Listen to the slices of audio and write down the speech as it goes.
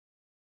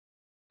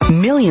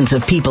Millions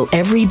of people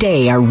every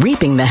day are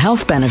reaping the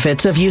health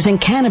benefits of using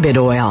cannabis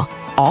oil,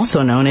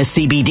 also known as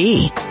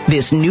CBD.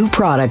 This new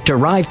product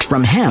derived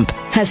from hemp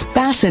has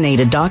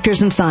fascinated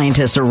doctors and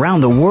scientists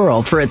around the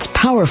world for its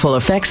powerful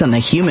effects on the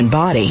human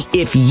body.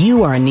 If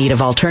you are in need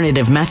of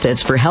alternative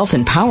methods for health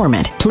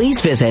empowerment, please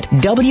visit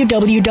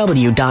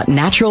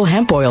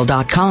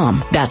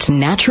www.naturalhempoil.com. That's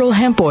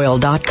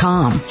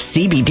naturalhempoil.com.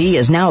 CBD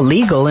is now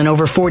legal in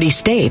over 40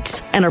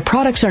 states, and our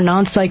products are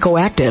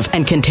non-psychoactive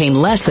and contain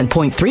less than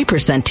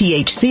 0.3%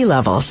 THC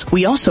levels.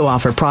 We also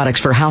offer products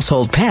for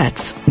household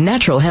pets.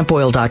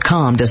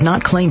 Naturalhempoil.com does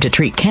not claim to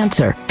treat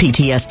cancer,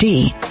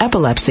 PTSD,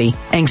 epilepsy,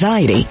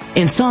 anxiety,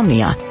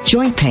 insomnia,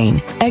 joint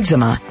pain,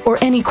 eczema, or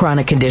any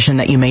chronic condition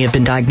that you may have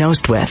been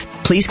diagnosed with.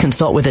 Please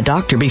consult with a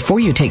doctor before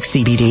you take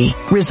CBD.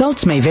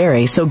 Results may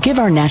vary, so give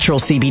our natural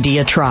CBD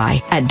a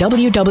try at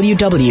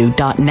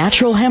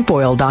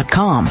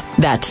www.naturalhempoil.com.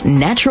 That's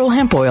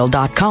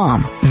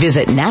naturalhempoil.com.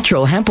 Visit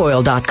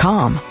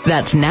naturalhempoil.com.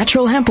 That's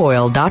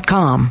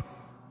naturalhempoil.com.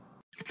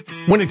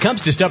 When it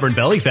comes to stubborn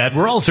belly fat,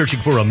 we're all searching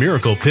for a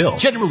miracle pill.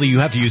 Generally, you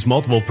have to use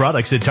multiple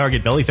products that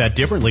target belly fat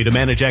differently to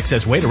manage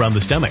excess weight around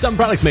the stomach. Some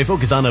products may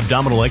focus on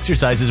abdominal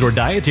exercises or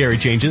dietary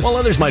changes, while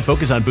others might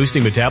focus on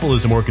boosting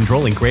metabolism or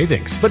controlling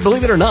cravings. But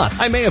believe it or not,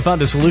 I may have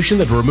found a solution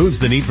that removes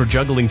the need for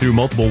juggling through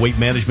multiple weight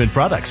management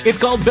products. It's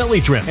called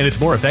Belly Trim, and it's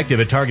more effective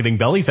at targeting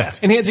belly fat,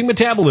 enhancing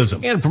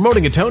metabolism, and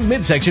promoting a toned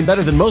midsection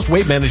better than most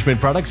weight management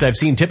products I've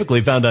seen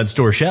typically found on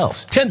store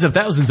shelves. Tens of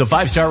thousands of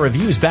 5-star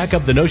reviews back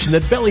up the notion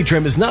that Belly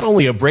Trim is not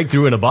only a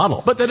breakthrough in a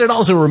bottle, but that it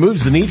also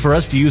removes the need for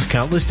us to use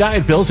countless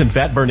diet pills and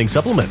fat-burning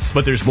supplements.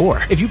 But there's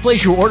more. If you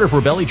place your order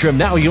for Belly Trim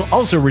now, you'll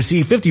also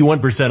receive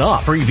 51%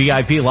 off, free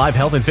VIP live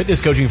health and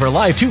fitness coaching for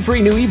life, 2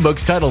 free new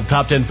ebooks titled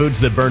Top 10 Foods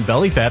That Burn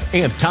Belly Fat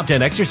and Top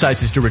 10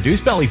 Exercises to Reduce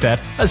Belly Fat,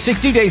 a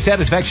 60-day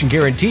satisfaction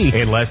guarantee,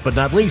 and last but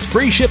not least,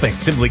 free shipping.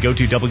 Simply go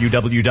to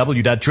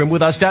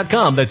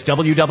www.trimwithus.com. That's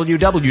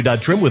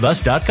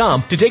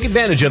www.trimwithus.com to take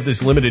advantage of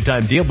this limited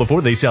time deal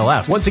before they sell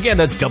out. Once again,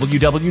 that's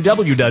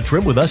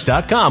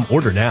www.trimwithus.com.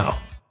 Order now.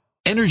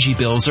 Energy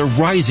bills are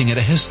rising at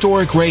a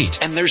historic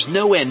rate, and there's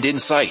no end in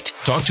sight.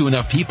 Talk to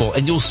enough people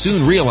and you'll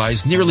soon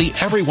realize nearly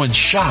everyone's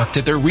shocked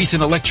at their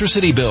recent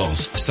electricity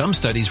bills. Some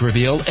studies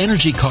reveal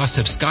energy costs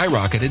have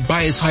skyrocketed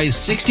by as high as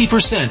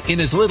 60%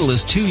 in as little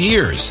as 2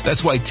 years.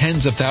 That's why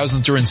tens of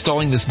thousands are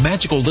installing this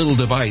magical little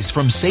device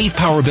from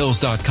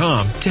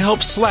SavePowerBills.com to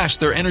help slash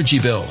their energy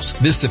bills.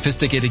 This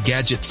sophisticated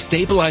gadget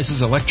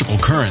stabilizes electrical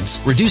currents,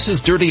 reduces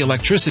dirty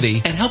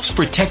electricity, and helps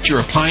protect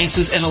your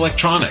appliances and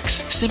electronics.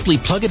 Simply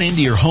plug it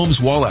into your home's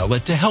wall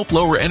outlet to help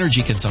lower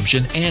energy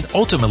consumption and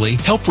ultimately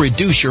help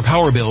reduce your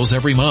power bills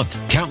every month.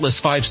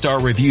 Countless 5-star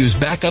reviews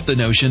back up the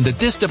notion that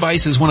this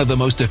device is one of the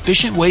most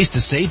efficient ways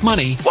to save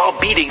money while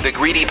beating the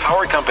greedy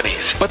power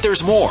companies. But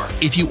there's more.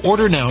 If you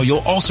order now, you'll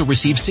also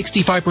receive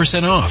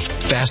 65% off,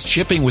 fast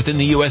shipping within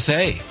the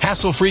USA,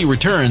 hassle-free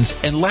returns,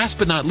 and last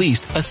but not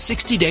least, a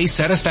 60-day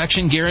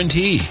satisfaction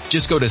guarantee.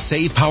 Just go to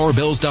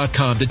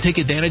SavePowerBills.com to take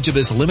advantage of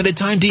this limited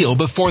time deal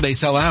before they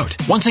sell out.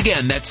 Once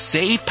again, that's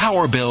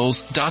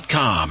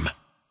SavePowerBills.com.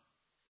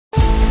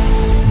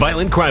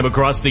 Violent crime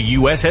across the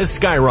U.S. has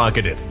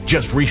skyrocketed.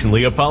 Just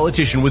recently, a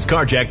politician was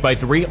carjacked by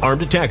 3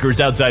 armed attackers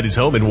outside his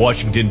home in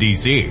Washington,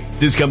 D.C.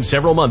 This comes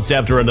several months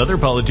after another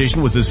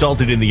politician was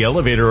assaulted in the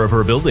elevator of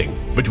her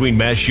building. Between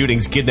mass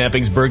shootings,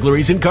 kidnappings,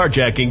 burglaries, and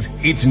carjackings,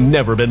 it's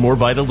never been more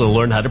vital to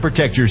learn how to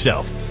protect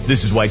yourself.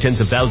 This is why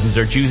tens of thousands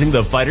are choosing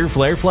the Fighter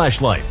Flare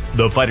flashlight.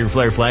 The Fighter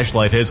Flare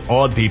flashlight has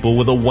awed people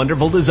with a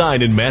wonderful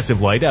design and massive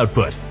light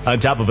output. On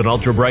top of an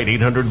ultra-bright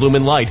 800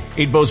 lumen light,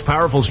 it boasts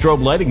powerful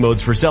strobe lighting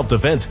modes for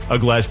self-defense, a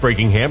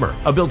glass-breaking hammer,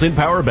 a built-in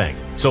power bank,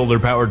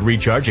 solar-powered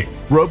recharging,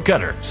 rope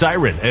cutter,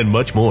 siren, and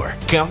much more.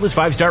 Countless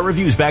 5-star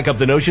reviews back up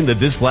the notion that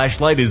this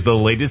flashlight is the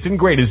latest and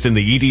greatest in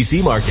the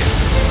EDC market.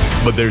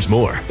 But there's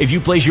more. If you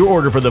place your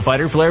order for the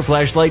Fighter Flare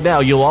flashlight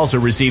now, you'll also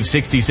receive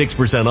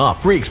 66%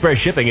 off, free express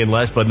shipping, and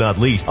last but not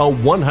least, a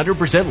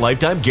 100%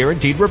 lifetime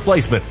guaranteed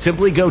replacement.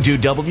 Simply go to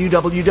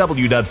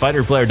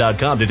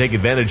www.fighterflare.com to take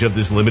advantage of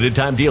this limited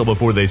time deal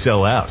before they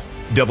sell out.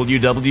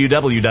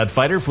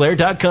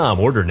 www.fighterflare.com.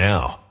 Order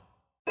now.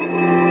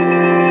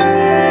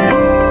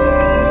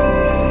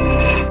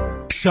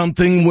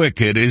 Something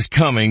wicked is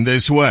coming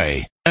this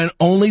way, and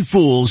only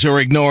fools are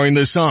ignoring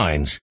the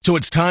signs. So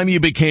it's time you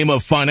became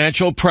a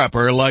financial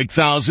prepper like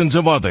thousands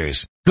of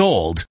others.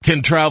 Gold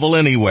can travel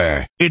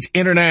anywhere. It's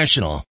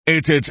international.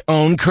 It's its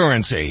own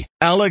currency.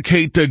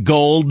 Allocate to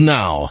gold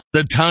now,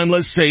 the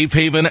timeless safe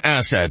haven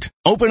asset.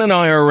 Open an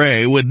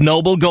IRA with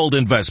Noble Gold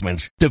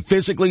Investments to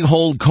physically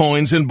hold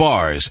coins and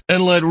bars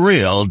and let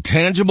real,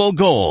 tangible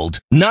gold,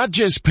 not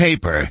just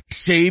paper,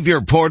 save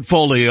your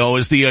portfolio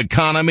as the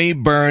economy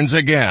burns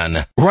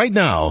again. Right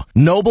now,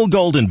 Noble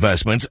Gold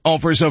Investments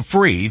offers a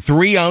free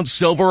 3-ounce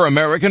silver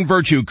American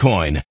Virtue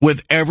coin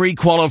with every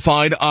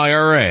qualified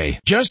IRA.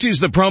 Just use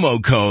the promo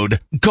code code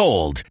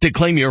GOLD to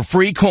claim your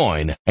free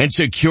coin and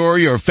secure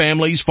your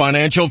family's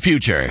financial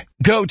future.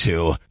 Go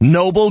to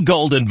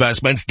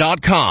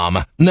NobleGoldInvestments.com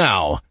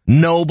now.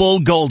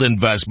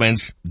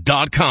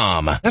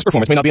 NobleGoldInvestments.com. Past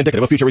performance may not be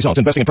indicative of future results.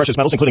 Investing in precious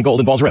metals, including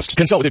gold, involves risks.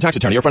 Consult with your tax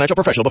attorney or financial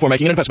professional before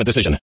making an investment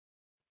decision.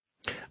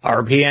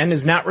 RPN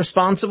is not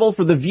responsible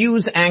for the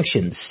views,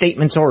 actions,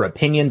 statements, or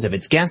opinions of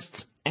its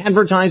guests,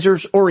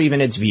 advertisers, or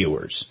even its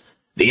viewers.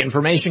 The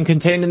information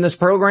contained in this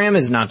program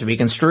is not to be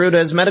construed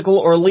as medical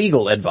or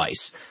legal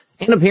advice.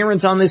 An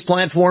appearance on this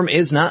platform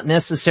is not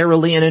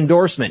necessarily an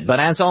endorsement, but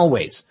as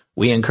always,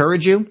 we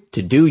encourage you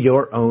to do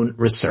your own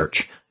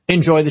research.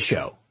 Enjoy the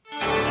show.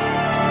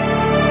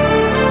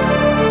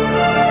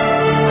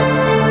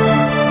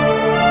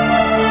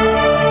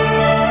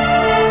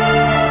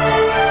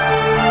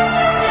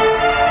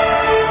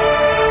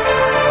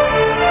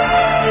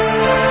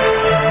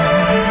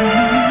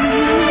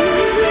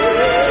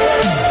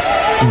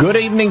 Good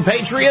evening,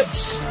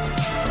 Patriots,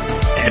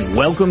 and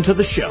welcome to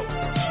the show.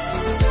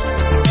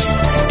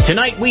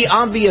 Tonight, we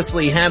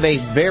obviously have a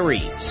very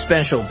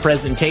special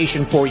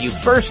presentation for you.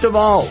 First of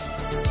all,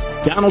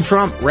 Donald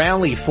Trump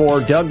rally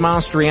for Doug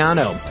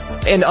Mastriano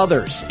and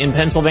others in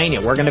Pennsylvania.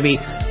 We're going to be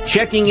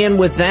checking in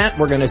with that.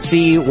 We're going to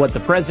see what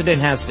the president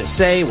has to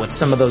say, what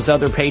some of those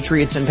other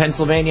patriots in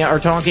Pennsylvania are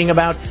talking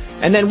about.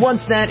 And then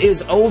once that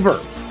is over,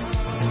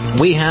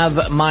 we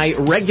have my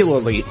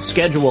regularly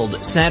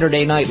scheduled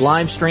Saturday night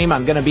live stream.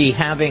 I'm going to be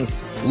having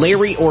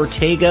Larry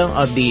Ortega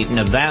of the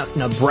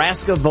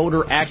Nebraska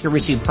Voter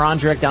Accuracy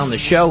Project on the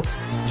show.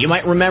 You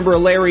might remember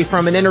Larry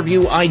from an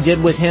interview I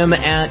did with him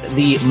at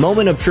the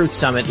Moment of Truth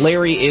Summit.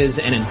 Larry is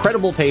an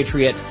incredible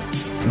patriot,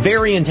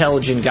 very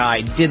intelligent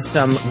guy, did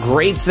some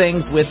great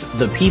things with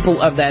the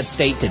people of that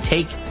state to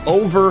take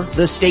over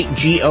the state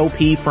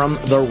GOP from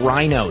the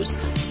rhinos.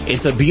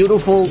 It's a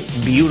beautiful,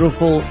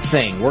 beautiful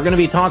thing. We're going to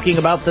be talking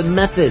about the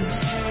methods,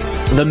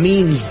 the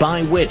means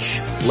by which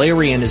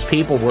Larry and his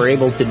people were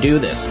able to do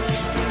this,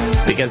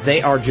 because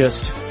they are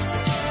just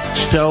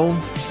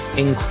so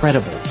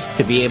incredible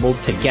to be able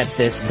to get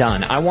this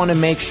done. I want to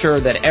make sure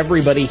that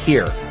everybody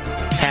here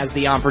has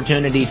the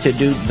opportunity to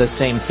do the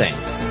same thing.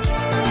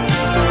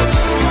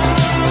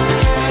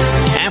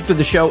 After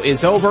the show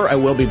is over, I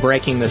will be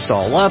breaking this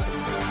all up.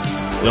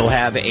 We'll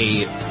have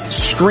a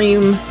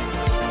stream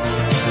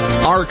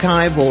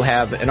archive. We'll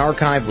have an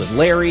archive with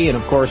Larry, and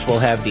of course we'll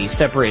have the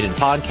separated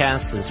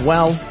podcasts as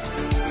well.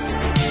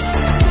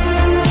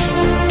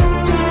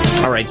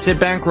 All right, sit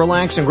back,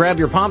 relax, and grab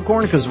your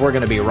popcorn, because we're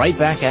going to be right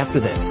back after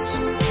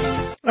this.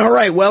 All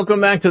right,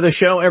 welcome back to the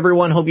show,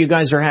 everyone. Hope you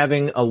guys are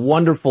having a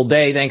wonderful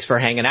day. Thanks for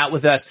hanging out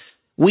with us.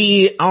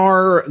 We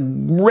are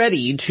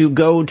ready to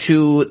go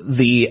to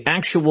the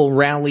actual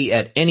rally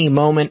at any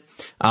moment.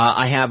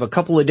 I have a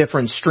couple of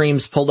different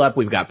streams pulled up.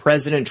 We've got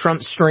President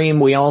Trump's stream.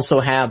 We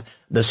also have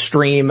the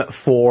stream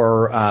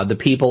for the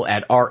people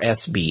at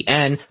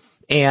RSBN.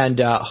 And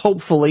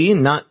hopefully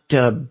not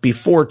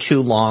before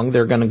too long,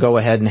 they're going to go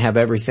ahead and have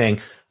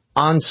everything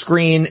on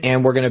screen,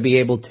 and we're going to be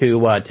able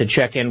to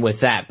check in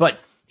with that. But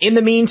in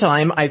the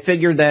meantime, I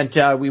figured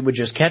that we would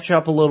just catch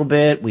up a little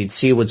bit. We'd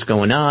see what's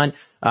going on.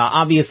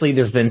 Obviously,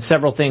 there's been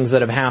several things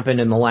that have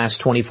happened in the last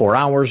 24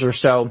 hours or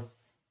so.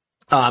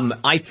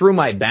 I threw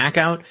my back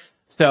out,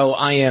 so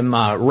I am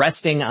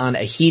resting on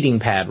a heating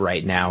pad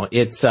right now.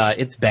 It's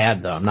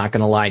bad, though. I'm not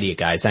going to lie to you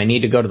guys. I need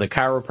to go to the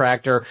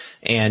chiropractor,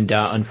 and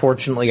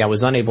unfortunately, I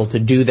was unable to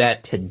do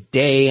that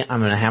today. I'm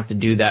going to have to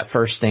do that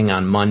first thing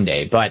on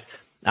Monday. But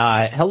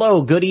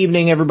hello, good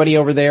evening, everybody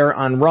over there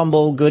on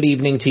Rumble. Good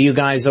evening to you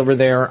guys over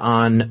there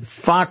on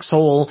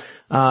Foxhole.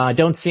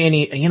 Don't see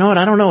any, you know what,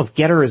 I don't know if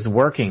Getter is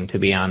working, to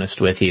be honest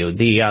with you.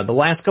 The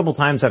last couple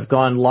times I've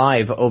gone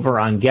live over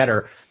on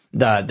Getter,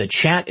 the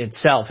chat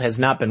itself has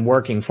not been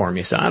working for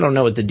me, so I don't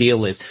know what the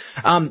deal is.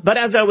 But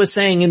as I was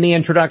saying in the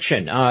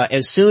introduction,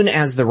 as soon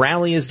as the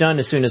rally is done,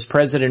 as soon as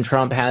President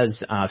Trump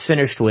has,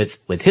 finished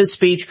with his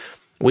speech,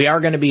 we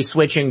are going to be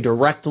switching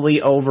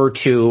directly over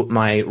to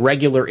my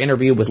regular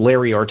interview with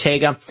Larry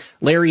Ortega.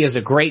 Larry is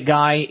a great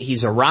guy.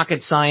 He's a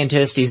rocket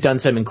scientist. He's done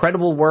some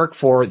incredible work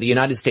for the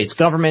United States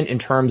government in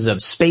terms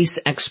of space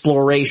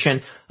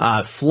exploration,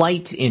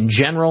 flight in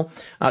general.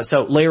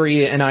 So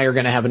Larry and I are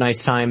going to have a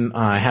nice time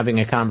having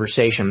a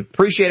conversation.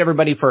 Appreciate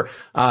everybody for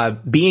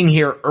being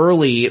here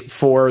early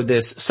for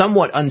this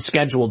somewhat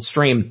unscheduled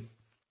stream.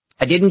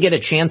 I didn't get a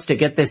chance to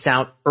get this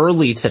out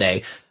early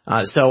today.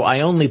 So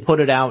I only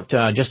put it out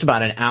just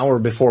about an hour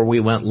before we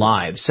went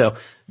live. So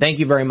thank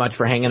you very much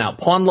for hanging out.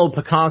 Ponlo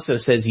Picasso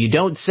says, you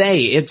don't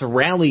say, it's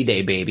rally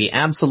day, baby.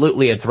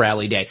 Absolutely, it's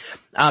rally day.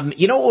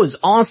 You know what was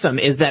awesome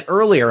is that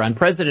earlier on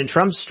President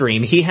Trump's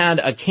stream, he had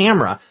a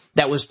camera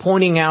that was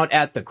pointing out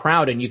at the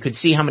crowd, and you could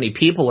see how many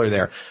people are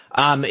there.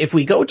 If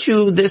we go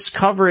to this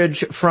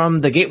coverage from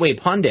the Gateway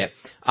Pundit,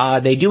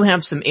 they do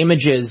have some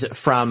images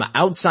from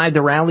outside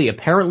the rally.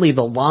 Apparently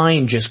the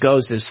line just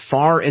goes as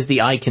far as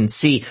the eye can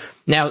see.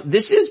 Now,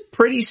 this is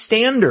pretty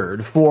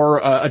standard for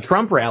a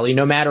Trump rally,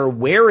 no matter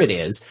where it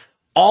is.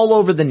 all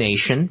over the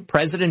nation.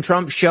 President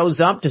Trump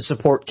shows up to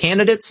support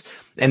candidates,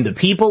 and the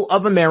people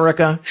of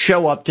America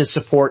show up to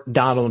support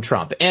Donald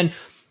Trump. And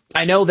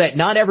I know that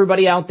not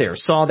everybody out there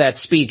saw that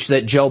speech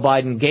that Joe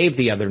Biden gave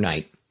the other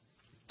night,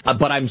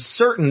 but I'm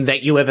certain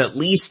that you have at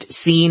least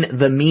seen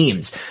the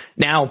memes.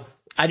 Now,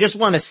 I just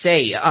want to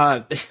say,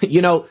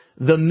 the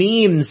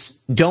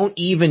memes don't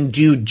even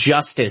do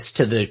justice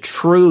to the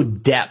true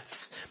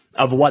depths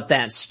of what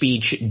that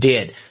speech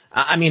did.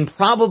 I mean,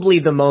 probably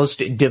the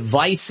most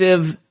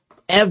divisive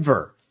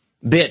ever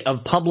bit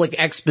of public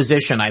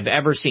exposition I've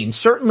ever seen.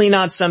 Certainly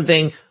not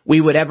something we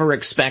would ever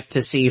expect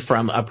to see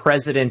from a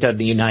president of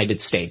the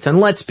United States. And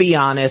let's be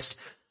honest,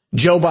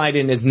 Joe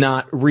Biden is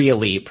not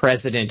really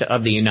president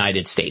of the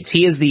United States.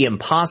 He is the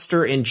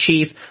imposter in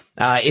chief.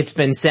 It's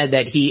been said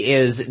that he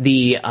is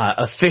the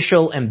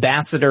official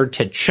ambassador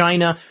to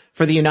China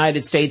for the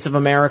United States of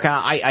America.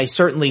 I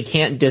certainly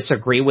can't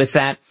disagree with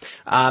that.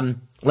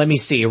 Let me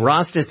see.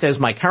 Rasta says,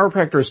 my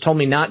chiropractor has told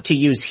me not to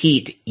use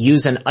heat,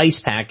 use an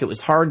ice pack. It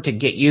was hard to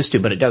get used to,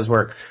 but it does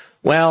work.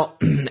 Well,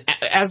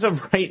 as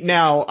of right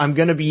now, I'm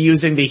going to be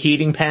using the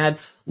heating pad.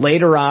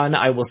 Later on,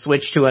 I will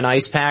switch to an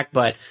ice pack,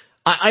 but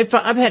I've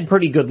had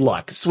pretty good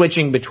luck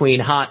switching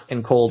between hot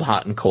and cold,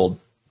 hot and cold.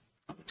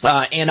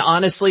 And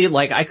honestly,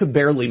 like, I could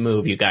barely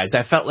move, you guys.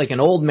 I felt like an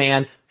old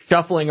man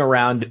shuffling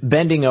around,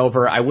 bending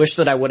over. I wish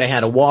that I would have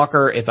had a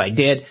walker. If I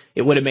did,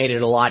 it would have made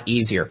it a lot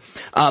easier.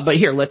 But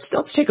here, let's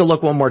take a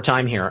look one more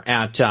time here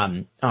at,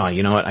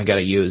 you know what? I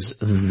gotta use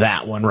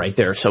that one right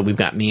there. So we've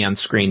got me on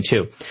screen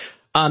too.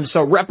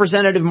 So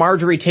Representative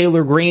Marjorie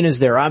Taylor Greene is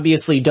there.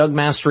 Obviously, Doug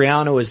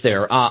Mastriano is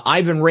there.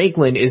 Ivan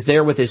Raiklin is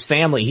there with his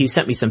family. He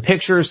sent me some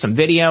pictures, some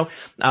video.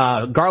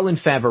 Garland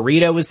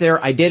Favorito is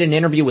there. I did an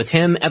interview with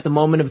him at the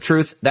Moment of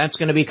Truth. That's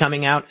going to be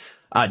coming out.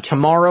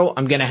 Tomorrow,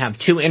 I'm going to have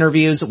 2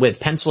 interviews with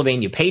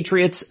Pennsylvania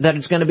Patriots that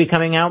is going to be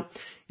coming out.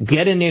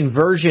 Get an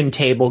inversion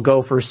table,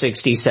 Gopher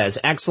 60 says.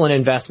 Excellent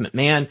investment.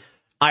 Man,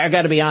 I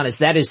got to be honest,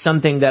 that is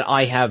something that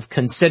I have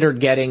considered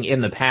getting in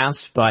the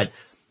past, but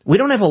we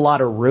don't have a lot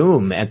of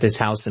room at this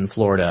house in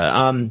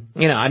Florida.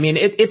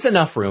 It's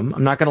enough room.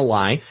 I'm not going to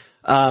lie.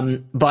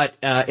 But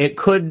it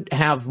could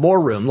have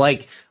more room.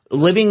 Like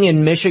living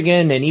in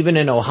Michigan and even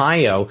in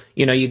Ohio,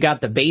 you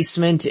got the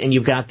basement and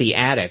you've got the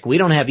attic. We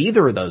don't have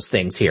either of those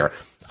things here.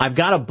 I've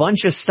got a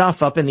bunch of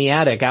stuff up in the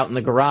attic out in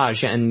the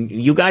garage, and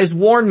you guys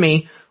warned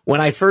me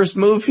when I first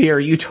moved here.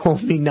 You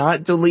told me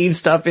not to leave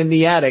stuff in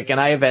the attic, and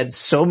I have had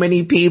so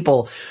many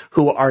people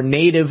who are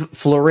native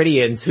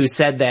Floridians who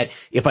said that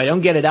if I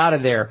don't get it out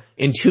of there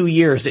in 2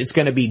 years, it's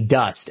going to be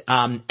dust.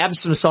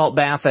 Epsom salt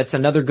bath, that's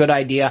another good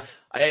idea.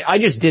 I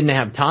just didn't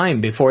have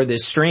time before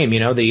this stream.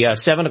 The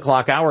 7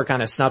 o'clock hour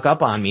kind of snuck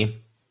up on me,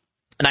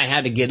 and I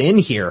had to get in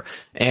here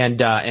and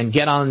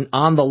get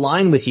on the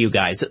line with you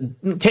guys.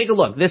 Take a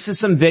look. This is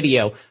some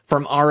video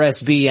from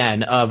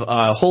RSBN of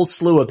a whole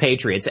slew of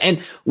patriots. And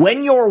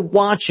when you're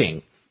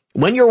watching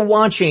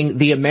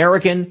the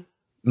American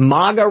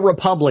MAGA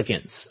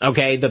Republicans,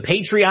 okay, the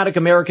patriotic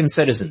American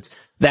citizens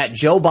that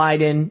Joe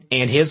Biden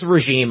and his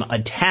regime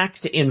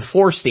attacked in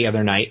force the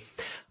other night,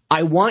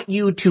 I want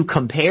you to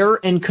compare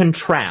and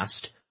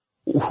contrast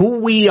who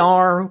we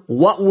are,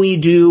 what we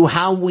do,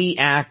 how we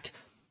act,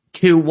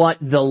 to what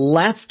the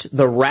left,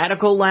 the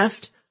radical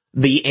left,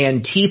 the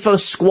Antifa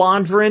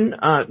squadron,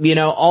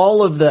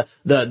 all of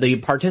the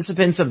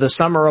participants of the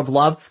Summer of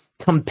Love,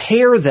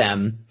 compare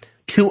them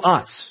to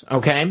us,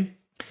 okay?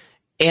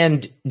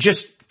 And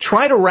just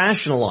try to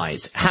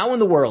rationalize how in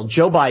the world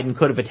Joe Biden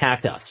could have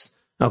attacked us,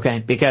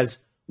 okay?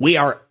 Because we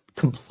are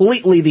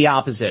completely the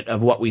opposite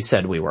of what we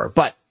said we were.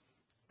 But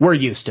we're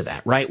used to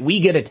that, right? We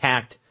get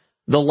attacked.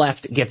 The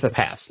left gets a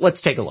pass.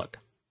 Let's take a look.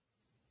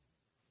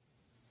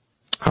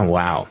 Oh,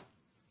 wow.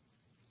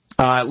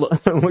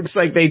 It looks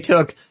like they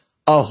took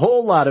a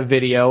whole lot of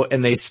video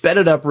and they sped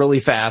it up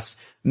really fast.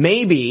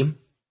 Maybe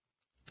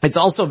it's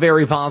also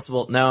very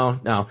possible.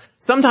 No.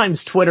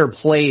 Sometimes Twitter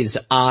plays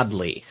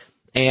oddly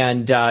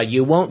and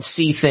you won't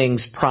see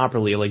things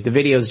properly. Like the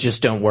videos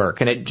just don't work,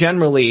 and it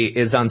generally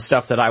is on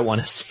stuff that I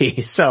want to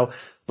see. So,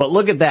 but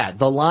look at that.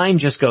 The line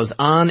just goes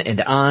on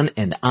and on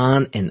and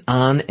on and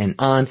on and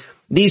on.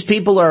 These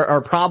people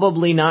are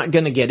probably not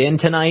going to get in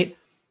tonight,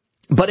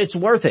 but it's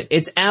worth it.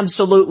 It's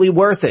absolutely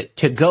worth it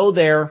to go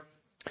there,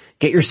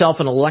 get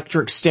yourself an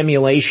electric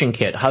stimulation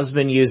kit.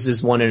 Husband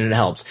uses one and it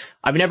helps.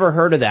 I've never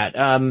heard of that.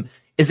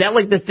 Is that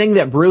like the thing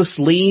that Bruce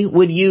Lee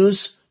would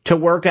use to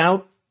work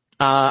out?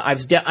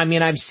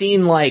 I've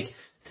seen like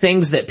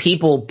things that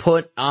people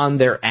put on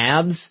their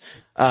abs,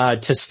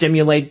 to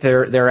stimulate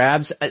their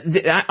abs.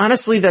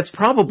 Honestly, that's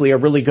probably a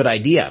really good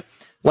idea.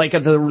 Like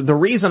the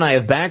reason I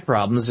have back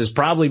problems is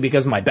probably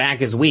because my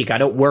back is weak. I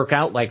don't work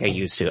out like I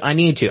used to. I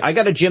need to. I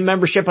got a gym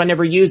membership. I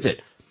never use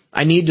it.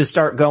 I need to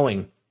start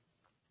going.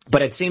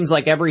 But it seems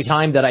like every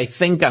time that I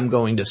think I'm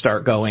going to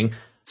start going,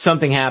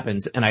 something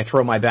happens and I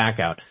throw my back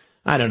out.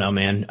 I don't know,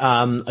 man.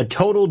 A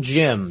total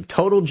gym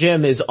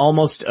is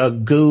almost a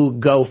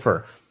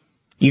gopher.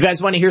 You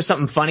guys want to hear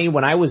something funny?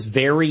 When I was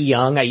very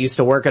young, I used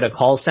to work at a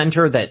call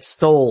center that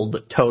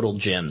sold Total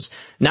Gyms.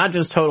 Not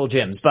just Total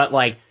Gyms, but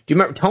like, do you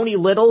remember Tony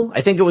Little?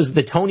 I think it was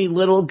the Tony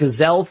Little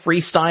Gazelle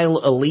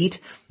Freestyle Elite.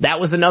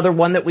 That was another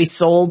one that we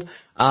sold.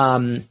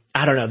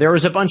 I don't know. There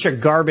was a bunch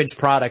of garbage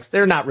products.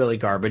 They're not really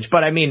garbage,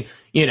 but I mean,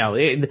 you know,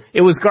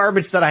 it was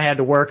garbage that I had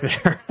to work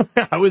there.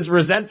 I was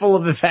resentful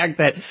of the fact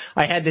that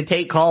I had to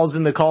take calls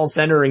in the call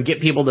center and get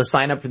people to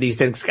sign up for these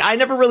things. I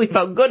never really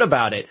felt good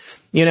about it.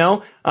 You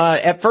know,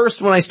 at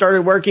first when I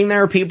started working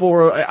there,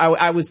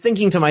 I was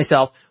thinking to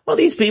myself, well,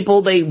 these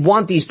people, they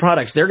want these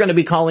products. They're going to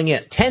be calling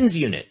it TENS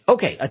unit.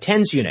 Okay, a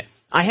TENS unit.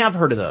 I have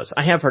heard of those.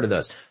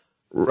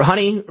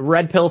 Honey,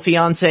 Red Pill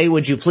Fiance,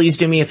 would you please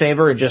do me a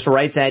favor and just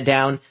write that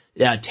down?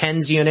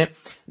 TENS unit.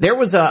 There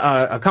was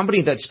a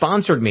company that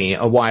sponsored me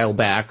a while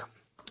back,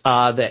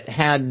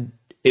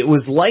 it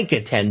was like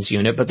a TENS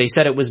unit, but they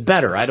said it was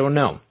better. I don't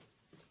know.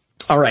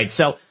 Alright,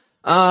 so,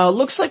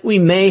 looks like we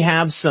may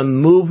have some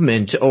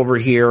movement over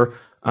here,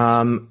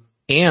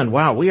 and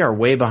wow, we are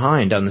way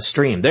behind on the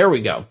stream. There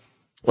we go.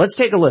 Let's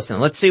take a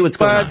listen. Let's see what's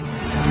going on.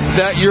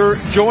 That you're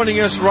joining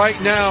us right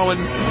now, and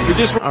you're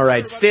just all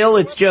right. Still,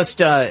 it's just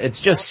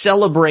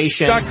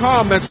celebration.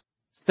 That's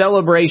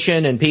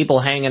celebration and people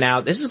hanging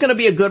out. This is going to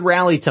be a good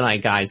rally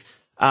tonight, guys.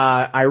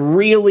 I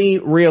really,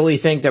 really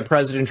think that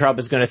President Trump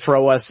is going to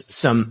throw us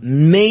some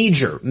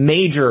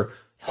major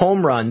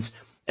home runs,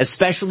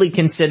 especially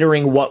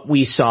considering what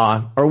we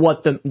saw or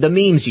what the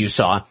memes you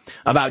saw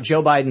about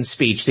Joe Biden's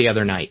speech the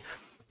other night.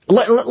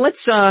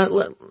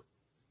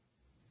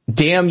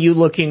 Damn, you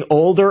looking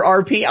older,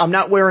 RP. I'm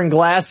not wearing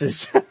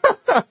glasses.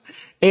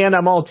 And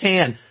I'm all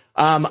tan.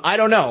 I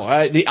don't know.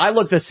 I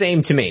look the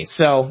same to me.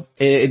 So,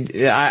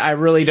 I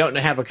really don't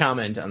have a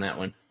comment on that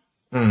one.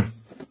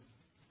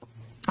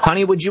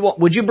 Honey, would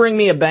you bring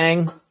me a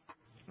Bang?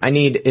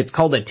 It's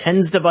called a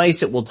TENS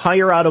device. It will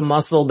tire out a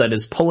muscle that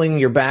is pulling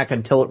your back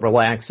until it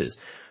relaxes.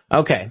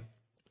 Okay.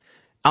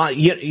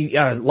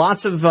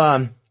 Lots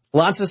of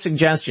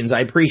suggestions. I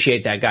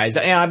appreciate that, guys.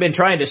 I've been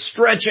trying to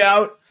stretch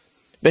out.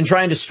 But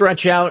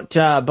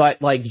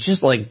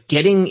just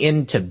getting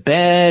into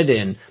bed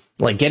and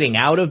getting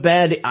out of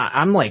bed,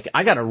 I'm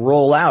I gotta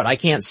roll out. I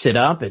can't sit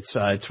up.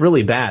 It's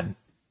really bad.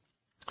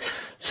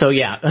 So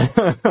yeah,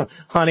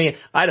 honey,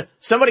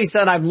 somebody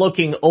said I'm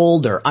looking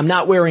older. I'm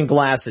not wearing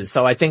glasses,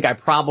 so I think I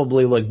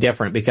probably look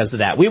different because of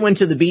that. We went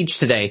to the beach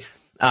today,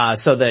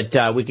 so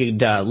that, we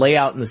could, lay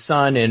out in the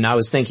sun, and I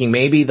was thinking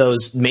maybe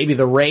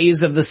the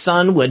rays of the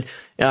sun would,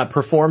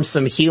 perform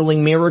some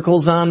healing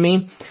miracles on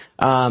me.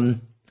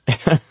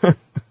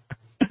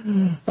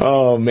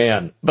 Oh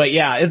man. But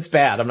yeah, it's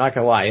bad. I'm not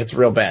gonna lie. It's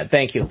real bad.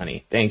 Thank you,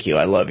 honey. Thank you.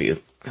 I love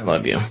you.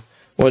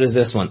 What is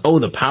this one? Oh,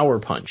 the Power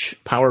Punch.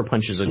 Power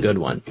Punch is a good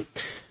one.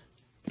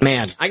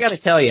 Man, I gotta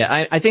tell you,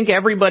 I think has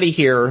everybody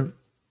here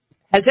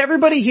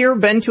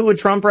been to a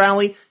Trump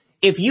rally?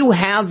 If you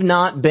have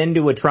not been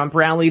to a Trump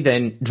rally,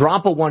 then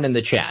drop a 1 in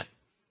the chat.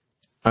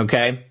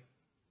 Okay?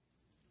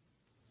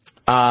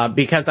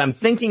 Because I'm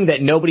thinking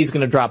that nobody's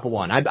gonna drop a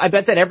 1. I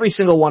bet that every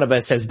single one of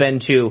us has been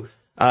to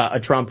a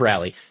Trump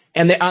rally.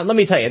 And let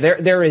me tell you,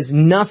 there is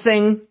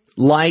nothing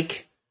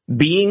like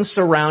being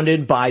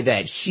surrounded by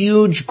that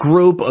huge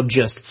group of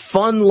just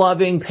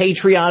fun-loving,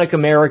 patriotic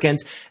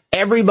Americans,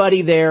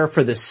 everybody there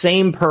for the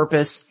same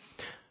purpose,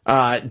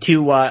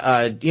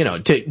 to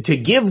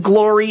give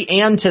glory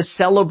and to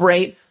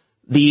celebrate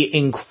the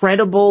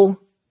incredible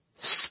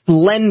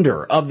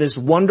splendor of this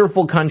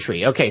wonderful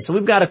country. Okay, so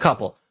we've got a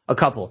couple.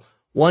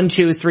 1,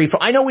 2, 3,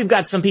 4. I know we've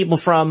got some people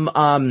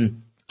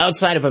from,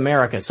 outside of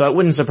America, so it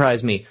wouldn't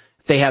surprise me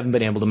if they haven't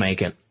been able to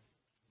make it.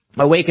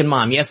 Awaken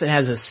Mom, yes, it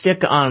has a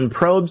stick on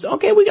probes.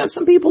 Okay, we got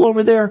some people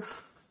over there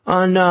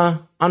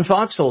on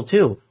Foxhole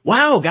too.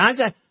 Wow,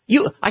 guys, I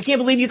can't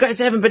believe you guys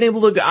haven't been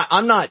able to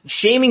I'm not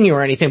shaming you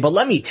or anything, but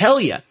let me tell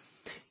you,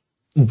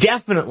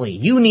 definitely,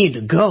 you need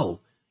to go.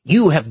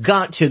 You have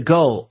got to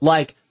go.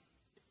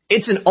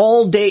 It's an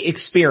all-day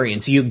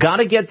experience. You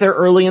gotta get there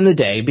early in the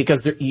day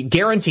because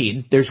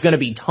guaranteed there's gonna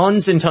be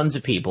tons and tons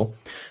of people.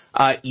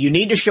 You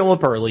need to show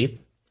up early.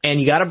 And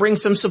you gotta bring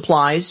some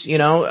supplies,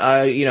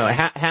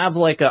 have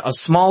a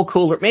small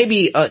cooler,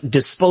 maybe a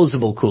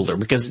disposable cooler,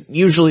 because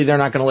usually they're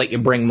not gonna let you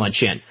bring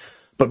much in.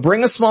 But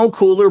bring a small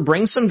cooler,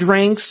 bring some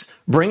drinks,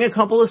 bring a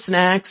couple of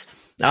snacks,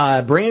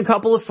 bring a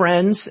couple of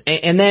friends,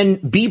 and then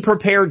be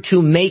prepared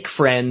to make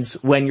friends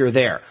when you're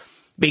there.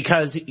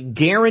 Because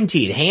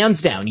guaranteed,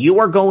 hands down,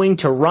 you are going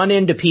to run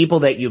into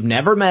people that you've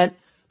never met,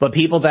 but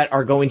people that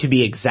are going to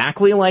be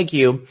exactly like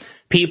you.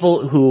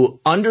 People who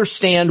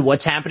understand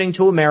what's happening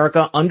to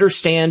America,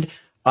 understand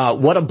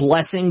what a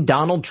blessing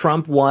Donald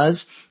Trump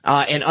was,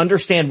 and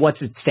understand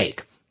what's at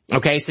stake.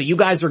 Okay, so you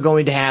guys are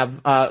going to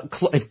have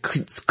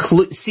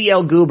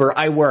CL Goober,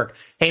 I work.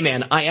 Hey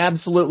man, I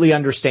absolutely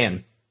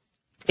understand.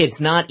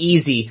 It's not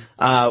easy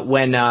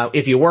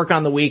if you work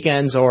on the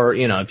weekends or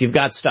if you've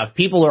got stuff.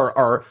 People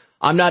are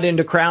I'm not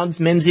into crowds,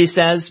 Mimsy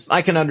says.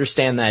 I can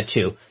understand that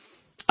too.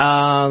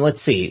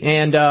 Let's see.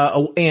 And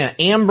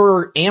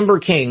Amber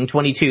King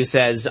 22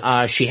 says,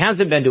 she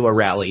hasn't been to a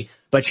rally,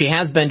 but she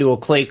has been to a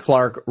Clay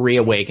Clark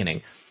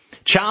reawakening.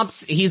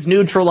 Chops, he's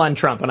neutral on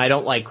Trump, and I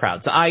don't like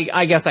crowds.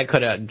 I guess I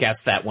could have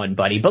guessed that one,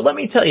 buddy. But let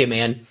me tell you,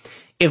 man,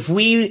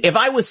 if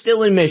I was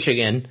still in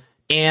Michigan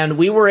and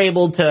we were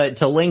able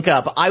to link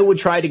up, I would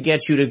try to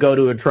get you to go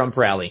to a Trump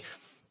rally.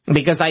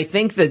 Because I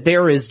think that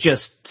there is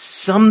just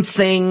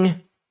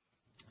something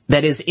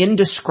that is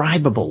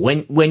indescribable.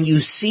 When you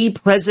see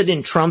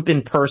President Trump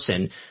in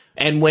person,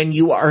 and when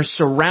you are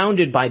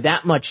surrounded by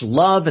that much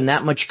love and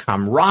that much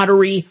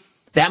camaraderie,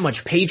 that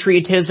much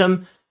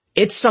patriotism,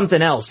 it's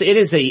something else.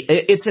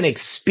 It's an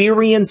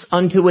experience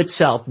unto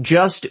itself,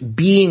 just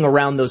being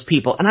around those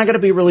people. And I gotta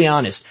be really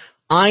honest,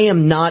 I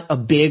am not a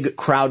big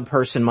crowd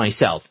person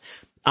myself.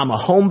 I'm a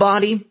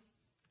homebody.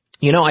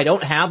 You know, I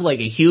don't have like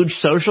a huge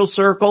social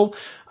circle.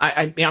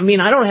 I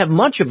mean, I don't have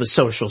much of a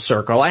social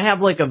circle. I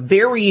have like a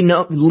very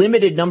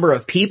limited number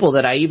of people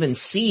that I even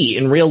see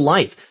in real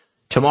life.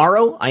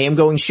 Tomorrow, I am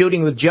going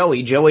shooting with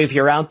Joey. Joey, if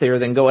you're out there,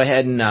 then go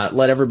ahead and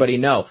let everybody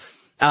know.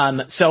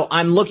 So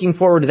I'm looking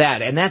forward to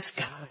that. And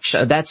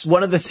that's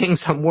one of the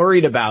things I'm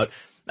worried about,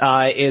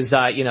 is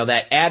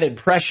that added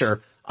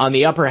pressure on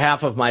the upper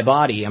half of my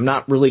body. I'm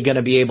not really going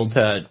to be able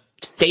to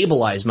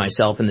stabilize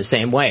myself in the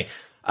same way.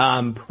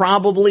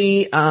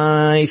 Probably,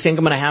 I think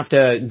I'm going to have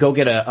to go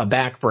get a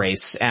back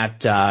brace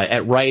at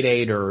Rite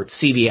Aid or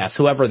CVS,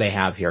 whoever they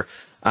have here,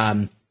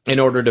 in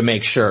order to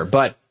make sure.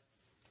 But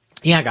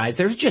yeah, guys,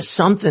 there's just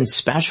something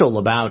special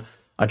about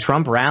a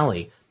Trump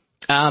rally.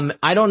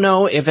 I don't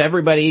know if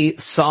everybody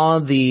saw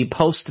the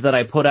post that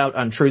I put out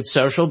on Truth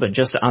Social, but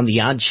just on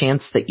the odd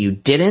chance that you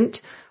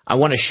didn't, I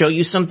want to show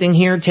you something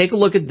here. Take a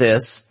look at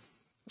this.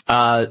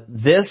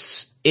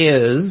 This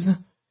is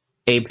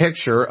a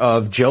picture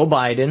of Joe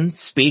Biden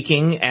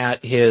speaking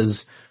at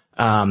his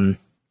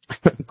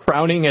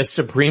crowning as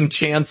Supreme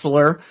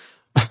Chancellor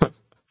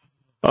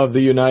of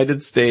the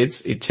United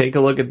States. You take a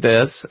look at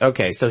this.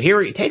 Okay, so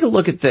here, take a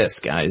look at this,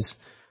 guys.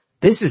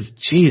 This is,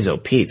 geez, oh,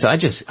 Pete, I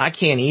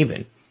can't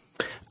even.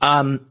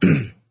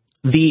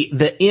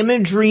 The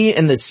imagery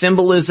and the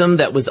symbolism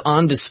that was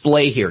on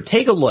display here.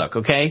 Take a look,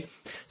 okay?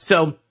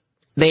 So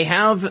they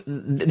have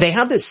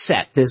this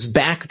set, this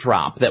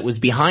backdrop that was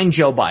behind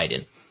Joe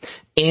Biden.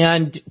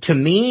 And to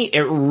me,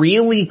 it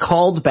really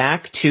called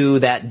back to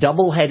that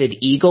double-headed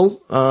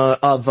eagle,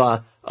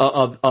 of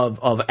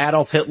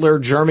Adolf Hitler,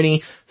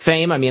 Germany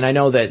fame. I mean, I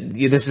know that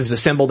this is a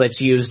symbol that's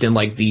used in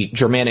like the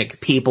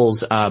Germanic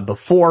peoples,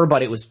 before,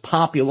 but it was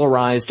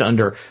popularized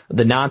under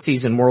the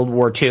Nazis in World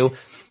War II.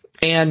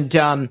 And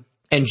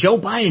Joe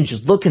Biden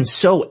just looking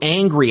so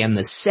angry, and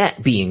the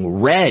set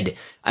being red.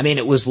 I mean,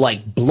 it was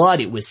like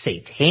blood. It was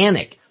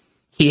satanic.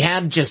 He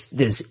had just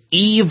this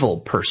evil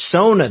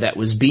persona that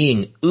was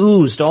being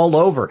oozed all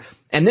over.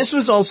 And this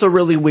was also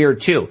really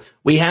weird too.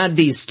 We had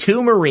these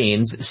two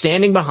Marines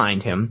standing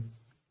behind him.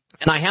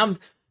 And I have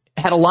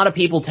had a lot of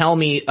people tell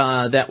me,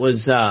 that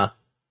was, oh,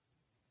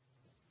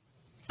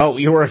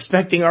 you were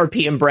expecting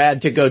RP and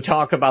Brad to go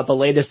talk about the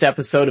latest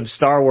episode of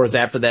Star Wars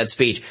after that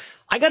speech.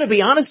 I gotta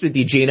be honest with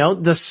you, Gino,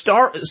 the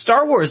Star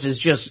Wars is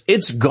just,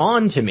 it's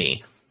gone to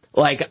me.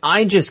 Like,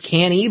 I just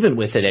can't even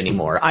with it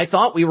anymore. I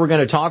thought we were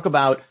gonna talk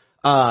about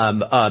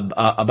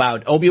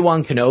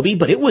Obi-Wan Kenobi,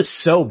 but it was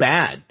so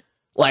bad.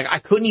 Like, I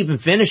couldn't even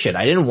finish it.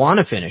 I didn't want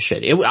to finish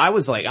it. I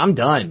was like, I'm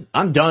done.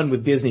 I'm done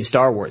with Disney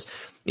Star Wars.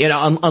 You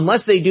know,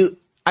 unless they do,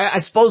 I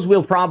suppose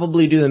we'll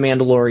probably do The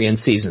Mandalorian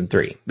season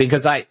 3,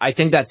 because I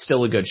think that's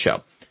still a good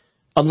show.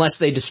 Unless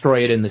they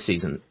destroy it in this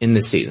season.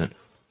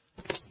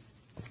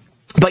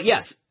 But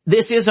yes,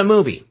 this is a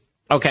movie.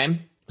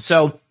 Okay?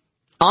 So,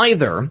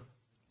 either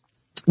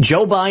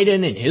Joe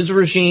Biden and his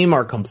regime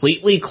are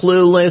completely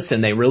clueless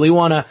and they really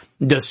want to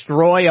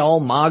destroy all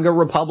MAGA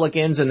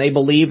Republicans, and they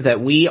believe that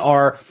we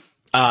are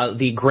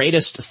the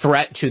greatest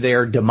threat to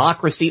their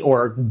democracy,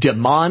 or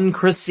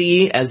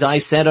democracy, as I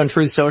said on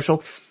Truth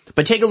Social.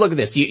 But take a look at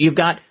this. You've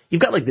got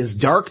like this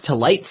dark to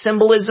light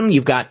symbolism.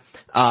 You've got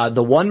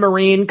the one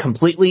Marine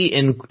completely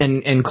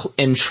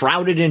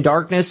enshrouded in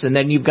darkness, and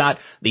then you've got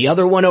the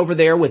other one over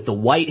there with the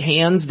white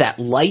hands, that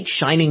light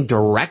shining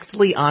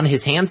directly on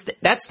his hands.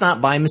 That's not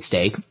by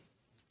mistake.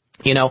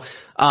 You know,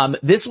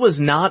 this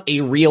was not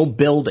a real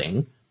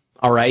building.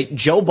 All right.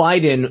 Joe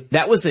Biden,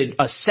 that was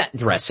a set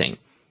dressing.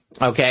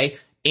 Okay.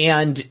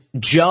 And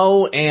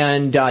Joe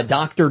and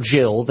Dr.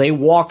 Jill, they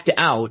walked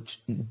out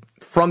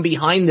from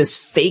behind this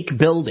fake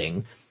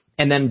building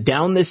and then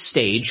down this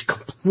stage,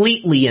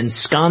 completely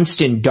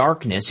ensconced in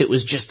darkness. It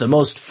was just the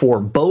most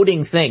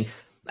foreboding thing.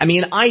 I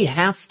mean, I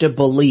have to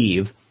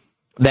believe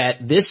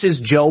that this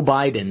is Joe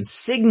Biden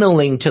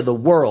signaling to the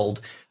world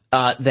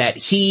that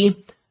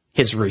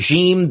his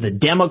regime, the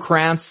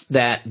Democrats,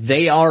 that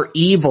they are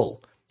evil.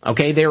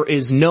 Okay, there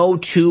is no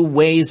two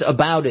ways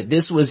about it.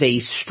 This was a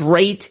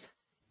straight,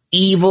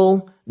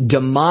 evil,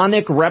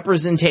 demonic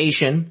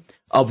representation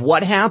of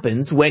what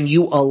happens when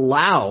you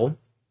allow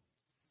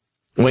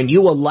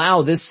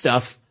this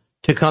stuff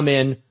to come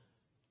in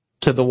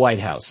to the White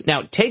House.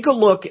 Now, take a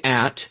look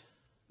at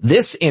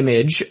this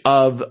image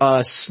of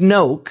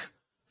Snoke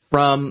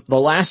from The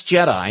Last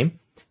Jedi,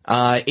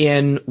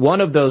 in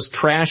one of those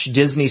trash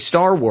Disney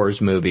Star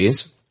Wars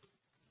movies.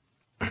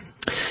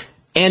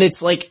 And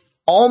it's like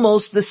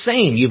almost the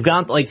same. You've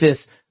got like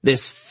this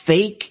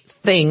fake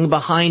thing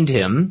behind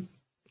him.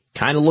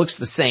 Kind of looks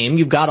the same.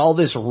 You've got all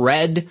this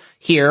red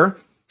here.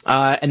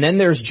 And then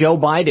there's Joe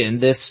Biden,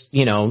 this,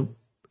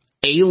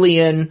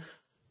 alien,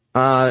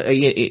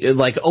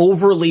 like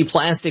overly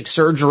plastic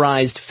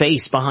surgerized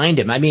face behind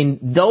him. I mean,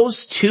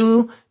 those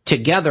two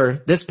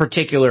together, this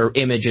particular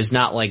image is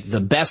not like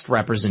the best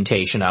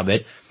representation of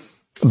it,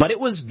 but it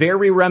was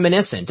very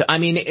reminiscent. I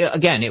mean,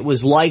 again, it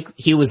was like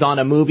he was on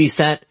a movie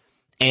set,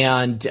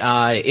 and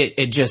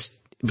it just,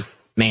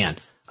 man.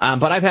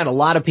 But I've had a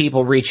lot of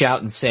people reach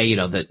out and say,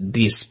 that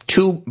these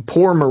two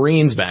poor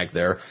Marines back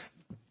there,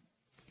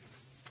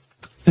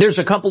 there's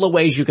a couple of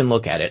ways you can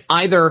look at it.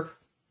 Either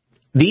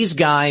these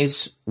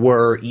guys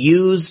were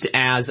used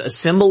as a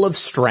symbol of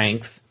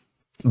strength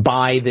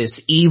by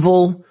this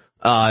evil,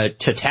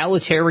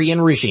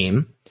 totalitarian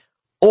regime,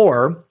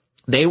 or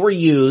they were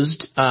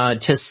used,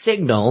 to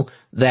signal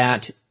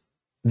that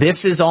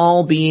this is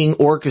all being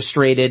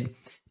orchestrated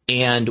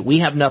and we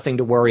have nothing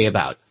to worry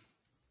about.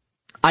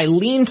 I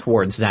lean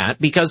towards that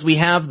because we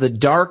have the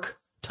dark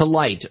to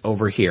light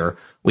over here.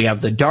 We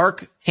have the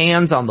dark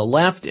hands on the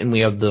left and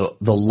we have the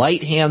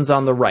light hands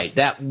on the right.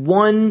 That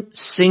one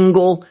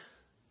single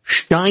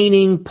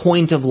shining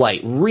point of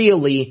light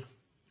really,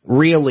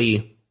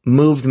 really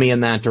moved me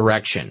in that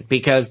direction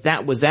because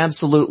that was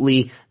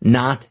absolutely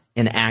not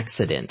an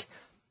accident.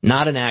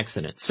 Not an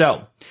accident.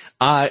 So,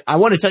 I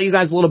want to tell you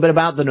guys a little bit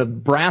about the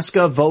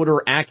Nebraska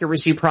Voter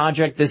Accuracy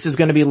Project. This is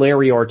going to be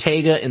Larry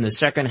Ortega in the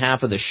second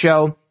half of the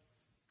show.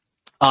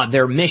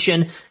 Their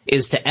mission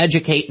is to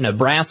educate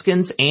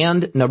Nebraskans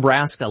and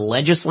Nebraska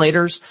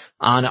legislators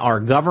on our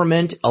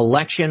government,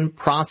 election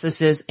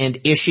processes, and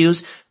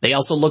issues. They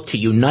also look to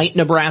unite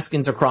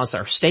Nebraskans across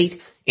our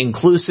state,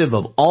 inclusive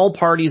of all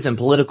parties and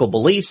political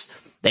beliefs.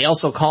 They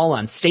also call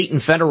on state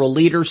and federal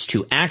leaders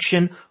to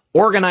action,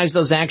 organize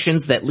those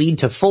actions that lead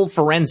to full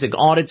forensic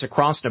audits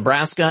across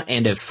Nebraska,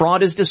 and if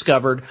fraud is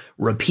discovered,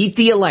 repeat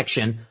the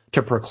election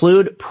to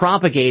preclude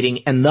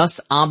propagating and thus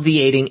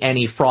obviating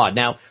any fraud.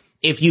 Now,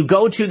 if you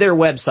go to their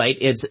website,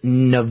 it's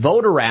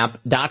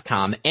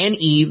nevoterap.com,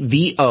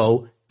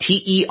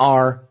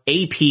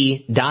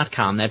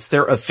 NEVOTERAP.com. That's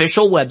their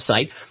official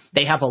website.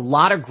 They have a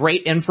lot of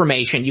great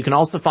information. You can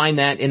also find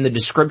that in the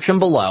description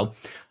below.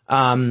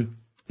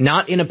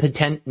 Not in a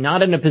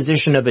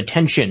position of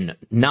attention,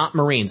 not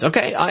Marines.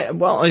 Okay,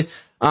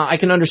 I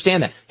can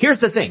understand that. Here's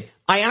the thing.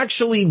 I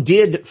actually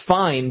did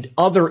find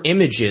other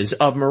images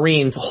of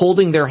Marines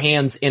holding their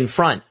hands in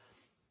front.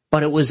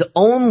 But it was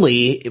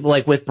only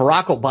like with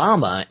Barack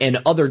Obama and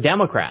other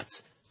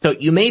Democrats. So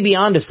you may be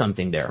onto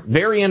something there.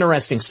 Very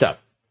interesting stuff.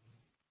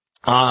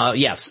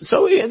 Yes.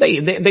 So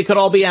they could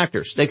all be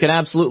actors. They could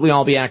absolutely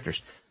all be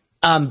actors.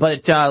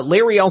 But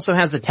Larry also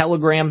has a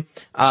Telegram.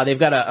 They've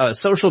got a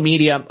social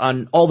media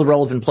on all the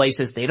relevant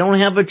places. They don't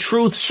have a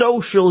Truth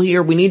Social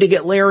here. We need to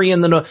get Larry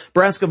and the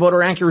Nebraska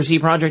Voter Accuracy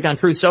Project on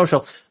Truth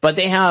Social. But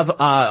they have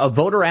a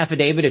voter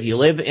affidavit. If you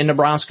live in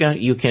Nebraska,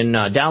 you can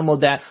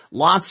download that.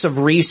 Lots of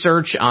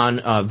research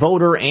on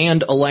voter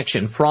and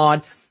election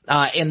fraud.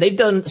 And they've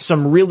done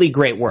some really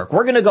great work.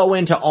 We're going to go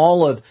into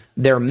all of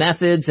their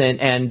methods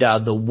and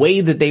the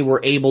way that they were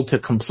able to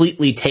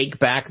completely take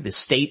back the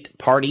state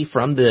party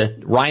from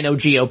the Rhino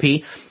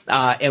GOP.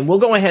 And we'll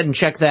go ahead and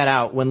check that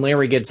out when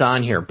Larry gets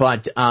on here.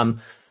 But, let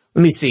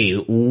me see.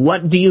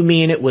 What do you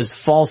mean it was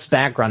false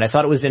background? I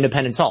thought it was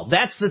Independence Hall.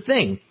 That's the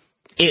thing.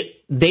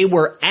 They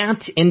were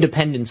at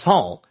Independence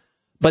Hall,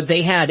 but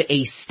they had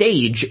a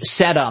stage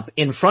set up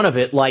in front of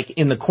it, like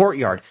in the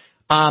courtyard.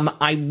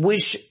 I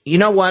wish, you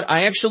know what?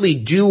 I actually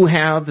do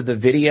have the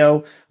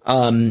video.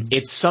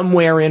 It's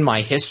somewhere in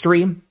my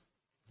history.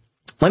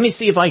 Let me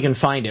see if I can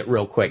find it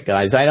real quick,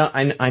 guys.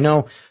 I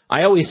know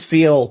I always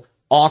feel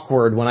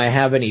awkward when I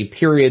have any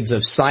periods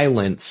of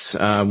silence,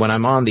 when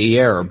I'm on the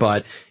air,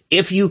 but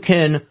if you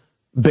can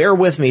bear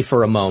with me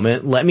for a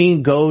moment, let me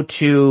go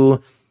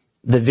to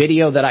the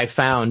video that I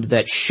found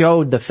that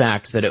showed the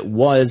fact that it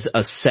was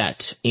a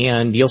set,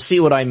 and you'll see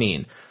what I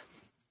mean.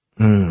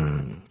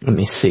 Let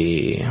me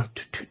see.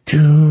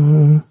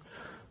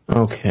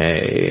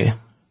 Okay.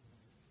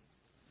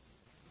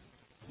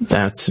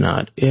 That's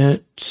not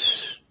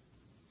it.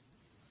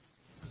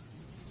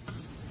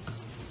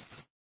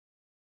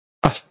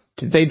 Oh,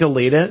 did they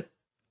delete it?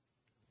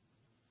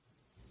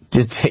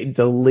 Did they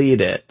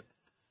delete it?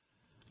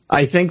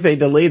 I think they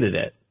deleted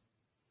it.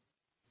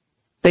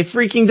 They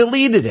freaking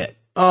deleted it.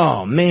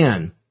 Oh,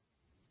 man.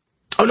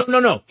 Oh,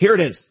 no. Here it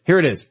is.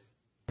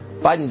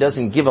 Biden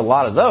doesn't give a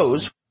lot of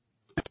those.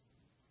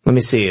 Let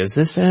me see. Is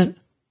this it?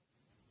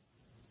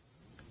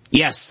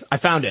 Yes, I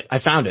found it.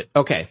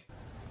 Okay.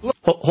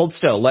 Hold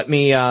still. Let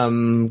me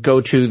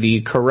go to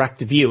the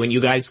correct view, and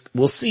you guys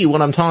will see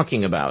what I'm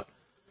talking about.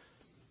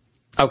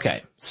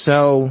 Okay,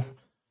 so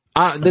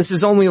this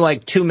is only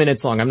like 2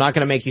 minutes long. I'm not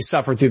going to make you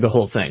suffer through the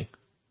whole thing.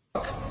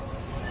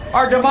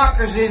 Our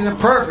democracy isn't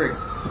perfect.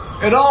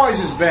 It always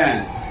has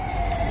been.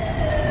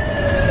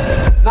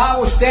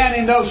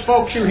 notwithstanding those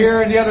folks you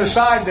hear on the other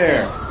side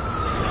there.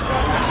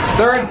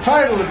 They're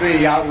entitled to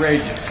be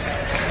outrageous.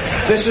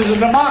 This is a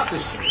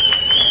democracy.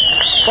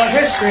 But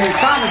history and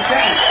common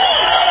sense.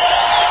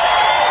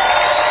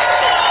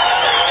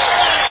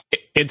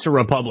 It's a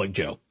republic,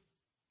 Joe.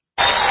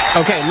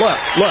 Okay, look.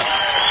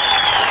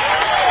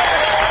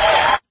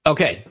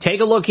 Okay,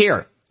 take a look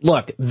here.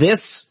 Look,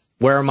 this,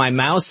 where my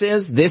mouse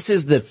is, this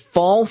is the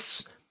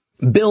false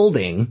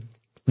building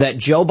that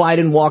Joe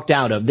Biden walked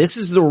out of. This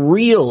is the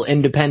real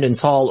Independence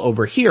Hall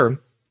over here.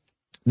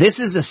 This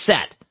is a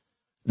set.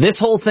 This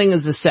whole thing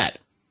is a set.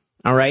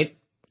 All right?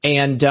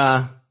 And,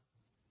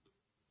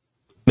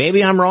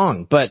 maybe I'm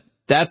wrong, but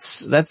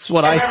that's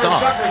what I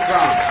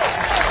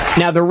saw.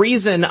 Now, the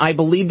reason I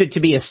believed it to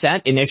be a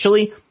set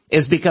initially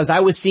is because I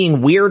was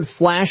seeing weird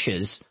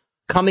flashes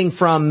coming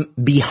from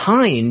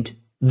behind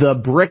the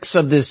bricks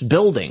of this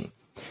building.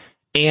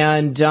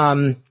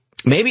 And,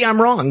 maybe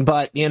I'm wrong,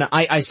 but, you know,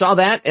 I saw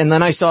that and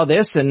then I saw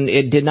this and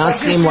it did not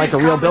seem like a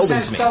real building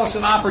to me. Tell us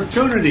an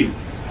opportunity,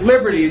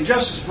 liberty, and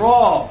justice for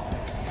all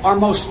are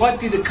most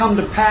likely to come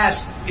to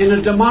pass in a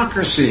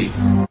democracy.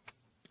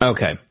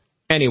 Okay.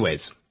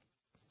 Anyways.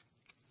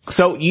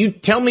 So you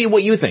tell me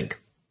what you think.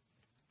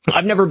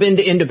 I've never been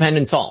to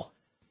Independence Hall.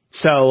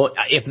 So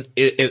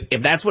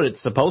if that's what it's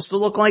supposed to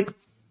look like,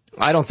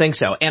 I don't think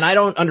so. And I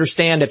don't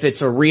understand if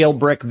it's a real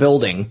brick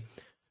building,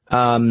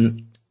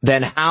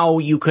 then how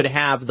you could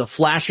have the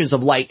flashes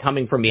of light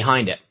coming from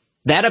behind it.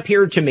 That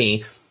appeared to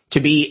me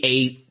to be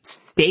a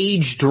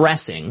stage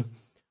dressing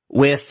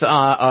with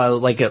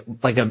like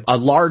a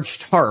large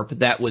tarp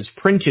that was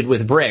printed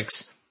with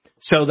bricks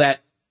so that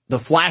the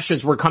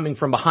flashes were coming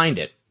from behind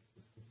it.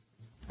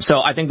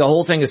 So I think the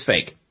whole thing is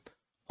fake.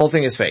 Whole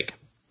thing is fake.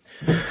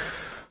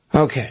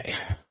 Okay.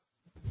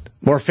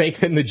 More fake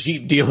than the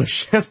Jeep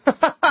dealership.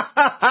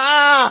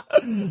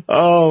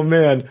 Oh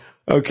man.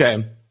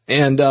 Okay.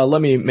 And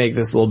let me make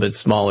this a little bit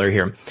smaller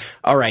here.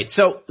 All right.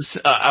 So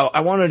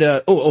I wanted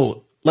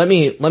to let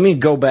me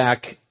go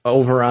back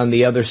over on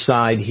the other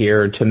side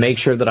here to make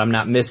sure that I'm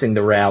not missing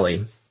the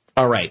rally.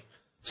 All right.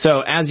 So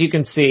as you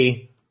can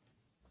see,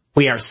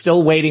 we are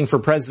still waiting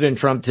for President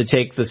Trump to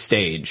take the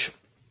stage.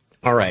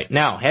 All right.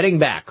 Now, heading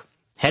back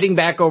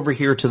over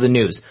here to the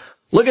news.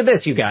 Look at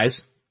this, you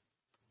guys.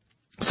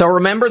 So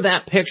remember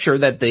that picture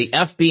that the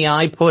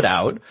FBI put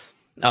out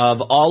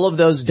of all of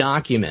those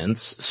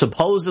documents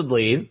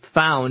supposedly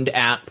found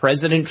at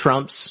President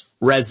Trump's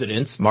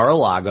residence,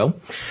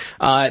 Mar-a-Lago.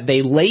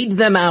 They laid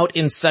them out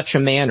in such a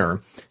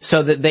manner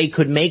so that they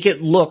could make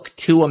it look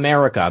to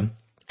America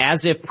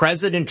as if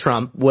President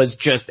Trump was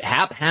just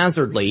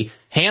haphazardly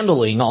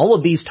handling all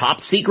of these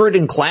top secret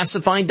and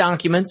classified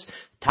documents,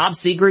 top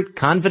secret,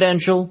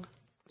 confidential,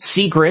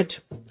 secret,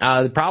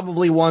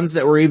 probably ones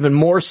that were even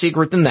more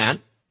secret than that.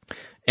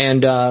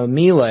 And,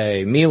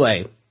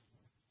 Milei.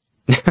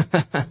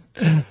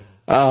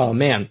 Oh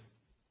man.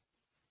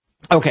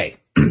 Okay.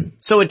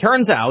 So it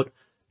turns out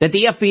that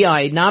the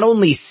FBI not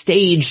only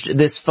staged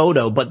this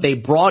photo, but they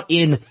brought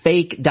in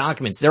fake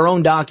documents, their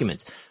own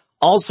documents.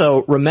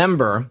 Also,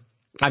 remember,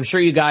 I'm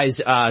sure you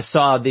guys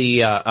saw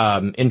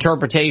the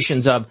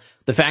interpretations of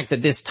the fact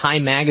that this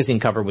Time magazine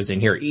cover was in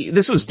here.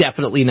 This was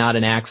definitely not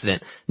an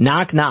accident.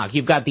 Knock, knock.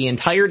 You've got the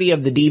entirety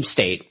of the deep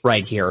state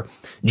right here,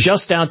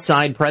 just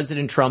outside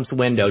President Trump's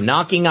window,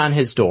 knocking on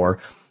his door.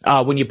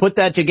 When you put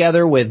that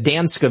together with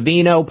Dan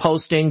Scavino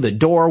posting the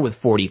door with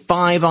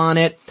 45 on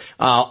it,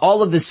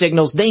 all of the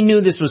signals, they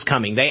knew this was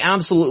coming. They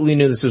absolutely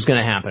knew this was going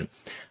to happen.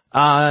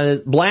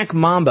 Black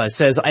Mamba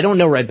says, I don't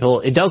know, Red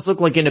Pill. It does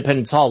look like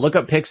Independence Hall. Look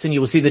up pics and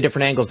you will see the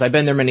different angles. I've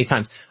been there many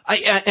times.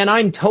 And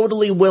I'm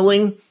totally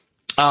willing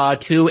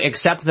to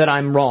accept that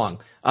I'm wrong,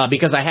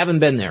 because I haven't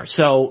been there.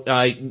 So,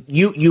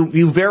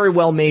 you very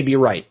well may be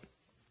right.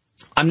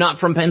 I'm not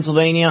from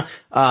Pennsylvania,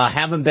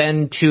 haven't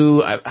been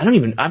to,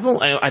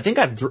 I think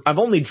I've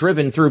only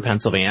driven through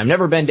Pennsylvania. I've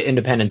never been to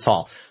Independence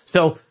Hall.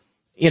 So,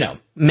 you know,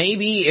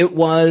 maybe it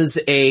was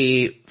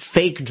a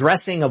fake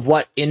dressing of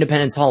what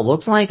Independence Hall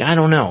looks like. I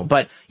don't know.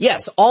 But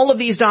yes, all of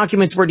these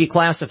documents were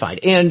declassified.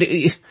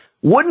 And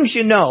wouldn't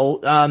you know,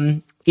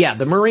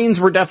 the Marines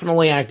were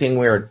definitely acting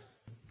weird.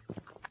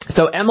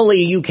 So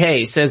Emily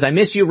UK says, I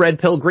miss you, Red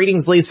Pill.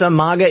 Greetings, Lisa.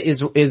 MAGA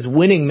is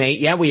winning, mate.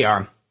 Yeah, we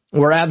are.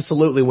 We're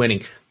absolutely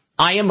winning.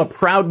 I am a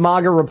proud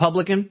MAGA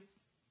Republican.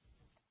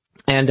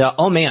 And,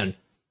 oh man,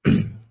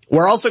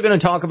 we're also going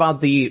to talk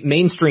about the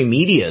mainstream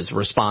media's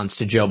response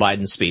to Joe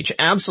Biden's speech.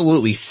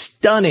 Absolutely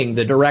stunning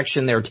the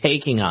direction they're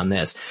taking on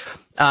this.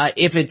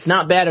 If it's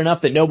not bad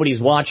enough that nobody's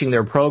watching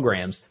their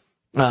programs,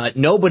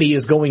 nobody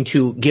is going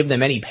to give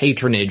them any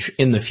patronage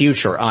in the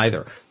future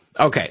either.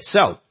 Okay,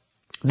 so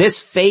this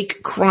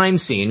fake crime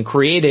scene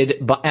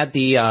created at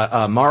the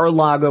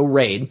Mar-a-Lago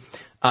raid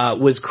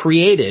was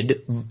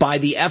created by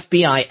the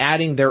FBI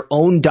adding their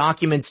own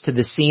documents to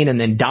the scene and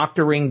then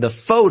doctoring the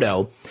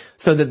photo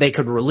so that they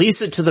could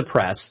release it to the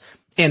press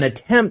and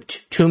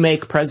attempt to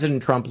make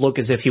President Trump look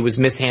as if he was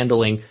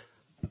mishandling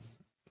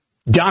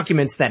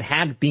documents that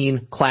had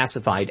been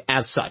classified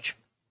as such.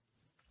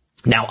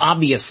 Now,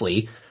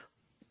 obviously,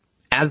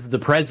 as the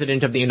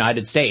president of the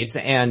United States,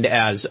 and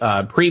as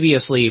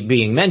previously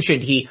being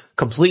mentioned, he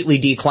completely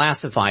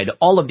declassified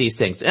all of these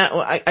things.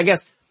 I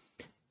guess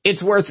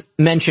it's worth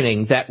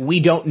mentioning that we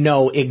don't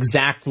know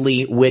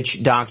exactly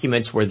which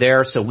documents were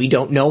there, so we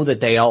don't know that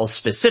they all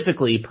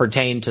specifically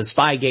pertain to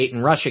Spygate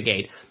and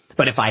Russiagate.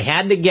 But if I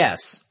had to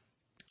guess,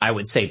 I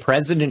would say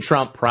President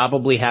Trump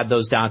probably had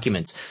those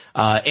documents,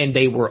 and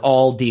they were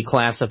all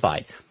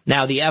declassified.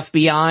 Now, the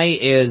FBI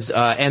is,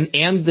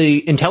 and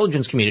the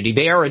intelligence community,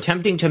 they are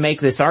attempting to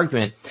make this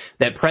argument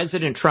that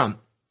President Trump,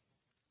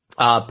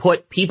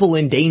 put people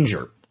in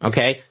danger,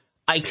 okay?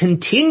 I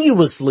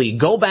continuously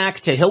go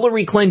back to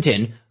Hillary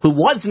Clinton, who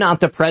was not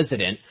the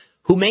president,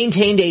 who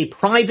maintained a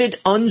private,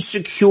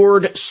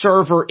 unsecured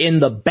server in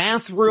the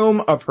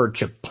bathroom of her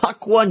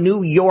Chappaqua,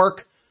 New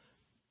York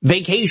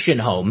vacation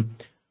home,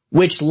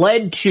 which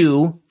led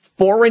to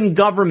foreign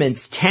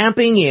governments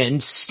tapping in,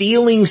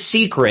 stealing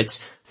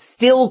secrets,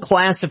 still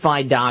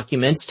classified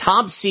documents,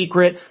 top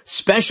secret,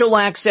 special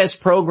access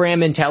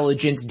program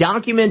intelligence,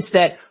 documents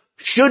that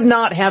should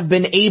not have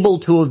been able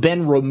to have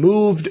been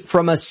removed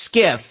from a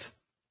SCIF.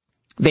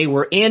 They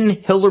were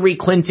in Hillary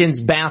Clinton's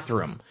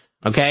bathroom,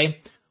 okay?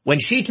 When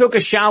she took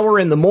a shower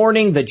in the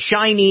morning, the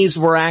Chinese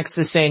were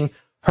accessing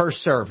her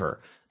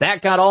server.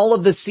 That got all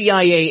of the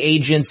CIA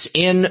agents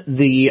in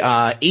the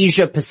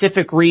Asia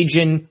Pacific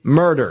region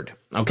murdered,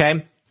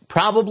 okay?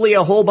 Probably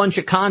a whole bunch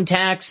of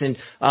contacts and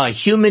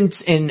human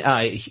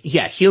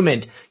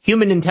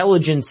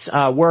intelligence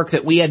work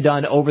that we had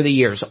done over the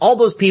years. All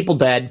those people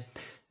dead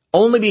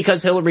only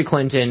because Hillary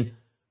Clinton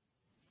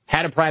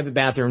had a private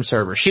bathroom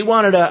server. She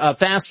wanted a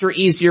faster,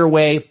 easier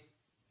way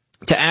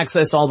to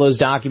access all those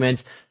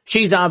documents.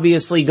 She's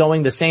obviously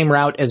going the same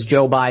route as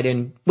Joe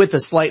Biden with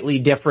a slightly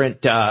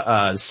different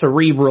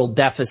cerebral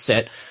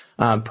deficit.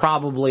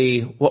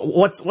 Probably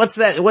what's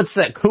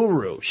that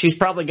Kuru? She's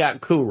probably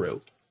got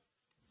Kuru.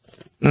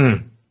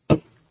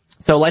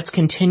 So let's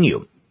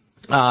continue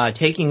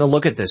taking a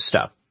look at this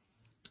stuff.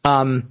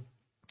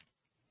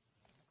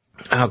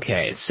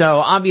 Okay, so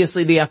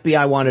obviously the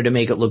FBI wanted to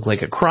make it look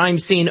like a crime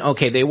scene.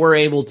 Okay, they were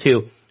able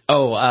to.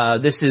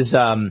 This is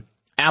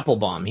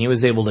Applebaum. He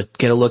was able to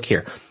get a look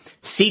here.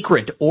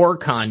 Secret,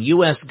 Orcon,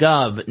 US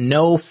Gov,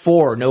 no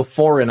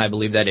foreign, I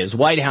believe that is.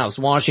 White House,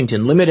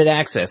 Washington, limited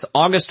access,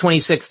 August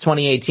 26,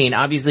 2018.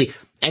 Obviously,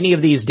 any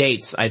of these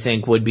dates, I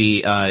think, would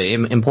be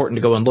important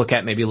to go and look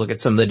at. Maybe look at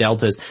some of the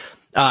deltas.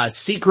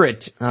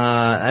 Secret,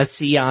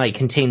 SCI,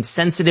 contains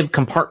sensitive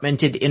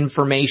compartmented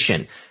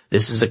information.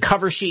 This is a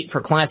cover sheet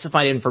for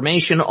classified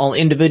information. All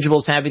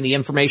individuals having the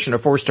information are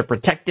forced to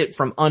protect it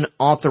from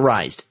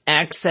unauthorized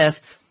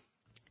access.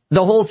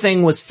 The whole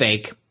thing was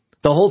fake.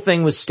 The whole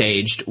thing was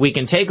staged. We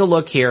can take a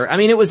look here. I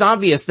mean, it was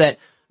obvious that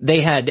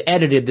they had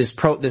edited this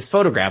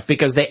photograph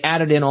because they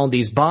added in all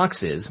these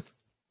boxes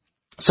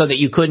so that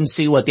you couldn't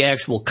see what the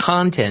actual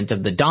content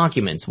of the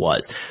documents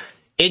was.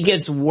 It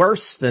gets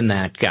worse than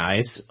that,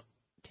 guys.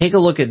 Take a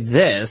look at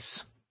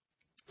this.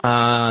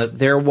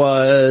 There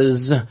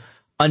was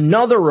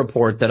another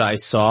report that I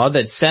saw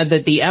that said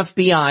that the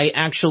FBI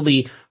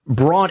actually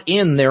brought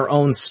in their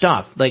own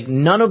stuff. Like,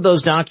 none of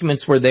those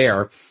documents were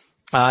there.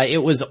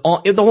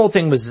 The whole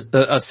thing was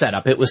a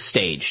setup. It was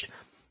staged.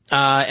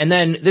 And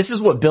then this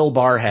is what Bill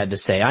Barr had to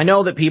say. I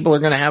know that people are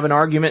going to have an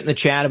argument in the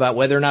chat about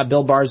whether or not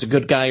Bill Barr is a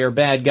good guy or a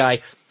bad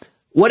guy.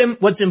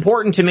 What's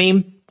important to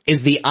me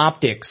is the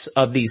optics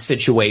of these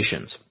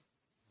situations.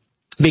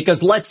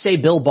 Because let's say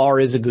Bill Barr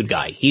is a good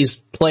guy. He's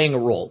playing a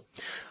role.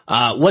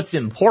 What's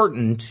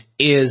important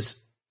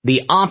is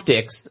the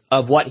optics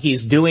of what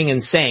he's doing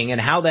and saying and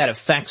how that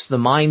affects the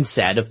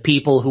mindset of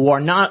people who are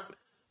not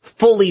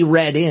fully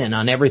read in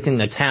on everything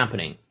that's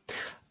happening.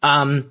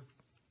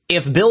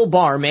 If Bill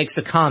Barr makes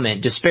a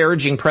comment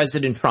disparaging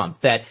President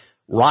Trump that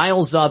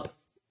riles up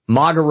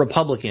MAGA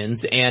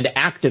Republicans and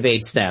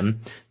activates them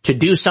to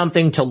do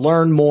something, to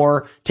learn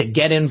more, to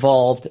get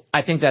involved,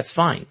 I think that's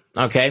fine,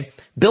 okay?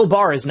 Bill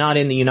Barr is not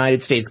in the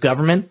United States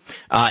government.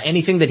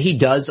 Anything that he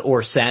does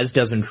or says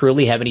doesn't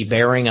truly have any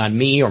bearing on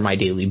me or my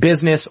daily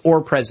business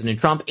or President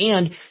Trump,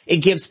 and it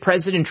gives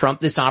President Trump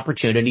this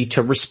opportunity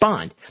to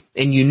respond.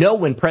 And you know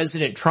when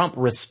President Trump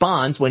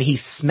responds, when he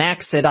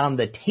smacks it on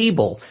the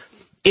table,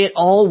 it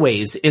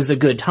always is a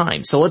good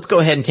time. So let's go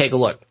ahead and take a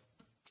look.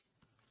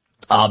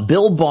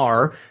 Bill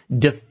Barr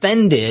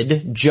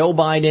defended Joe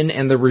Biden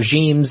and the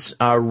regime's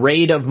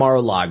raid of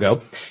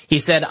Mar-a-Lago. He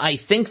said, I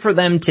think for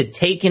them to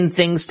take in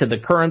things to the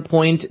current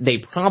point, they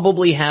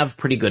probably have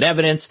pretty good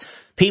evidence.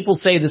 People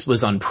say this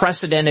was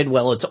unprecedented.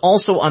 Well, it's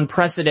also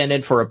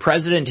unprecedented for a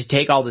president to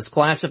take all this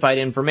classified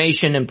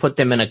information and put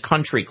them in a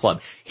country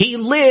club. He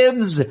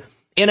lives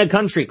in a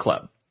country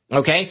club.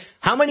 Okay?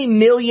 How many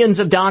millions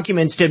of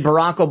documents did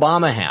Barack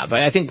Obama have?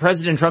 I think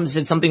President Trump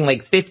said something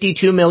like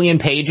 52 million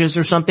pages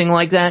or something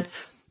like that.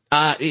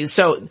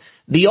 So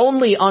the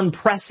only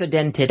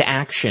unprecedented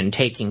action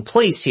taking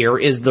place here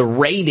is the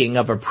raiding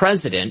of a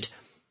president,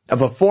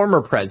 of a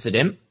former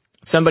president,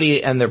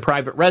 somebody and their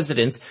private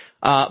residence,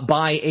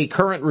 by a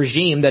current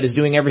regime that is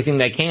doing everything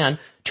they can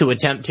to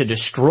attempt to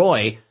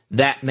destroy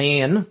that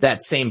man,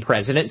 that same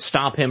president,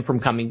 stop him from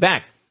coming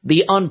back.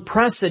 The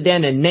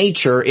unprecedented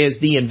nature is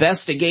the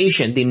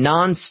investigation, the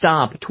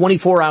nonstop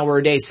 24-hour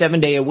a day,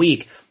 7-day a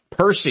week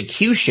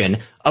persecution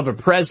of a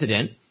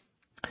president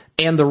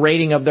and the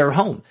raiding of their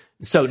home.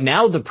 So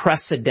now the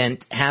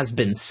precedent has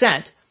been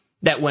set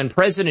that when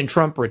President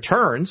Trump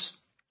returns,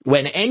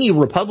 when any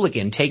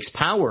Republican takes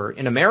power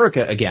in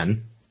America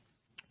again,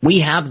 we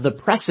have the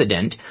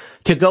precedent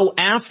to go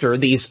after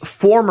these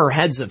former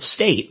heads of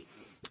state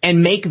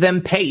and make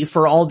them pay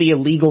for all the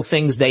illegal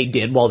things they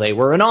did while they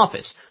were in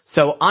office.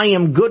 So I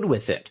am good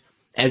with it.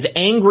 As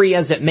angry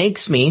as it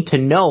makes me to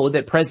know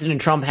that President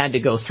Trump had to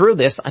go through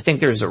this, I think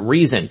there's a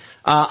reason.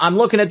 I'm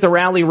looking at the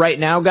rally right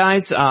now,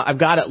 guys. I've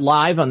got it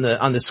live on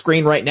the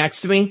screen right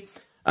next to me.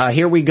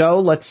 Here we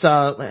go. Let's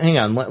hang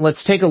on.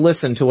 Let's take a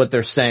listen to what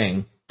they're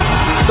saying.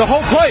 The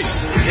whole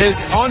place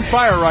is on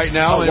fire right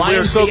now, and we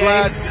are so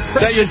glad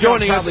that you're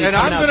joining us. And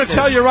I'm going to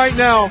tell you right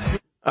now.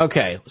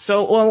 Okay,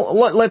 so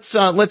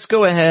let's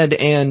go ahead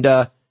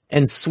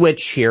and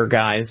switch here,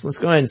 guys. Let's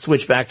go ahead and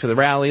switch back to the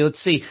rally. Let's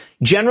see.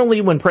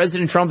 Generally, when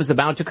President Trump is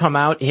about to come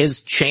out,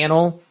 his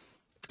channel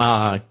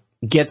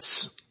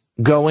gets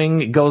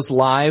going, goes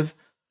live.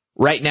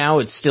 Right now,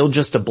 it's still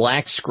just a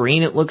black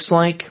screen, it looks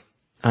like.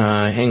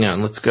 Hang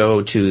on, let's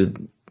go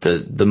to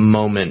the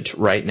moment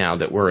right now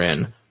that we're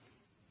in.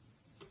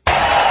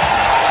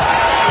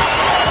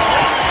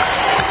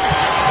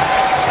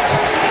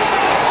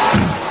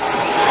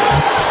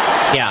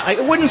 Yeah,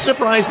 it wouldn't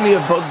surprise me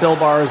if both Bill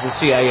Barr is a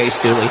CIA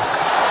stoolie.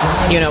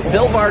 You know,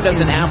 Bill Barr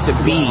doesn't have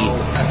to be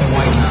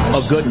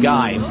a good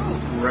guy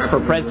for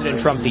President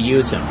Trump to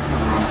use him.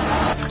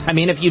 I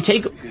mean, if you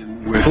take... I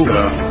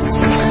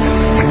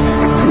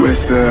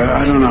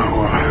don't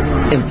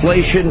know.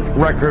 Inflation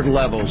record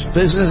levels.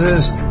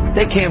 Businesses,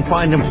 they can't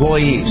find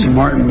employees.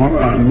 Martin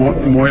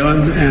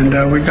Moylan,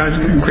 and we got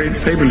great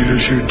labor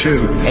leaders here,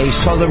 too. A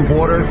southern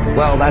border,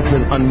 well, that's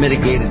an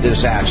unmitigated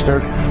disaster.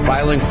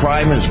 Violent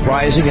crime is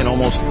rising in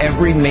almost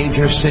every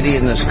major city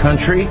in this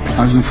country.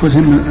 I was going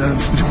to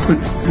foot.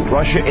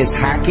 Russia is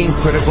hacking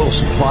critical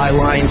supply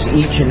lines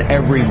each and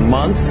every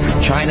month.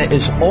 China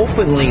is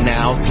openly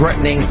now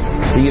threatening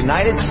the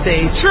United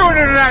States. True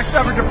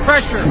international effort to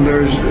pressure.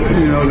 There's,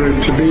 there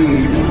to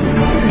be,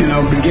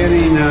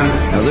 beginning.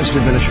 Now, this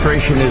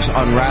administration is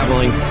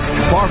unraveling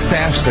far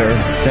faster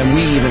than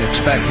we even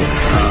expected.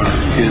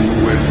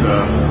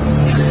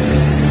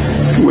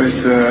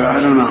 I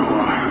don't know.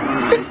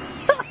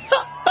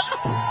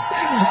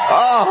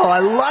 Oh, I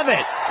love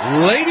it.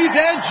 Ladies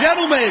and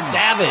gentlemen,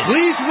 Savage.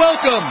 Please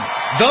welcome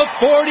the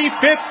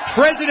 45th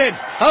President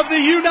of the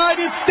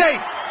United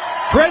States,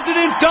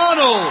 President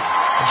Donald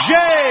J.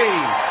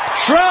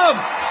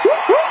 Trump.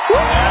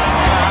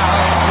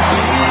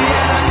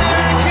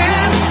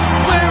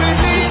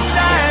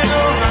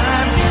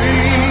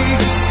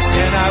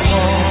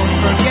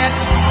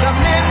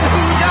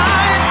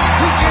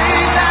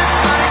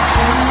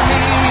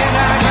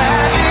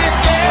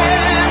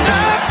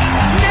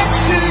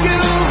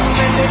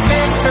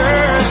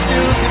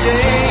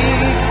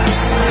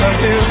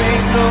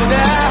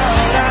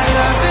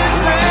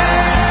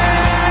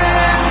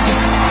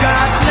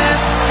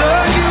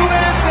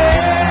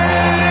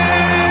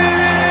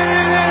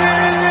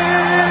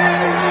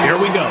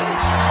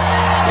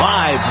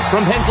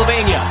 From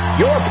Pennsylvania,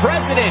 your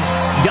president,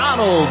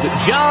 Donald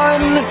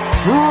John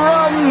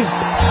Trump.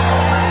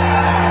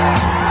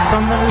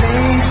 From the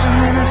lakes of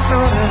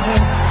Minnesota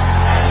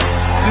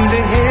to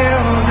the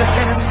hills of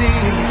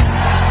Tennessee,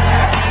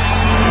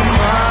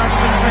 across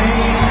the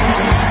plains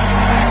of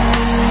Texas,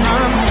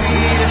 from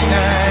sea to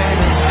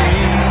shining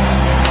sea,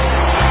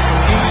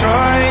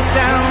 Detroit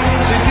down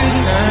to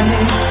Houston,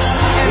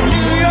 and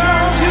New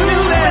York to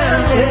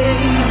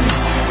LA.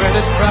 Where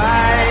there's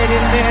pride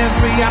in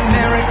every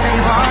American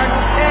heart,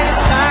 and it's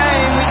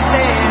time we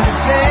stand and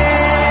say,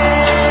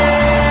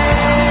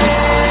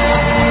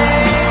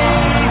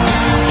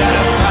 that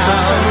I'm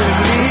proud to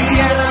be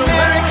an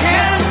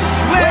American,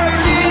 where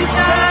at least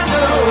I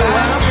know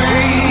I'm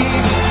free.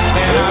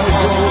 And I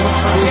won't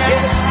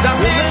forget the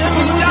men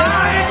who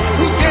died,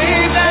 who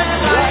gave that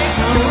right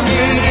to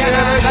me. And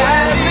I'm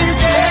glad we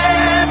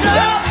stand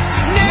up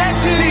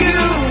next to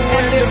you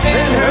and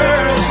defend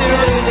her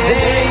still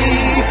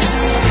today.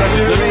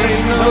 There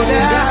ain't no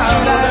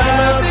doubt I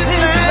love this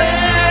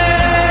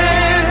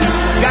land.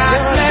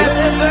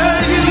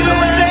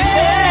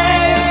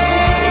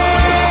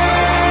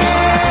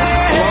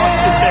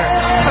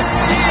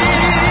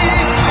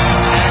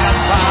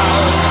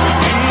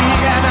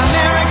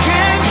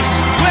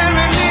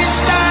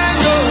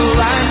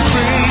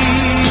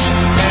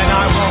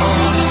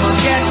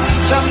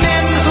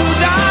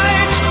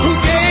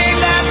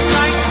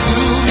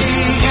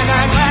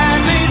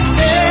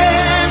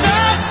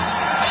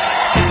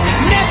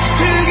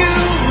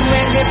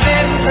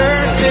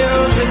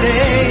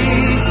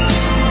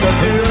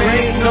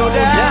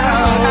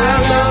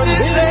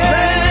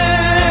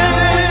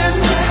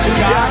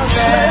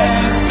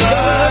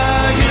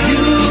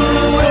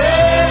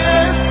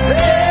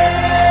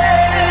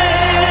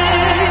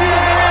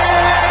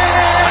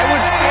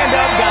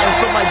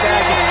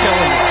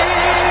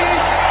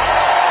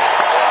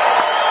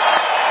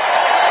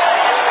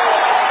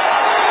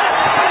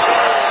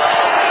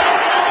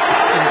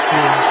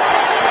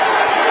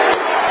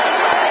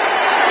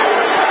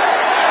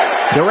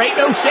 There ain't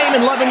no shame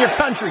in loving your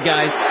country,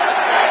 guys.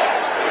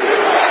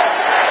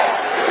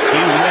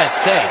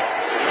 USA,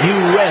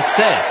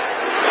 USA,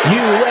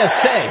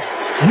 USA,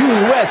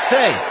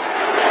 USA.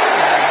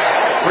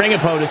 Bring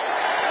it, POTUS.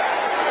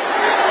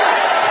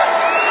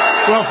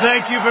 Well,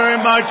 thank you very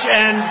much,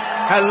 and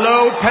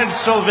hello,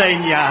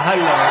 Pennsylvania.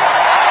 Hello.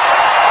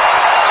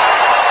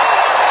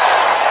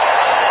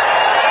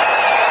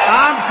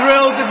 I'm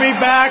thrilled to be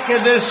back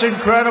in this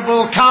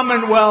incredible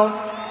Commonwealth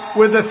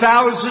with the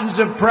thousands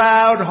of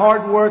proud,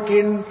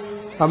 hardworking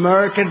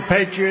American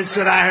patriots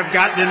that I have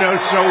gotten to know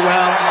so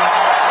well.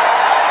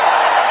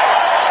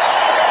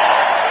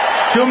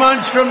 2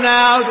 months from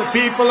now, the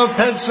people of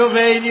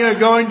Pennsylvania are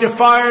going to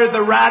fire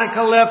the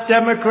radical left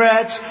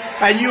Democrats,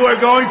 and you are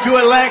going to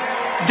elect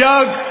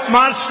Doug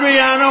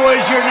Mastriano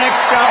as your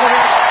next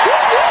governor.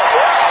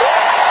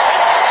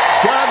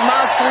 Doug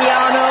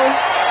Mastriano,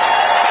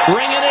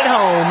 bringing it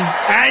home.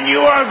 And you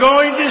are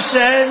going to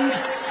send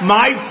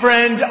my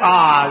friend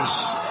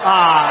Oz.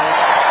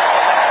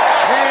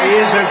 He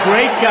is a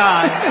great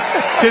guy.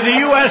 To the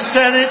U.S.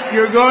 Senate,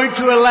 you're going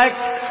to elect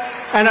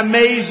an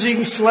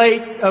amazing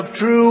slate of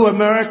true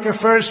America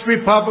First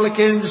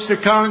Republicans to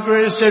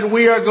Congress, and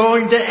we are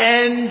going to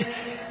end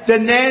the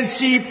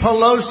Nancy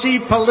Pelosi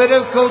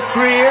political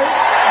career,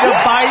 the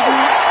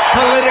Biden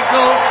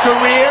political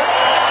career.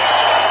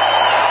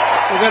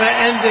 We're going to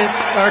end it.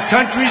 Our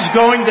country's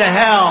going to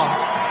hell.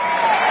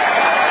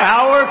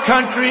 Our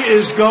country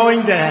is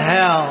going to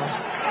hell.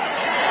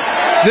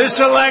 This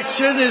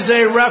election is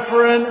a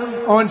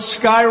referendum on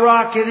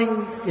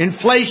skyrocketing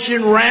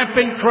inflation,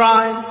 rampant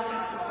crime,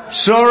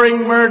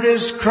 soaring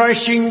murders,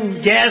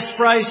 crushing gas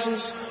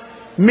prices,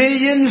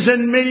 millions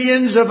and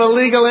millions of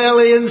illegal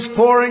aliens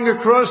pouring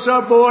across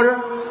our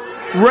border,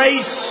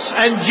 race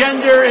and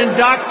gender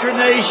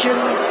indoctrination,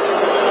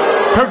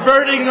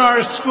 perverting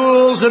our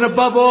schools, and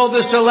above all,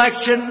 this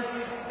election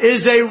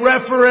is a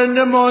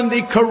referendum on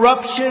the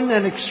corruption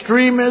and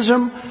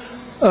extremism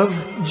of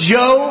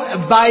Joe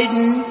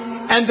Biden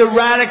and the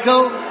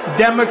radical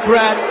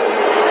Democrat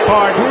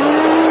Party.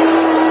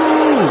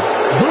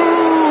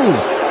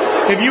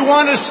 If you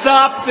want to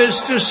stop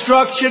this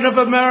destruction of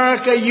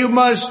America, you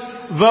must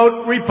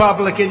vote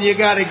Republican. You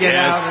got to get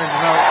out and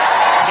vote.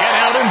 Get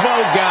out and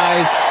vote,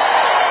 guys.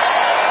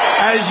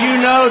 As you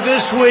know,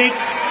 this week,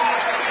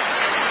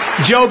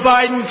 Joe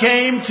Biden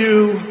came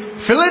to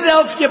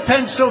Philadelphia,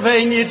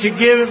 Pennsylvania to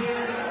give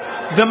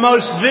the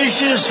most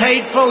vicious,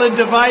 hateful, and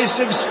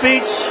divisive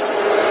speech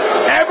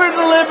ever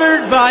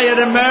delivered by an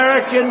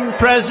American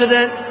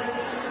president,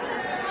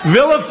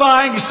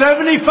 vilifying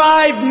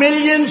 75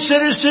 million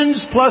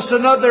citizens plus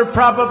another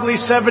probably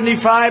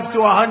 75 to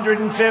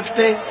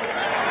 150,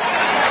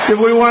 if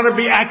we want to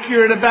be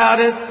accurate about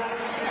it,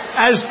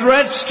 as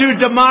threats to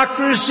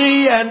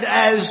democracy and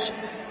as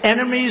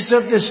enemies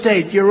of the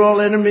state. You're all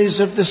enemies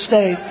of the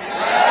state.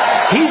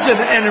 He's an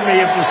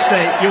enemy of the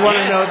state. You want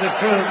to know the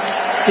truth?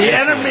 The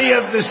enemy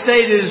of the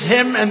state is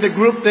him and the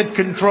group that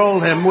control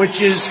him,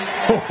 which is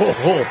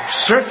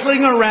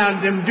circling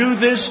around him. Do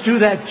this, do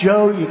that,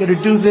 Joe. You're going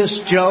to do this,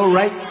 Joe,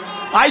 right?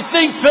 I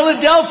think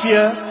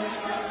Philadelphia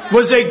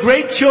was a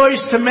great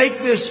choice to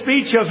make this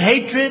speech of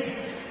hatred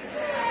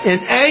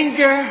and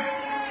anger.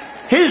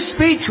 His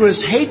speech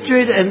was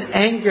hatred and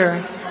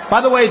anger.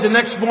 By the way, the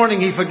next morning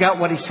he forgot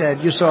what he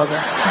said. You saw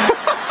that.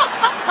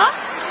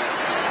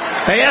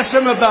 They asked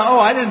him about,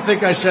 I didn't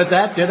think I said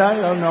that, did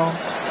I? Oh, no.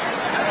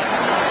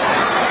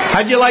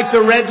 How'd you like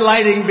the red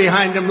lighting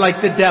behind him like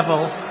the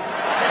devil?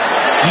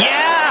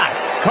 Yeah!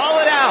 Call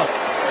it out!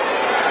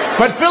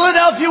 But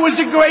Philadelphia was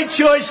a great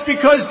choice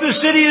because the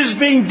city is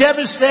being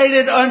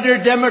devastated under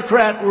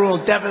Democrat rule.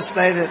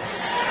 Devastated.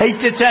 Hate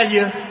to tell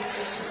you,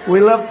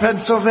 we love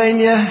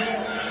Pennsylvania.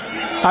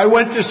 I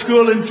went to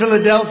school in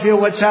Philadelphia.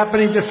 What's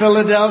happening to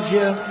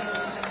Philadelphia?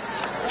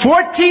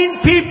 14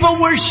 people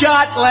were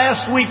shot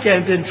last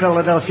weekend in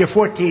Philadelphia.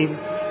 14.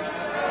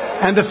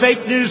 And the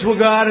fake news will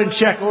go out and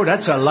check. Oh,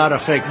 that's a lot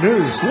of fake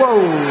news.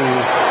 Whoa.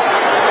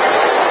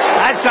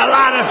 That's a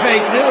lot of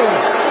fake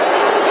news.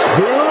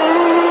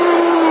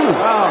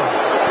 Wow.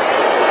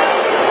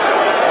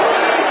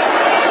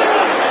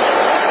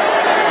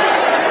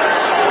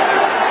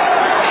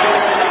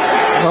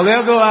 Well,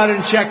 they'll go out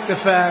and check the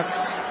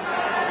facts.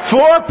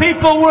 4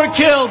 people were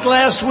killed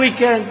last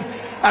weekend.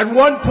 At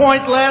one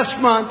point last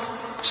month,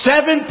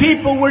 7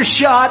 people were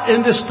shot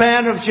in the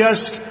span of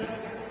just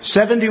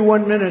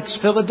 71 minutes.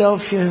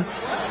 Philadelphia.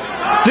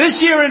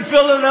 This year in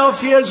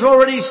Philadelphia has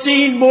already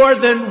seen more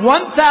than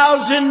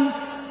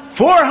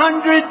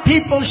 1,400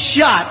 people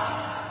shot,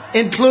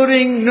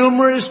 including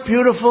numerous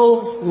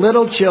beautiful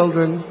little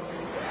children.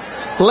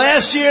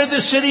 Last year,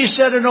 the city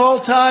set an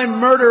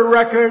all-time murder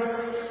record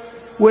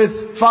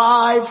with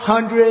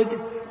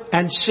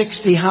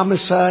 560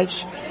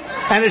 homicides.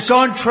 And it's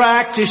on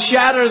track to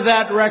shatter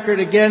that record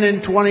again in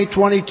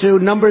 2022.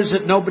 Numbers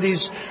that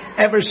nobody's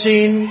ever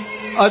seen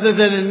other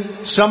than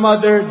in some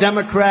other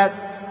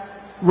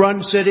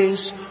Democrat-run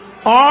cities.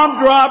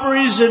 Armed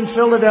robberies in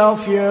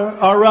Philadelphia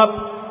are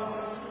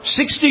up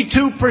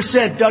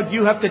 62%. Doug,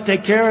 you have to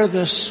take care of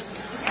this.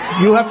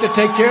 You have to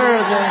take care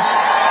of this.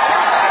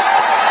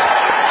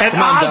 And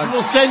Oz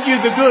will send you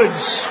the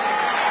goods.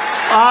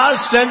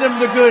 Oz, send him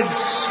the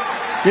goods.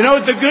 You know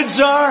what the goods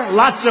are?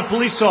 Lots of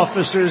police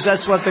officers.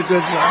 That's what the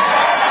goods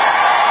are.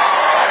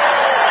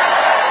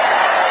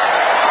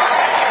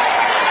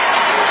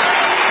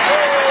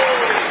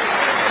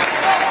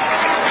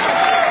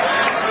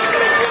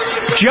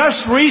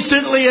 Just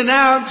recently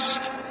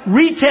announced,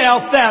 retail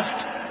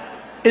theft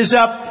is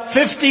up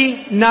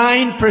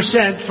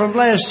 59% from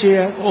last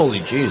year.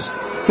 Holy jeez.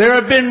 There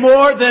have been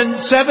more than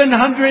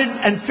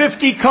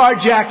 750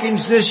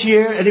 carjackings this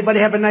year. Anybody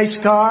have a nice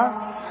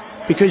car?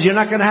 Because you're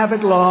not going to have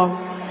it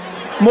long.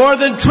 More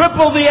than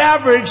triple the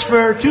average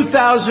for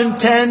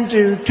 2010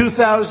 to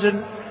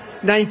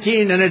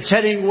 2019, and it's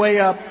heading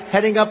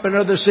up in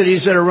other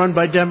cities that are run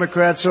by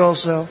Democrats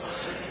also.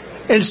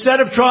 Instead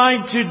of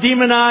trying to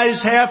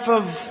demonize half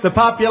of the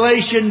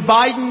population,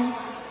 Biden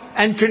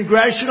and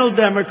congressional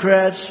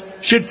Democrats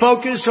should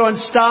focus on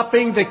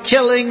stopping the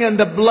killing and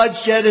the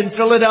bloodshed in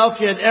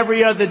Philadelphia and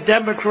every other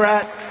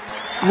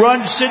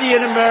Democrat-run city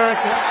in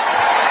America.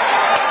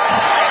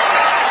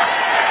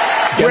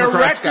 Where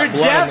record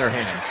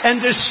death and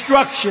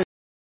destruction.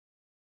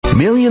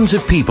 Millions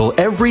of people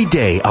every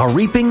day are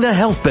reaping the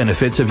health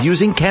benefits of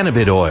using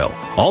cannabis oil,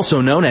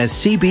 also known as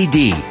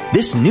CBD.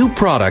 This new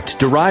product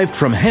derived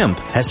from hemp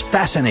has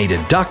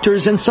fascinated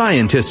doctors and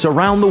scientists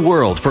around the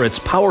world for its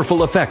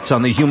powerful effects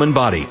on the human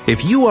body.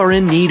 If you are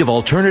in need of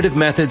alternative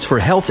methods for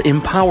health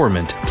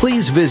empowerment,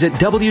 please visit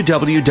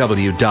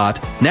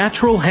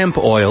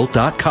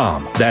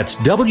www.naturalhempoil.com. That's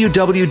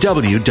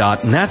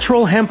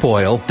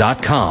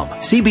www.naturalhempoil.com.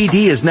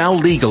 CBD is now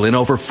legal in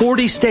over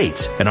 40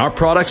 states, and our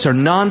products are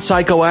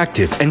non-psychoactive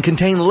and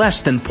contain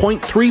less than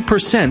 0.3%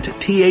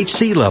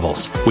 THC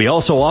levels. We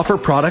also offer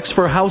products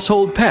for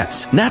household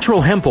pets.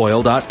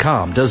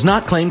 NaturalHempOil.com does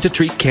not claim to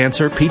treat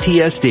cancer,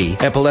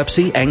 PTSD,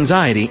 epilepsy,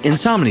 anxiety,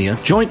 insomnia,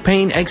 joint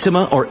pain,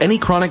 eczema, or any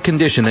chronic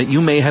condition that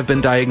you may have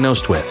been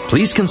diagnosed with.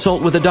 Please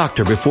consult with a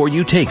doctor before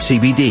you take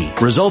CBD.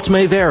 Results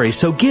may vary,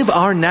 so give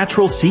our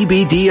natural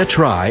CBD a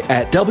try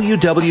at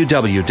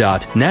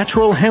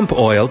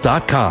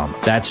www.naturalhempoil.com.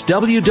 That's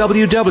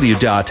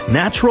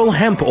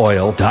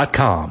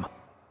www.naturalhempoil.com.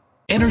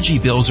 Energy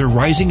bills are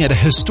rising at a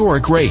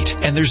historic rate,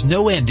 and there's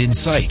no end in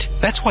sight.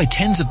 That's why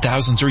tens of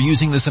thousands are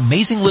using this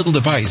amazing little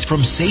device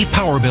from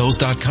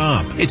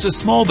SavePowerBills.com. It's a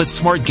small but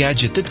smart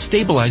gadget that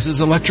stabilizes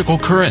electrical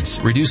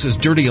currents, reduces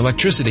dirty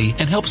electricity,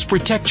 and helps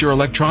protect your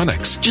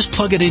electronics. Just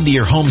plug it into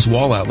your home's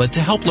wall outlet to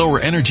help lower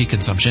energy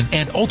consumption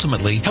and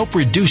ultimately help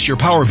reduce your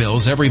power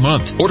bills every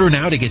month. Order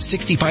now to get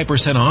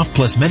 65% off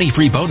plus many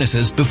free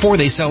bonuses before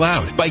they sell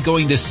out by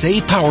going to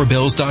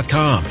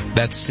SavePowerBills.com.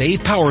 That's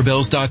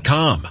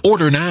SavePowerBills.com.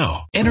 Order now.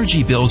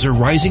 Energy bills are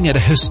rising at a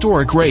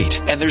historic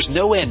rate, and there's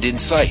no end in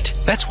sight.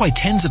 That's why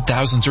tens of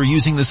thousands are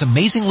using this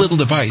amazing little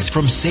device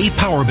from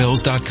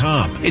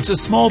SavePowerBills.com. It's a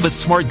small but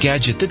smart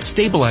gadget that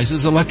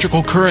stabilizes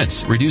electrical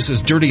currents,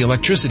 reduces dirty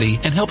electricity,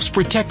 and helps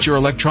protect your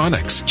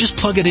electronics. Just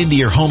plug it into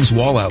your home's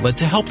wall outlet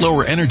to help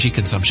lower energy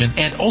consumption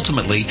and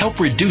ultimately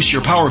help reduce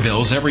your power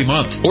bills every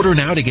month. Order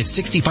now to get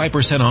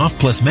 65% off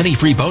plus many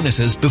free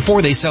bonuses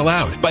before they sell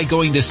out by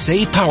going to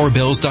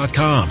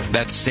SavePowerBills.com.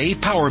 That's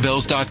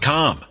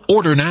SavePowerBills.com.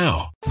 Order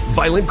now.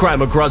 Violent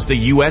crime across the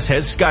U.S.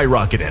 has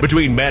skyrocketed.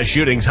 Between mass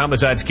shootings,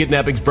 homicides,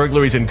 kidnappings,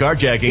 burglaries, and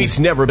carjackings, it's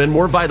never been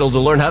more vital to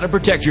learn how to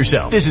protect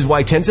yourself. This is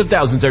why tens of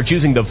thousands are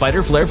choosing the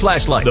Fighter Flare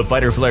flashlight. The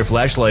Fighter Flare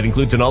flashlight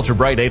includes an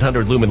ultra-bright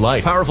 800 lumen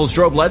light, powerful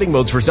strobe lighting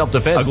modes for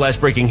self-defense, a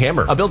glass-breaking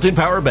hammer, a built-in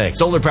power bank,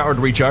 solar-powered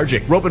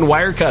recharging, rope and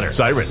wire cutter,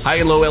 siren, high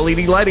and low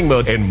LED lighting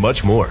mode, and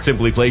much more.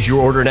 Simply place your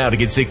order now to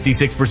get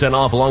 66%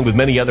 off along with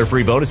many other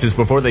free bonuses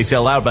before they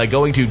sell out by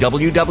going to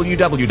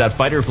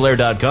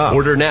www.fighterflare.com.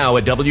 Order now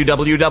at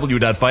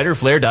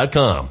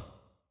www.fighterflare.com.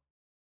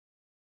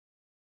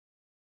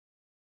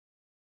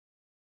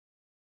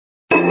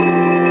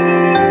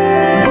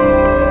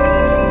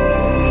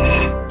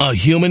 A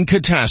human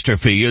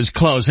catastrophe is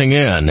closing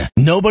in.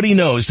 Nobody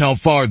knows how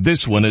far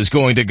this one is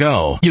going to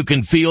go. You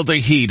can feel the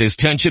heat as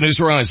tension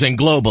is rising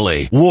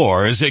globally.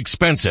 War is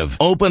expensive.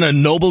 Open a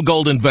Noble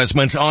Gold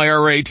Investments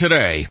IRA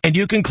today, and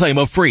you can claim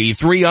a free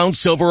 3-ounce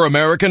silver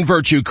American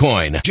Virtue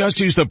coin. Just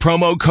use the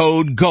promo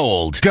code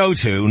GOLD. Go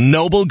to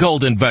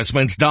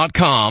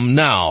noblegoldinvestments.com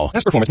now.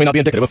 Past performance may not be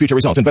indicative of future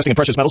results. Investing in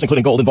precious metals,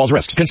 including gold, involves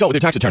risks. Consult with your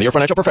tax attorney or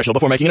financial professional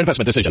before making an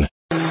investment decision.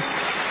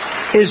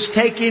 Is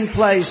taking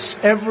place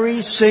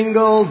every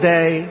single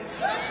day.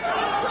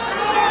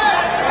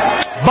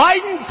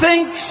 Biden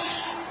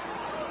thinks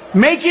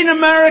making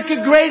America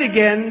great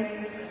again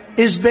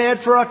is bad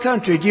for our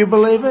country. Do you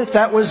believe it?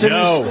 That was in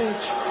his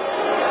speech.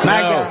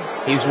 MAGA. No,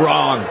 he's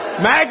wrong.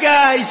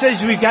 MAGA, he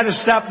says we've got to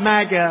stop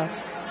MAGA.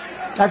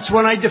 That's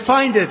when I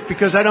defined it,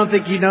 because I don't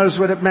think he knows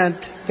what it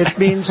meant. It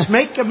means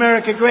make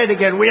America great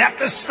again. We have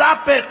to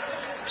stop it.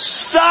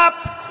 Stop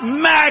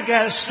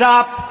MAGA.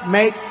 Stop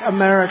Make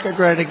America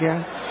Great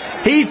Again.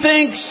 He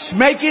thinks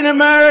making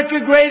America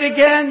great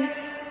again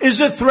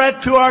is a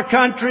threat to our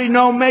country.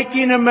 No,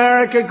 making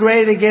America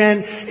great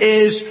again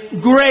is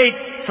great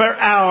for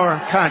our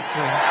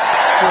country.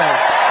 Great.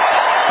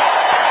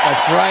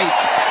 That's right.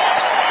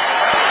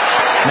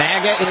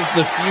 MAGA is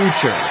the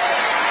future.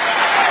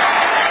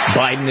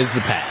 Biden is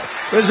the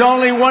past. There's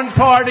only one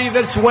party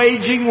that's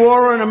waging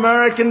war on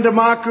American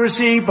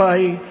democracy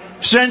by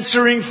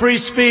censoring free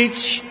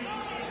speech,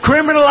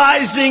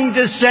 criminalizing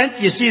dissent.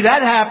 You see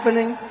that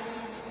happening.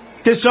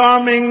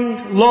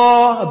 Disarming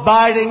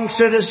law-abiding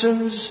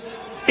citizens,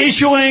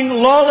 issuing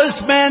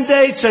lawless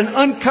mandates and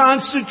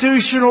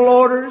unconstitutional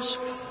orders,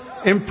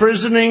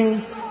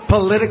 imprisoning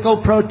political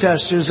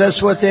protesters.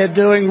 That's what they're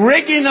doing.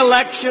 Rigging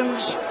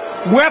elections,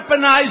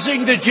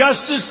 weaponizing the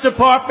Justice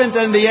Department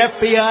and the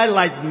FBI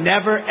like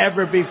never,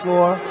 ever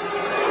before.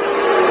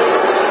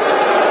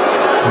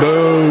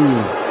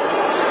 Boom.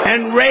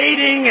 And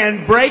raiding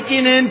and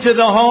breaking into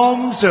the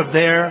homes of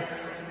their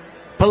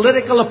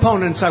political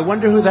opponents. I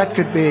wonder who that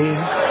could be.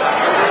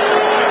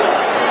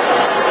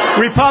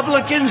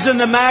 Republicans in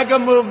the MAGA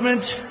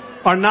movement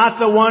are not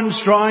the ones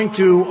trying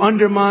to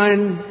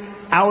undermine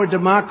our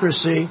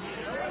democracy.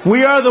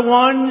 We are the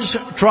ones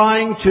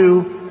trying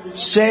to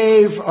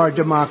save our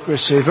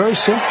democracy. Very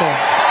simple.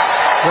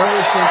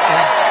 Very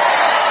simple.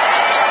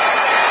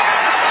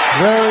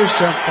 Very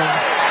simple.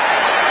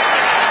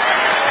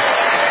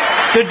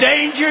 The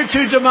danger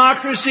to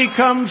democracy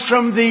comes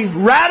from the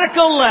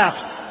radical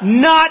left,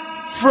 not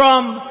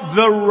from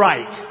the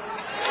right.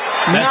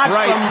 That's not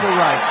right. From the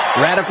right.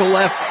 Radical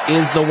left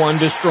is the one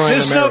destroying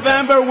This America.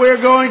 November, we're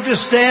going to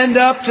stand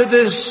up to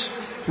this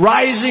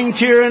rising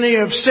tyranny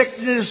of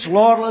sickness,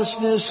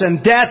 lawlessness,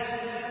 and death,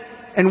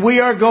 and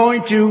we are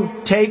going to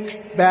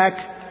take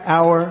back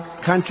our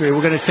country.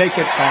 We're going to take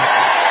it back.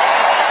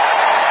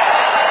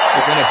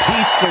 We're going to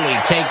peacefully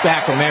take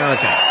back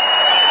America.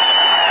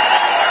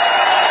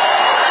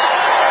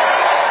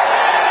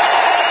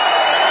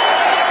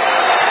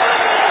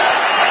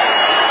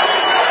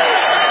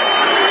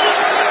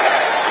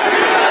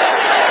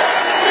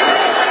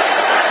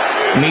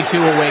 Me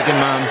Too Awaken,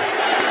 Mom.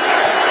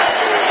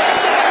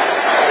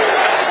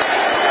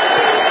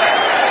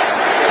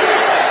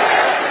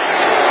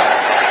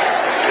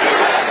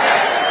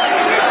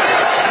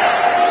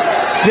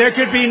 There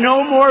could be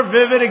no more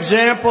vivid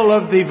example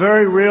of the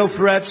very real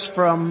threats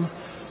from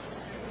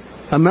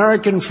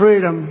American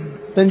freedom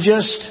than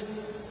just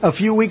a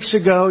few weeks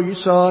ago. You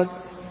saw it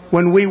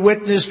when we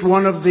witnessed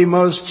one of the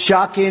most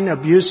shocking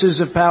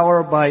abuses of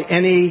power by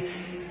any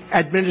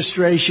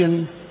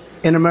administration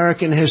in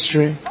American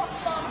history.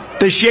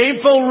 The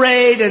shameful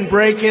raid and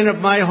break-in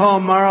of my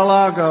home,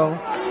 Mar-a-Lago,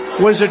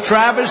 was a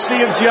travesty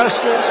of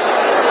justice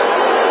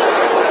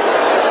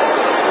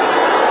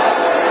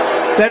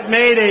that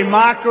made a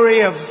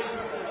mockery of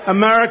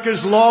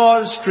America's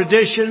laws,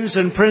 traditions,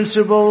 and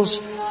principles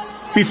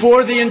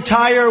before the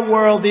entire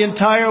world. The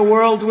entire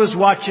world was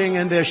watching,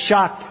 and they're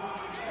shocked.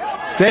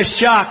 They're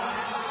shocked.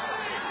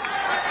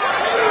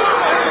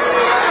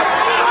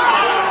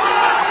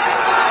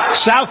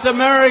 South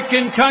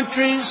American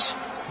countries,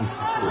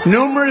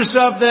 numerous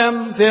of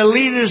them, their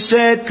leaders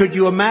said, could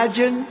you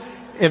imagine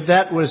if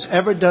that was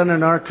ever done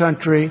in our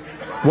country,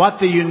 what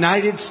the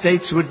United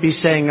States would be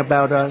saying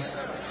about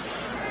us?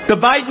 The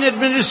Biden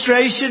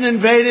administration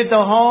invaded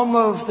the home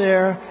of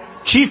their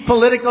chief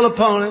political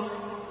opponent,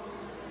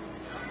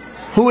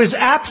 who is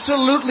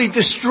absolutely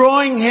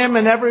destroying him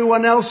and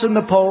everyone else in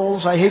the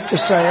polls. I hate to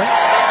say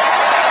it.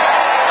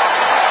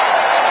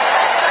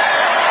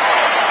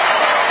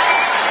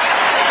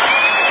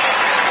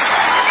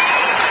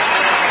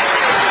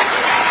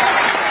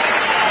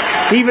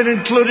 Even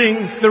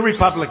including the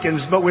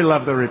Republicans, but we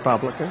love the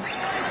Republicans.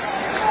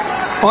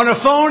 On a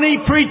phony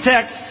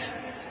pretext,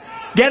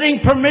 getting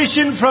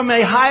permission from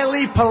a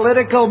highly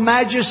political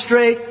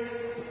magistrate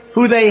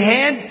who they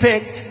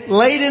handpicked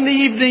late in the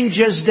evening,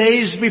 just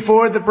days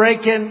before the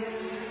break-in,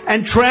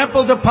 and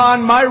trampled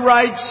upon my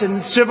rights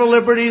and civil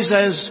liberties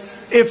as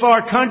if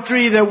our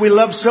country that we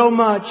love so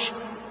much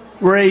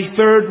were a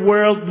third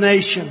world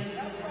nation.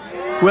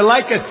 We're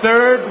like a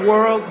third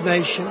world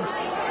nation.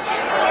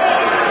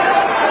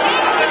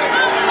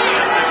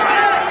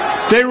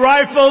 They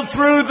rifled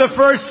through the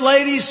First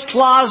Lady's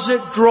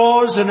closet,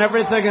 drawers, and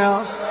everything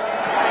else.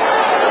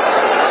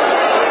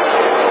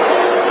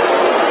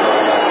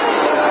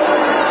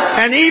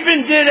 And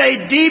even did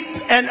a deep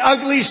and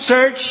ugly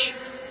search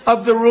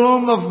of the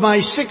room of my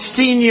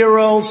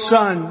 16-year-old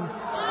son.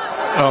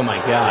 Oh my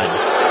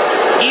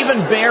God.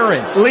 Even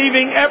Barron.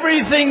 Leaving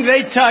everything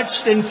they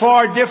touched in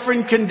far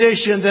different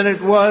condition than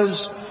it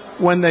was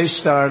when they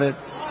started.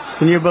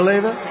 Can you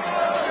believe it?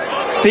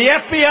 The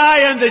FBI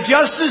and the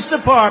Justice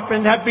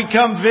Department have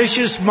become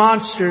vicious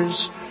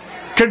monsters,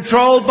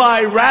 controlled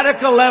by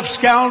radical left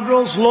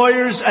scoundrels,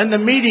 lawyers, and the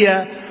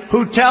media,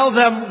 who tell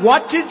them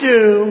what to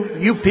do,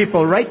 you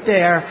people right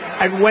there,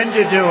 and when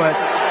to do it.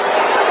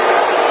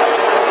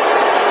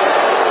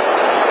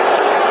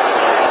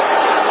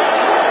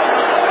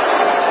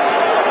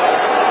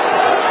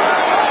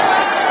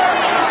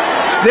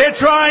 They're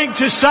trying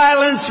to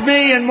silence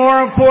me, and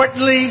more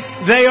importantly,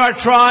 they are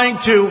trying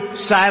to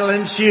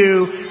silence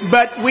you,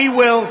 but we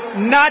will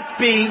not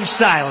be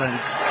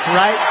silenced,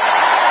 right?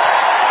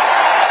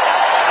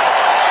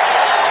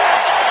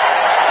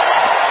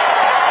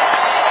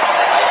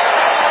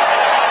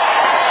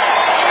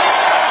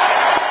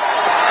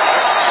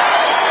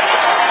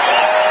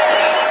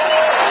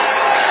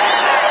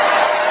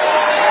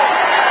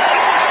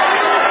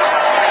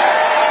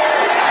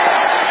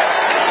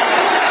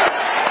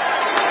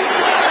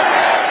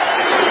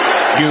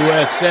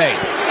 USA.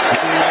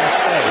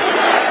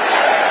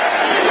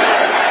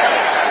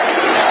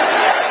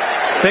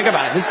 Think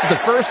about it. This is the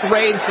first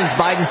raid since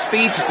Biden's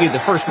speech. The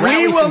first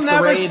rally We will since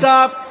never the raid.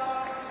 stop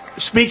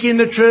speaking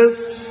the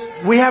truth.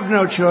 We have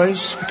no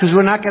choice because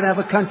we're not going to have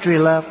a country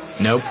left.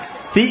 Nope.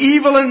 The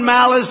evil and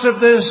malice of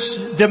this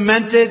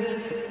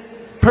demented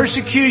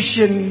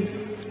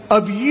persecution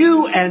of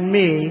you and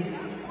me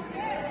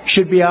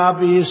should be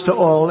obvious to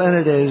all, and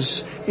it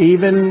is.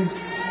 Even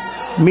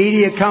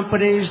media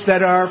companies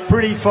that are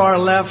pretty far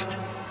left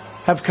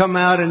have come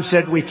out and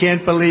said, we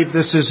can't believe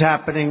this is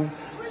happening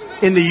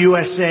in the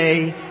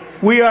USA.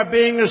 We are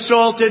being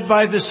assaulted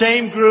by the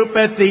same group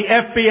at the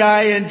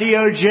FBI and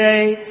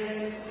DOJ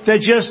that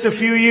just a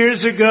few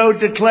years ago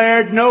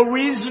declared no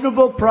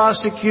reasonable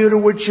prosecutor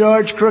would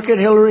charge crooked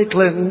Hillary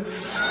Clinton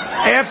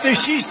after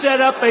she set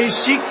up a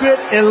secret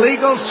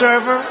illegal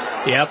server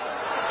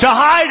to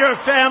hide her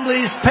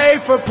family's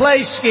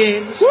pay-for-play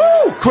schemes,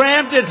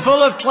 crammed it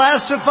full of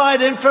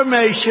classified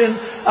information,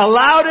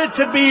 allowed it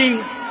to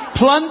be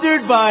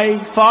plundered by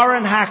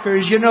foreign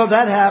hackers, you know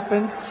that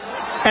happened,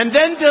 and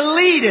then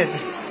deleted,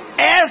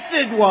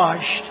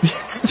 acid-washed,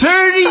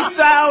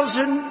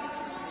 30,000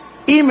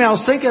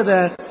 emails. Think of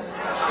that.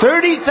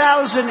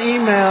 30,000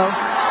 emails.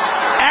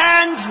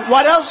 And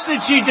what else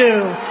did she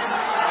do?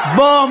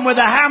 Boom, with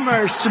a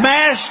hammer,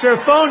 smashed her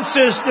phone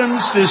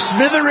systems to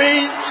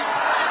smithereens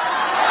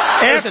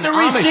after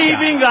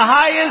receiving the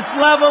highest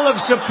level of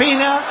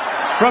subpoena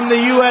from the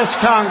U.S.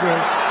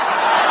 Congress.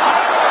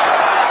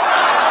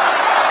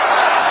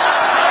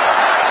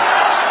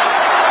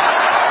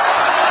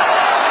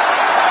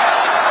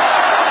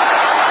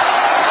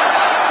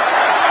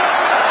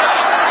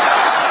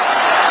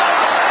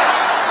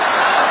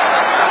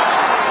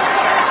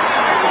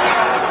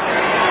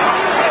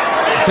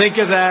 Think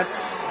of that.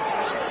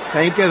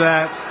 Think of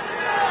that.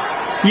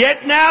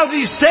 Yet now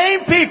these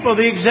same people,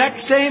 the exact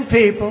same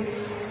people,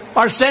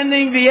 are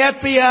sending the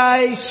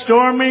FBI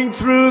storming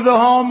through the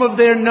home of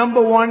their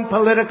number one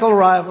political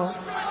rival.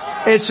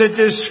 It's a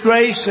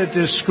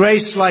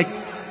disgrace like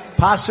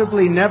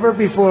possibly never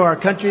before. Our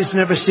country's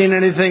never seen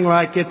anything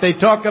like it. They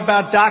talk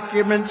about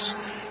documents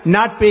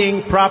not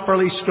being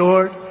properly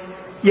stored,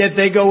 yet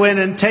they go in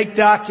and take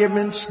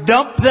documents,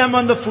 dump them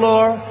on the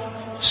floor,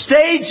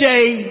 stage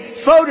a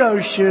photo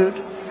shoot,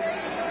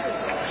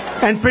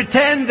 and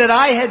pretend that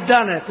I had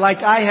done it,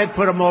 like I had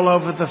put them all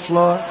over the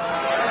floor.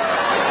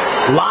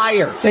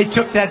 Liars. They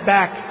took that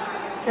back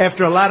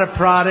after a lot of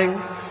prodding.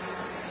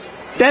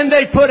 Then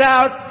they put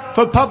out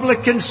for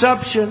public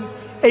consumption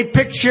a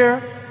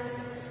picture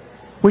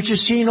which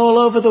is seen all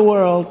over the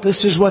world.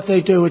 This is what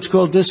they do. It's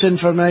called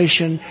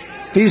disinformation.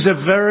 These are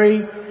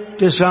very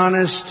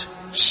dishonest,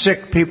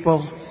 sick people.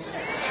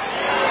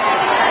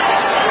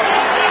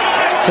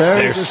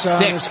 Very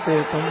dishonest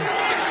people.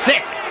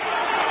 Sick.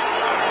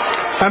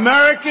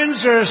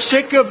 Americans are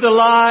sick of the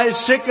lies,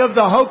 sick of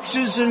the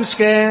hoaxes and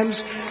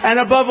scams, and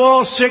above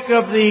all, sick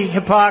of the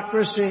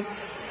hypocrisy.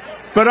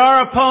 But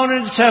our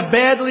opponents have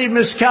badly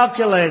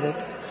miscalculated.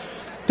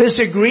 This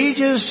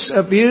egregious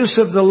abuse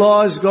of the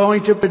law is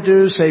going to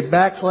produce a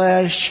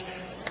backlash,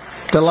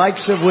 the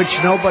likes of which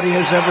nobody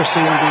has ever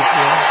seen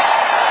before.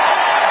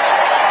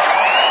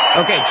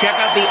 Okay, check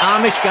out the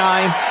Amish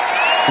guy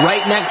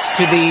right next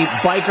to the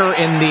biker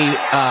in the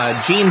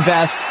jean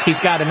vest. He's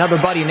got another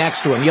buddy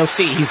next to him. You'll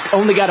see, he's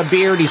only got a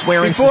beard, he's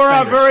wearing Before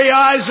our suspenders. very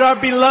eyes, our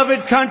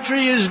beloved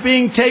country is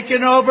being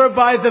taken over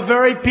by the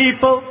very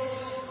people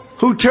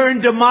who turn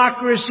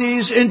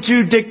democracies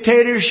into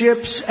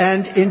dictatorships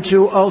and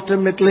into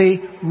ultimately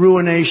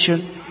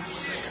ruination.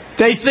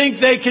 They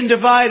think they can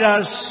divide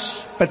us,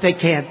 but they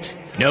can't.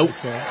 Nope.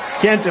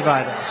 Can't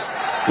divide us.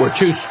 We're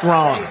too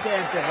strong. They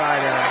can't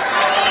divide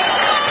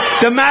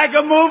us. The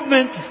MAGA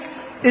movement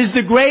is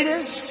the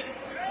greatest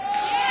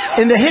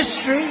in the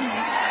history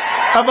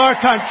of our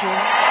country.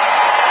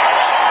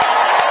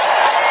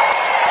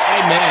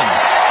 Amen.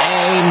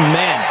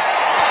 Amen.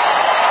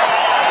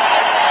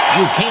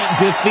 You can't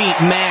defeat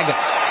MAGA.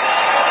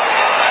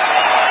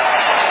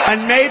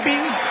 And maybe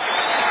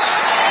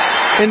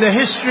in the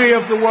history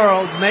of the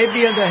world,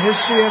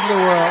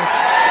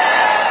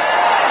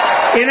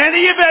 in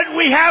any event,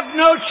 we have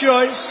no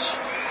choice.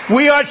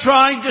 We are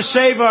trying to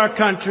save our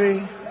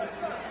country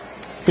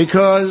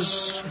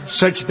because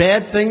such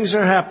bad things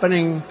are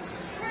happening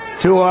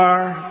to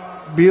our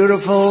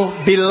beautiful,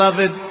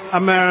 beloved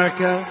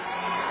America.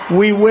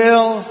 We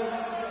will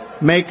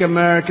make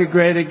America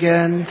great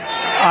again.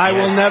 I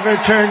will never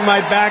turn my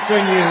back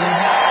on you.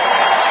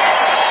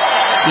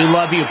 We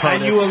love you, POTUS.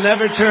 And you will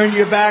never turn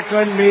your back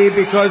on me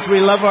because we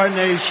love our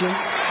nation.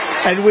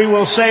 And we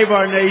will save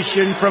our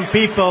nation from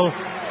people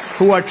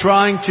who are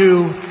trying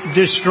to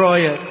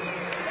destroy it.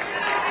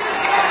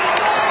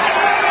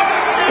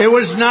 It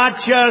was not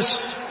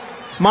just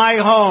my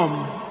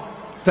home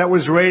that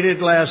was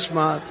raided last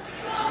month.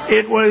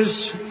 It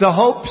was the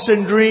hopes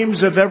and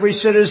dreams of every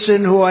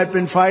citizen who I've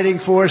been fighting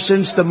for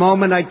since the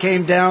moment I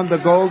came down the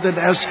golden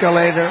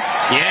escalator.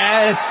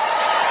 Yes.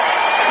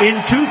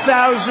 In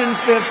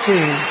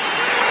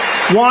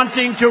 2015,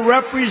 wanting to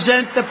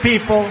represent the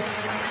people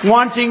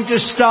wanting to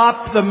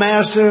stop the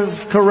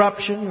massive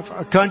corruption of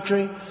our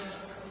country,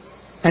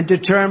 and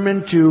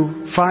determined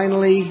to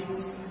finally,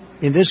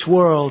 in this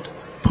world,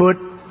 put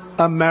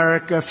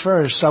America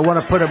first. I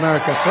want to put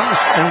America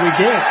first, and we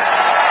did.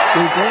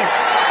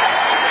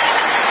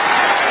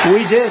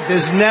 We did.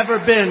 There's never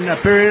been a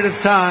period of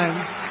time,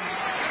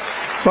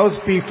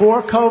 both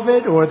before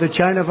COVID, or the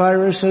China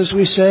virus, as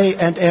we say,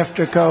 and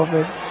after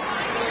COVID.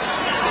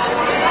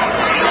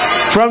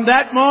 From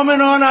that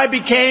moment on, I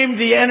became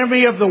the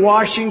enemy of the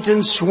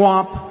Washington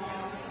swamp.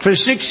 For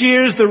 6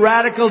 years, the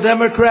radical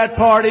Democrat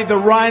Party, the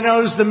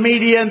rhinos, the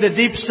media, and the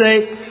deep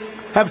state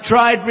have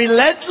tried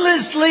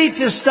relentlessly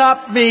to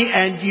stop me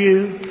and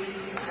you.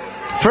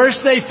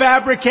 First, they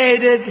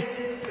fabricated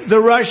the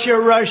Russia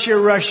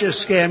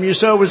scam. You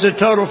saw it was a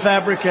total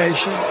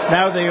fabrication.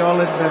 Now they all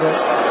admit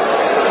it.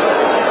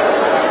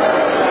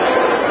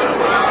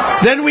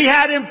 Then we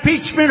had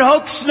impeachment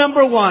hoax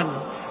number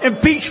 1,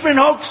 impeachment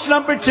hoax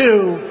number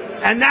 2,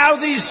 and now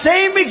these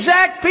same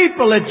exact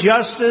people at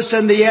Justice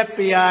and the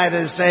FBI,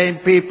 the same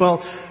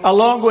people,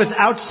 along with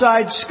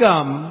outside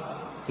scum,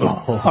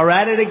 are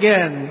at it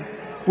again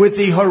with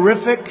the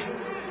horrific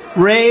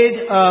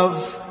raid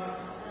of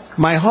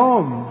my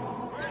home.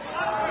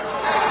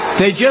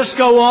 They just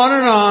go on,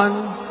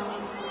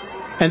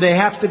 and they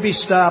have to be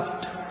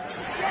stopped.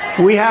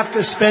 We have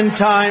to spend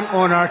time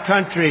on our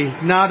country,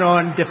 not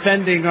on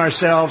defending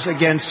ourselves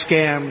against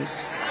scams.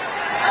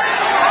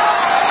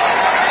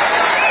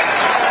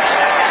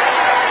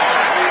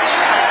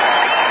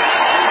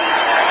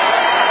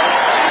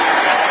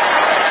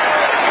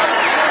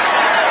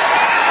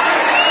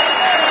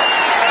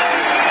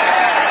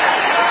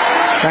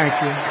 Thank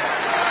you.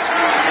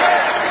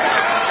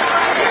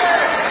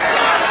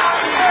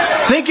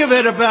 Think of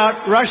it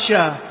about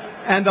Russia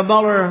and the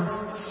Mueller.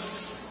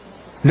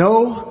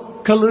 No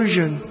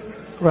collusion,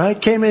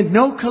 right? Came in,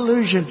 no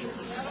collusion.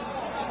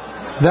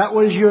 That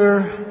was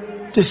your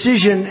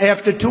decision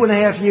after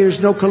 2.5 years,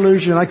 no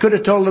collusion. I could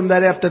have told them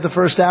that after the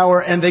first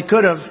hour, and they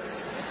could have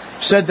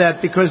said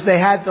that because they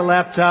had the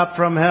laptop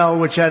from hell,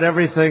 which had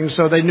everything,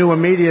 so they knew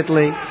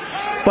immediately.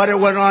 But it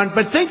went on.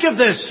 But think of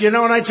this, and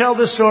I tell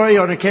this story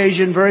on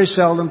occasion, very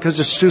seldom,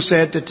 because it's too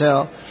sad to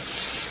tell.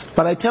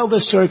 But I tell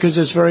this story because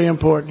it's very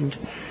important.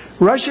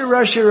 Russia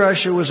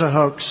was a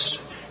hoax.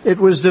 It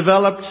was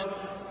developed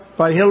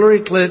by Hillary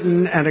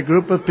Clinton and a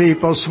group of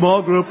people,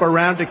 small group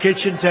around a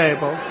kitchen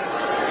table,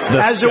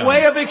 as a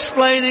way of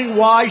explaining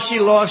why she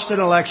lost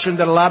an election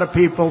that a lot of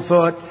people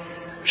thought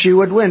she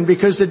would win,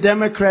 because the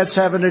Democrats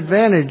have an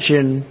advantage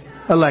in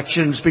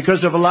elections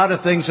because of a lot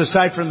of things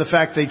aside from the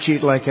fact they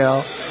cheat like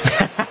hell.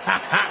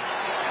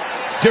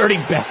 Dirty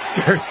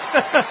bastards.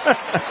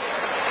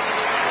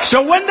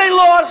 So when they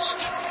lost,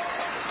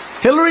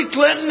 Hillary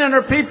Clinton and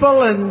her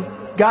people and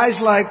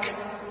guys like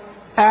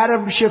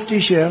Adam Shifty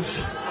Schiff,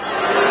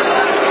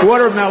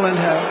 Watermelon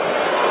Head,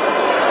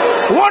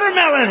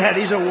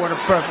 he's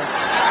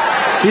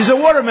a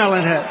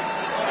watermelon head.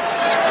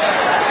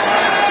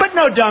 But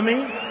no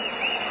dummy.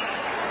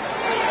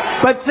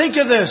 But think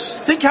of this.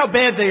 Think how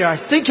bad they are.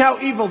 Think how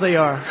evil they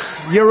are.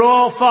 You're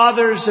all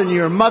fathers and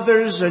your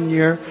mothers and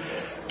your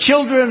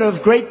children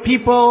of great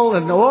people,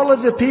 and all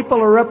of the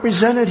people are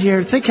represented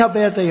here. Think how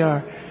bad they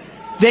are.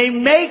 They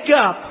make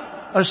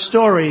up a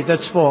story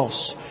that's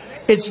false.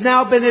 It's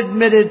now been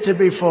admitted to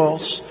be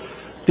false.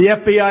 The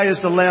FBI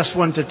is the last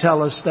one to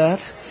tell us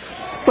that.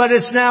 But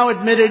it's now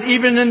admitted,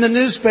 even in the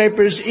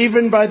newspapers,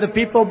 even by the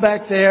people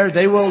back there,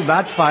 they will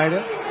not fight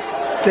it.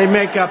 They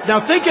make up. Now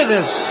think of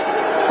this.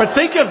 But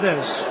think of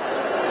this.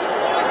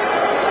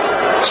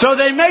 So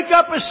they make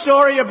up a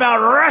story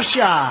about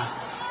Russia.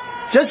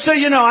 Just so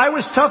you know, I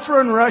was tougher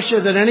in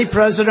Russia than any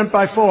president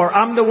by far.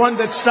 I'm the one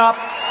that stopped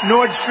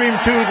Nord Stream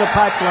 2, the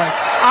pipeline.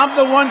 I'm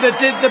the one that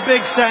did the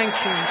big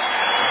sanctions.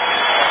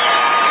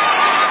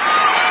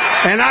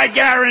 And I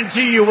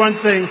guarantee you one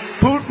thing,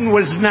 Putin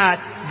was not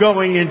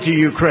going into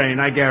Ukraine.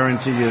 I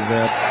guarantee you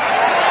that.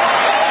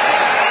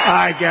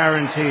 I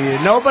guarantee you.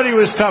 Nobody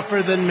was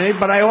tougher than me,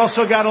 but I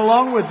also got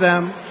along with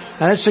them.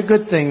 And that's a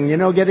good thing.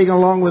 Getting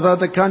along with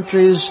other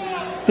countries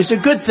is a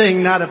good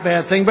thing, not a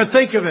bad thing. But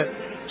think of it.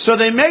 So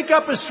they make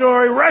up a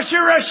story,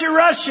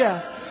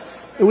 Russia.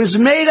 It was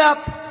made up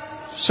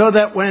so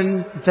that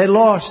when they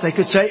lost, they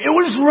could say, it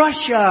was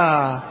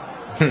Russia.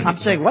 I'm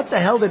saying, what the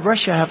hell did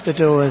Russia have to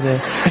do with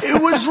it?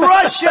 It was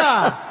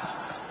Russia.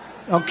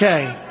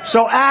 Okay.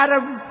 So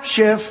Adam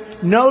Schiff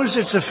knows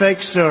it's a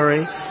fake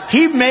story.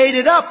 He made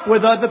it up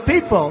with other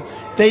people.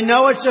 They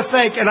know it's a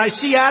fake. And I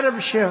see Adam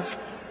Schiff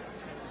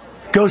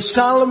go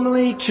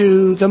solemnly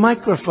to the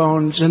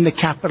microphones in the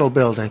Capitol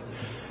building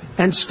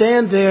and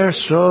stand there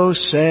so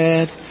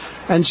sad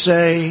and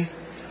say,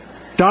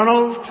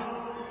 Donald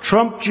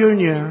Trump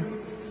Jr.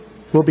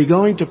 will be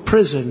going to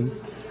prison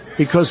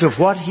because of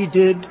what he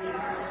did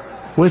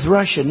with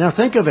Russia. Now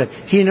think of it.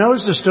 He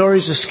knows the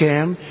story's a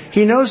scam.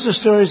 He knows the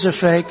story's a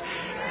fake.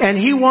 And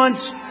he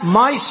wants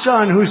my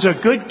son, who's a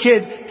good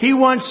kid, he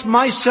wants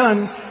my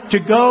son to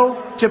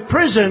go to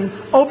prison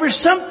over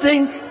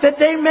something that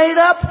they made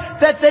up,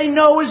 that they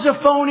know is a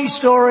phony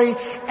story,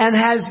 and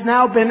has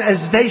now been,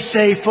 as they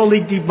say,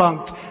 fully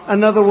debunked.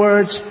 In other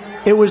words,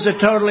 it was a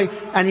totally,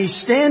 and he's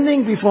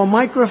standing before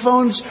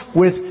microphones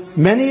with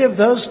many of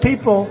those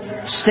people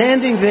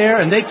standing there,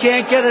 and they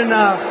can't get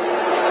enough,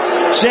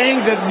 saying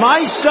that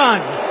my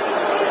son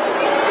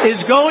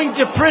is going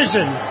to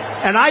prison.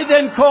 And I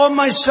then call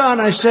my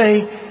son, I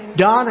say,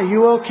 Don, are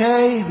you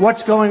okay?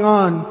 What's going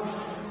on?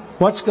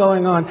 What's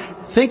going on?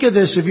 Think of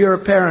this if you're a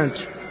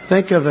parent.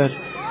 Think of it.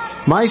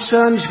 My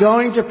son's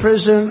going to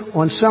prison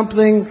on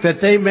something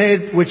that they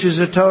made, which is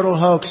a total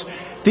hoax.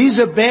 These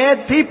are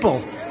bad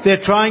people. They're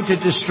trying to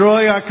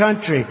destroy our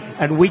country,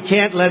 and we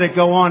can't let it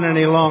go on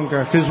any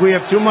longer because we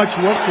have too much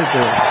work to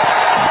do.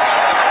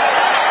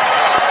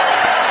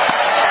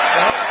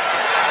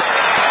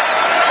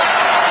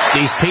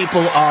 These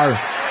people are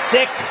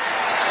sick.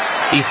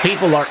 These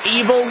people are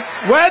evil.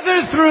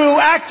 Whether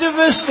through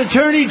activist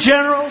attorney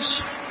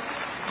generals,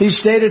 these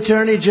state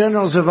attorney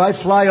generals, if I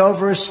fly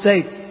over a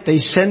state, they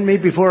send me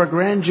before a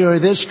grand jury.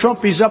 There's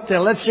Trump, he's up there.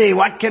 Let's see,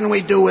 what can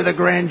we do with a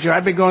grand jury?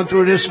 I've been going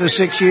through this for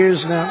 6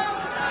 years now.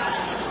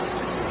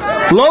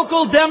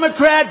 Local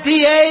Democrat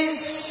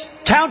DAs,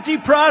 county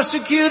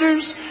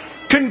prosecutors,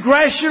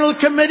 congressional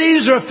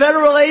committees or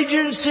federal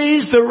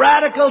agencies, the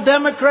radical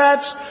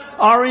Democrats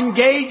are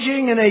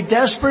engaging in a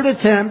desperate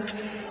attempt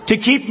to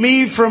keep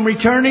me from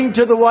returning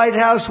to the White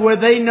House where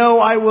they know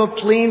I will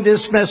clean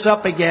this mess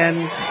up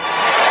again.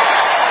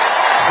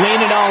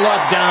 Clean it all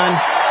up, Don.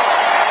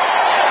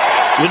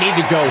 We need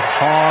to go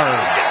hard.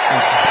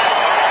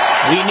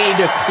 We need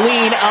to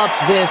clean up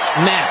this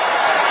mess.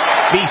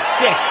 These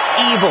sick,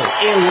 evil,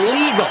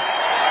 illegal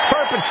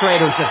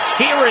perpetrators of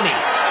tyranny.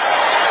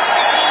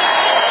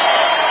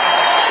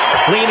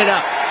 Clean it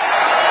up.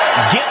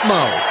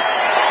 Gitmo.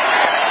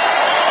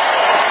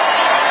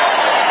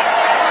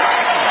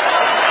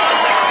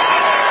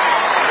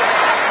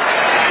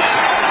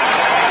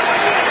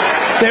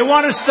 They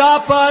want to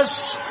stop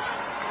us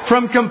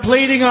from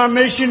completing our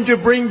mission to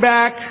bring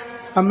back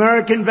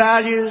American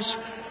values,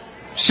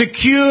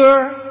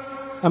 secure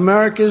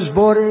America's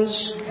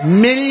borders.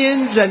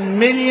 Millions and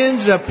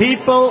millions of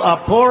people are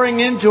pouring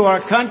into our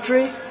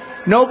country.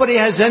 Nobody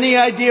has any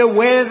idea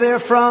where they're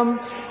from.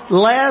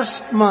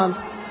 Last month,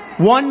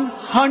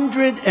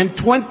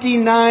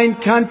 129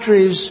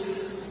 countries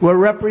were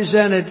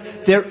represented.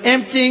 They're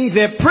emptying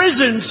their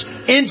prisons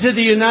into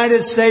the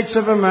United States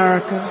of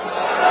America.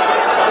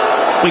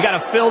 We got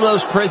to fill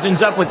those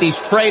prisons up with these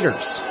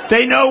traitors.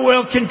 They know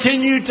we'll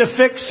continue to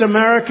fix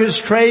America's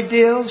trade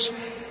deals,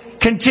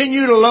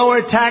 continue to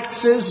lower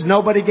taxes.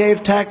 Nobody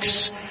gave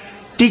tax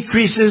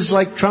decreases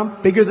like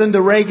Trump, bigger than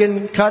the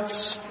Reagan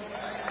cuts.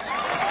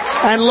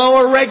 And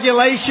lower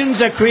regulations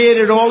that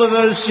created all of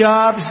those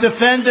jobs,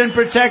 defend and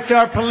protect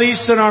our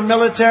police and our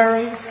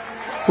military.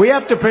 We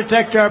have to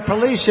protect our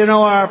police. You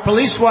know, our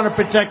police want to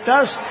protect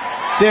us.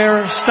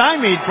 They're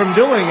stymied from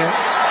doing it.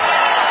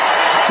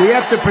 We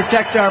have to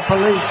protect our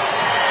police.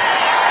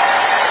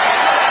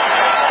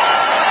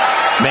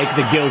 Make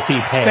the guilty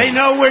pay. They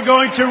know we're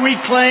going to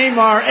reclaim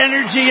our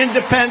energy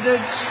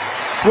independence.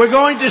 We're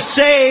going to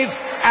save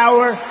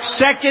our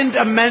Second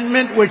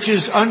Amendment, which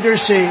is under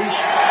siege.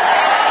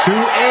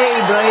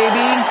 2A,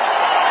 baby.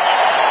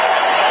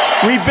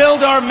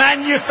 Rebuild our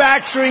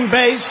manufacturing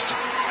base,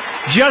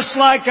 just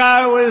like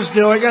I was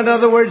doing. In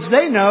other words,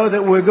 they know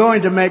that we're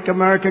going to make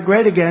America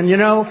great again. You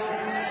know,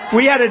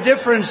 we had a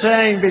different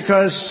saying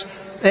because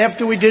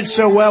after we did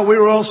so well, we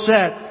were all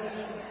set.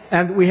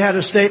 And we had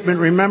a statement,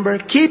 remember,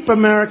 keep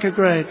America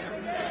great.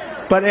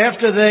 But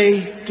after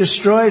they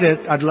destroyed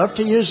it, I'd love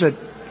to use it.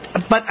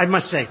 But I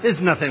must say,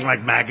 there's nothing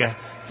like MAGA.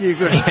 You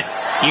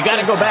got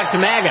to go back to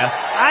MAGA.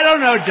 I don't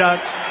know, Doug.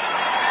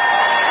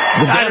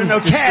 I don't know.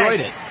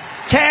 CAG.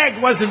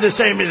 CAG wasn't the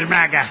same as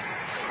MAGA.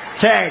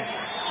 CAG.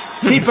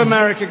 Keep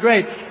America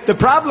great. The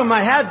problem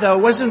I had, though,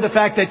 wasn't the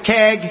fact that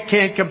CAG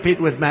can't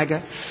compete with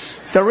MAGA.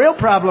 The real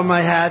problem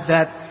I had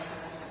that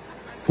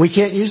we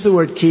can't use the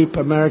word keep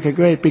America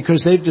great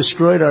because they've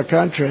destroyed our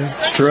country.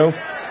 It's true.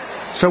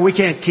 So we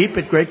can't keep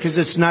it great because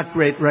it's not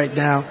great right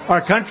now.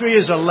 Our country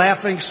is a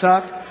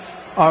laughingstock.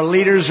 Our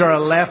leaders are a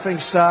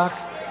laughingstock.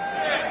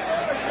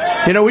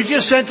 You know, we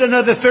just sent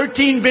another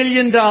 $13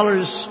 billion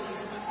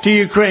to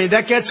Ukraine.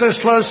 That gets us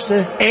close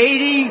to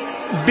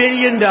 $80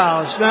 billion.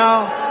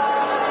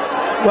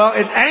 Now, well,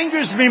 it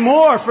angers me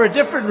more for a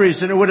different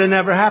reason. It would have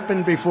never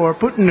happened before.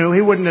 Putin knew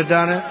he wouldn't have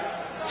done it.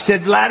 He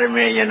said,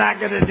 Vladimir, you're not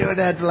going to do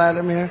that,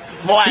 Vladimir.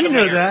 He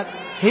knew that.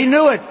 He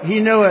knew it. He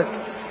knew it.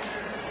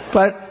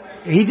 But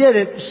he did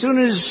it as soon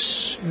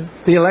as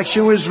the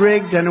election was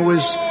rigged and it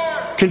was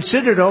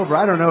considered over.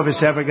 I don't know if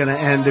it's ever going to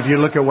end if you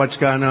look at what's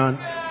gone on.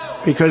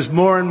 Because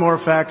more and more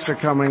facts are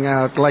coming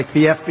out, like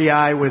the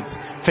FBI with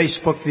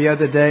Facebook the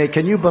other day.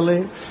 Can you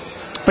believe?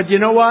 But you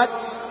know what?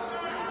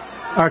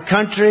 Our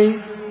country,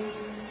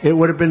 it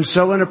would have been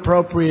so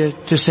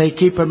inappropriate to say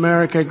keep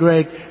America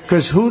great,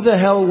 because who the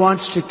hell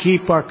wants to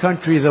keep our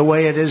country the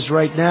way it is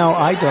right now?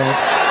 I don't.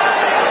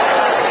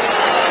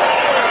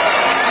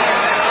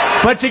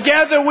 But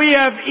together we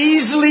have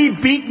easily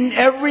beaten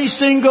every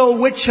single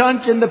witch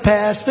hunt in the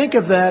past. Think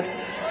of that.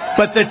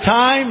 But the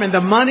time and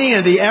the money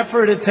and the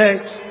effort it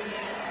takes.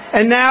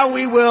 And now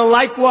we will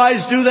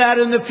likewise do that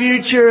in the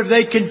future if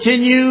they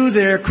continue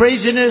their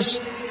craziness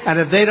and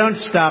if they don't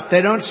stop.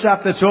 They don't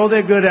stop. That's all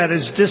they're good at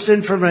is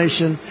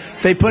disinformation.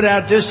 They put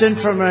out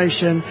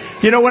disinformation.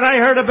 You know, when I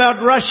heard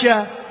about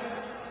Russia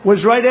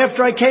was right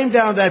after I came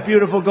down that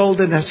beautiful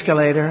golden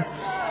escalator.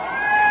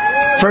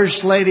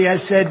 First lady, I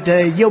said,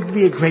 you'll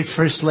be a great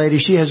first lady.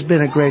 She has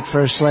been a great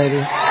first lady.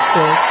 She's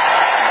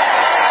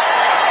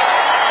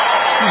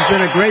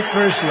been a great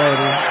first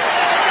lady.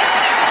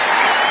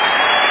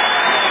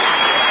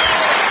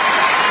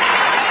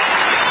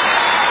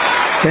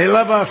 They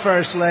love our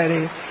first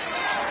lady.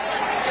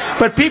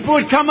 But people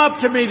would come up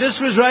to me. This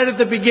was right at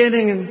the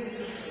beginning. And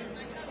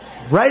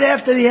right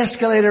after the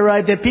escalator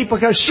ride, that people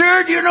go,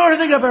 sir, do you know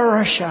anything about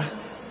Russia?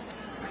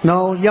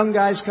 No, young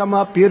guys come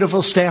up,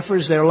 beautiful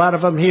staffers. There are a lot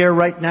of them here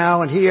right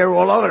now and here,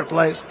 all over the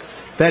place,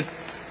 that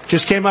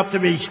just came up to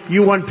me.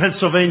 You won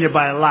Pennsylvania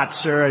by a lot,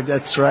 sir.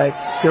 That's right.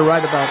 You're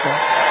right about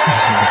that.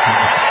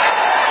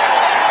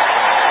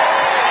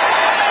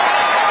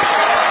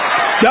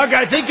 Doug,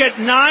 I think at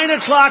 9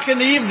 o'clock in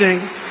the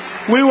evening,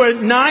 we were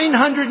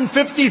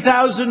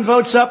 950,000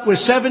 votes up with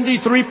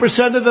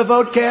 73% of the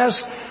vote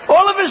cast.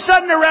 All of a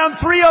sudden, around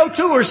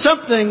 3:02 or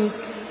something,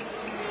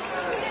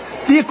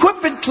 the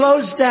equipment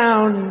closed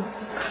down.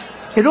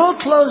 It all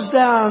closed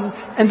down.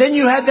 And then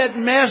you had that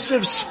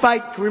massive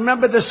spike.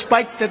 Remember the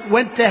spike that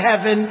went to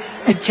heaven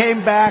and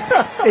came back?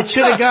 It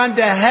should have gone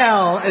to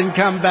hell and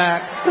come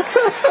back.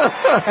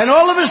 And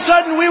all of a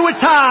sudden we were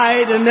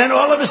tied. And then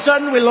all of a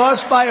sudden we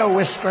lost by a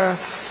whisper.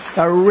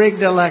 A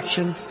rigged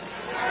election.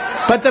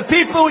 But the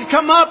people would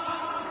come up.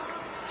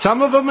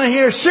 Some of them are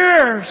here.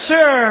 Sir,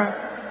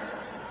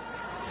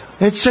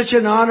 it's such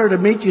an honor to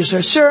meet you,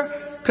 sir. Sir,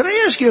 could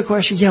I ask you a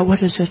question? Yeah,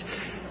 what is it?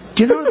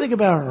 Do you know anything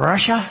about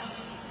Russia?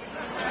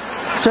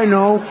 I say,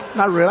 no,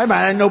 not really.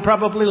 I know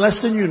probably less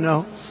than you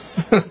know.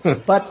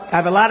 But I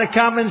have a lot of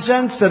common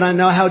sense and I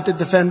know how to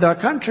defend our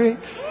country.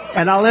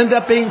 And I'll end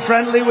up being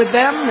friendly with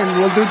them and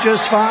we'll do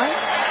just fine.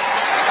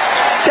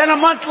 Then a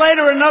month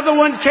later, another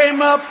one came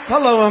up.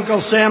 Hello,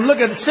 Uncle Sam. Look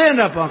at it. Stand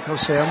up, Uncle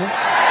Sam.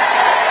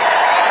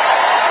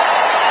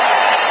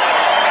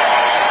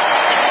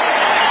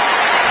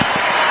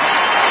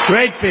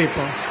 Great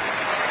people.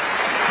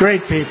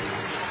 Great people.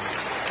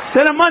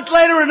 Then a month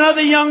later,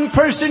 another young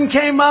person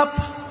came up,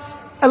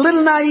 a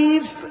little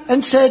naive,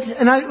 and said,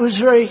 and it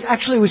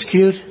was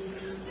cute.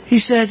 He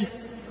said,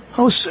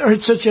 oh, sir,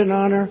 it's such an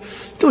honor.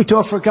 We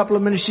talked for a couple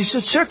of minutes. He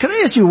said, sir, can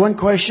I ask you one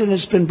question?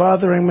 It's been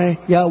bothering me.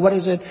 Yeah, what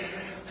is it?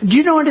 Do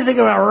you know anything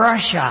about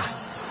Russia?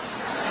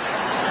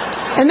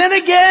 And then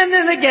again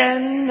and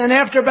again, and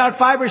after about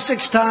 5 or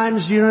 6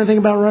 times, do you know anything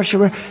about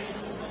Russia?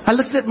 I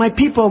looked at my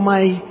people,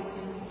 my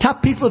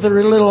top people that are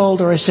a little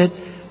older. I said,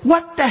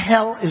 what the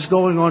hell is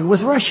going on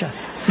with Russia?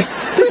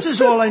 This is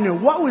all I knew.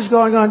 What was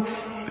going on?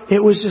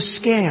 It was a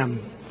scam.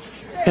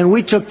 And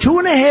we took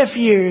 2.5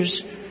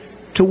 years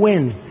to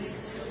win.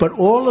 But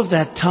all of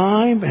that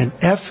time and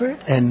effort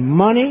and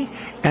money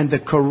and the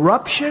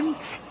corruption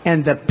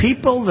and the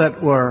people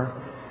that were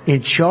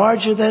in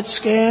charge of that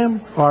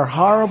scam are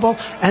horrible.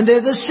 And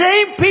they're the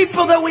same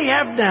people that we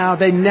have now.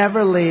 They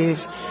never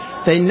leave.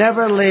 They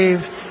never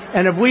leave.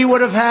 And if we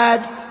would have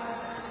had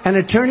an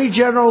attorney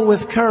general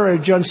with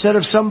courage instead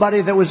of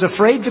somebody that was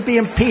afraid to be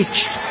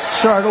impeached.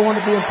 Sir, I don't want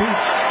to be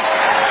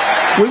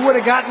impeached. We would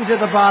have gotten to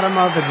the bottom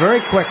of it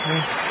very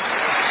quickly.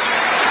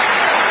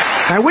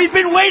 And we've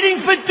been waiting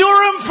for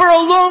Durham for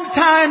a long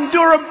time.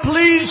 Durham,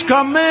 please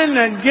come in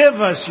and give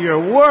us your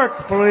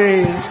work,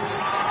 please.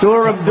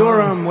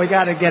 Durham, we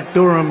got to get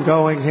Durham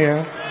going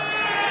here.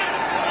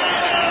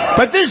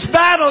 But this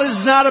battle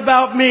is not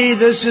about me.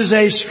 This is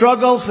a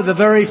struggle for the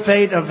very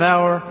fate of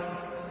our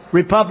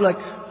republic.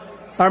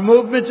 Our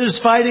movement is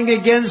fighting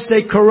against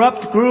a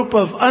corrupt group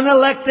of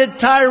unelected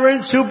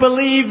tyrants who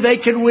believe they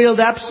can wield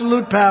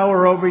absolute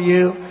power over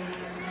you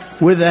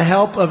with the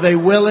help of a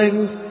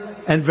willing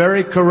and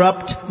very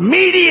corrupt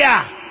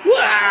media.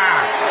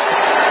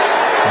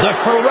 The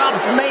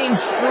corrupt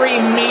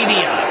mainstream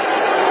media.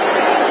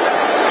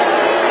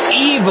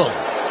 Evil.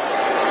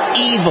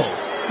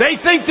 They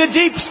think the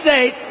deep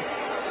state,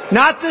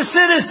 not the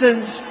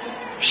citizens,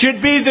 should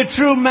be the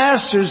true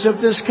masters of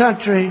this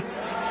country.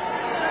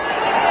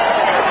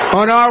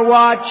 On our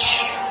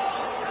watch,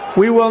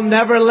 we will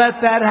never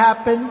let that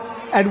happen,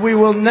 and we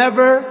will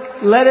never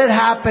let it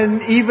happen.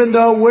 Even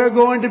though we're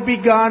going to be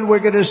gone, we're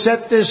going to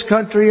set this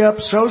country up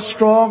so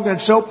strong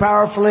and so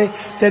powerfully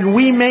that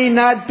we may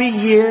not be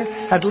here,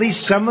 at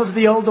least some of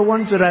the older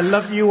ones, and I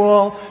love you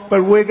all,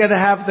 but we're going to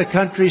have the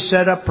country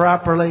set up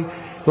properly,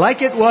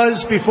 like it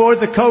was before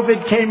the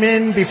COVID came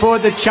in, before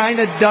the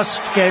China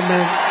dust came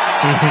in,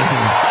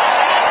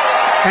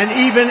 and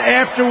even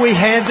after we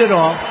handed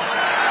off,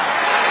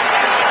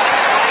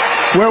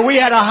 where we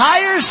had a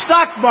higher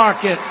stock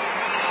market,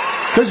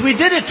 because we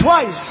did it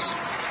twice,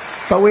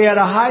 but we had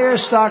a higher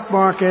stock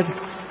market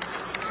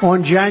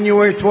on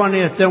January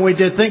 20th than we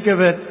did, think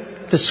of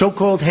it, the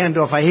so-called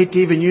handoff. I hate to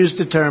even use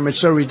the term. It's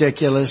so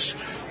ridiculous.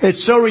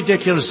 It's so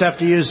ridiculous to have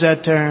to use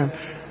that term.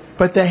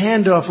 But the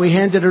handoff, we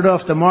handed it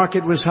off. The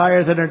market was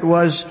higher than it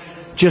was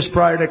just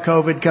prior to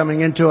COVID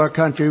coming into our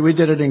country. We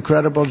did an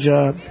incredible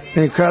job.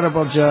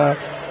 Incredible job.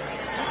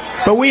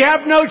 But we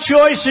have no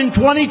choice in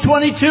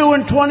 2022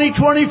 and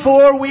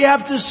 2024. We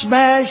have to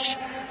smash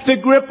the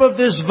grip of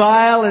this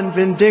vile and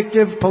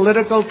vindictive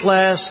political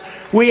class.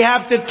 We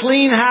have to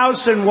clean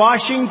house in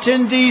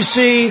Washington,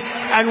 D.C.,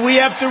 and we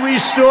have to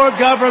restore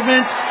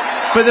government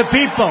for the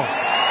people.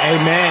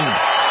 Amen.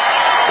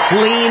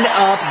 Clean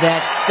up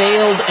that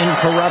failed and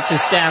corrupt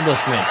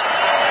establishment.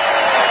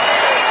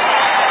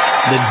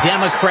 The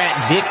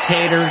Democrat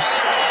dictators,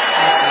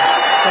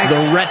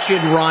 the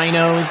wretched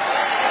rhinos.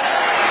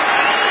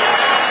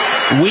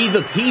 We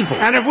the people.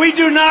 And if we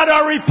do not,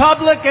 our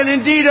republic and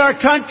indeed our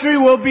country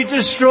will be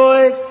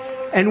destroyed,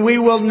 and we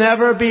will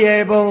never be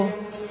able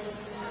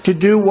to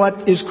do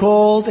what is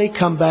called a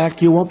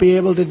comeback. You won't be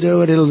able to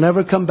do it. It'll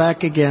never come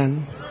back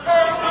again.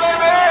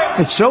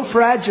 It's so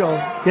fragile,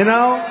 you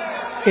know?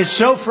 It's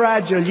so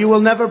fragile. You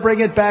will never bring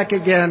it back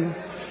again.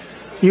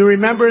 You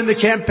remember in the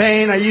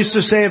campaign, I used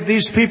to say, if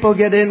these people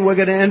get in, we're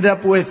going to end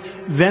up with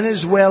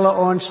Venezuela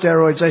on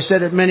steroids. I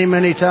said it many,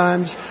 many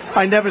times.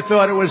 I never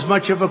thought it was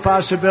much of a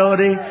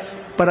possibility,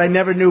 but I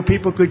never knew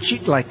people could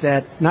cheat like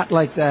that. Not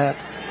like that.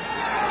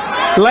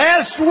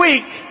 Last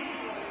week,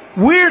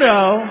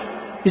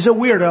 he's a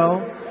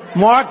weirdo,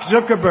 Mark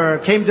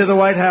Zuckerberg came to the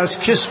White House,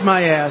 kissed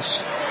my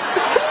ass.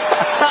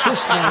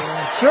 Kissed my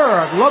ass. Sure,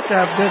 I'd love to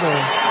have dinner.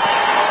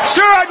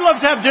 Sure, I'd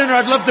love to have dinner.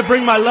 I'd love to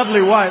bring my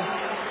lovely wife.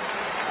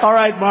 All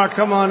right, Mark,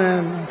 come on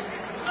in.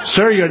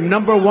 Sir, you're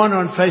number one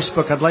on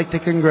Facebook. I'd like to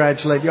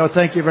congratulate you. Oh,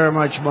 thank you very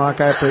much, Mark.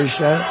 I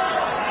appreciate it.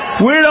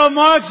 Weirdo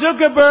Mark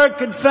Zuckerberg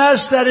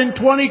confessed that in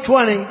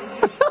 2020,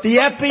 the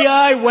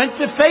FBI went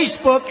to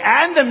Facebook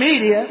and the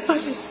media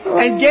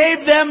and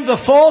gave them the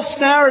false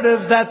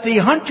narrative that the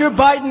Hunter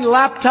Biden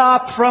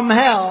laptop from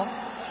hell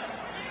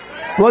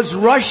was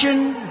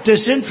Russian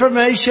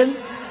disinformation,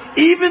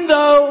 even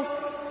though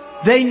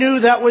they knew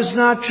that was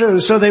not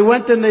true. So they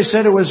went and they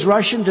said it was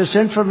Russian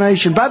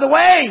disinformation. By the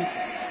way,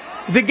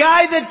 the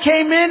guy that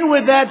came in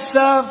with that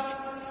stuff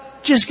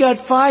just got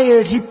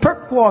fired. He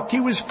perk-walked. He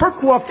was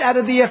perk-walked out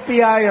of the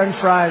FBI on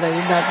Friday.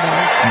 Isn't that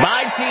nice?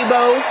 Bye,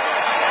 Tebow.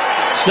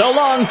 So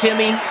long,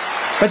 Timmy.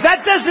 But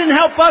that doesn't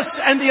help us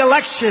and the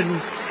election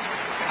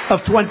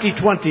of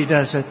 2020,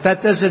 does it?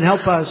 That doesn't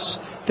help us.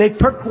 They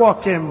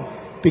perk-walked him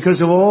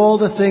because of all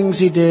the things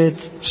he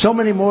did. So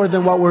many more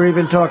than what we're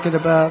even talking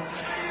about.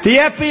 The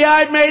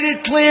FBI made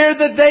it clear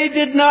that they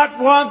did not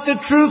want the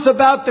truth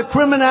about the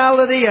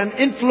criminality and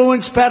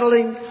influence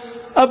peddling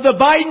of the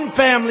Biden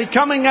family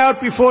coming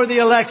out before the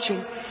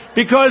election,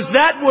 because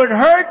that would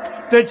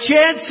hurt the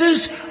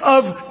chances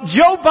of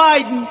Joe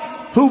Biden,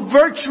 who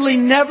virtually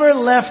never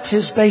left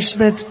his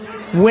basement,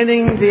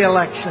 winning the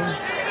election.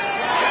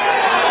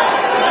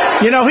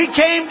 You know, he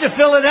came to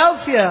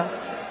Philadelphia,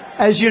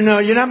 as you know.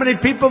 You know how many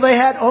people they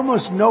had?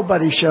 Almost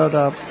nobody showed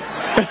up.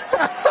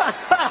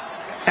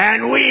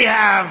 And we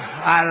have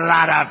a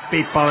lot of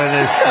people in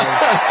this place.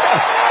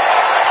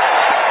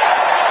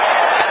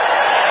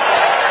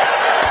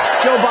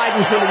 Joe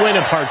Biden could win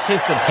a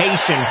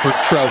participation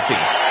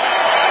trophy.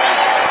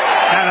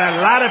 And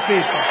a lot of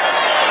people.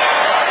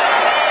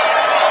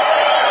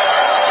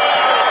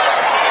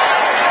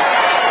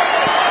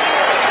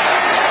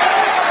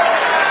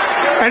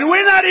 And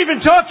we're not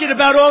even talking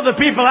about all the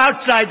people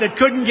outside that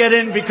couldn't get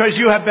in because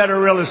you have better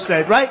real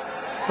estate, right?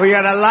 We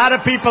got a lot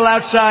of people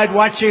outside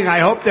watching. I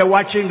hope they're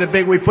watching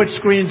we put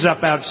screens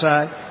up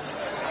outside.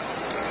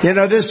 You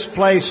know, this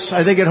place,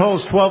 I think it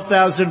holds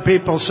 12,000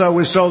 people, so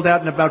we sold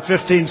out in about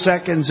 15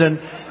 seconds. And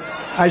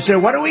I said,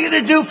 what are we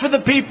going to do for the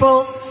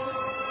people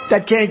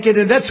that can't get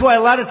in? That's why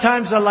a lot of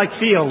times I like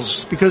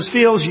fields, because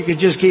fields you can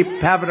just keep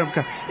having them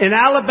come. In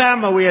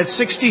Alabama, we had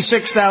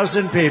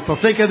 66,000 people.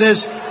 Think of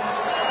this.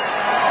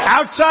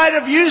 Outside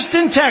of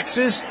Houston,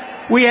 Texas,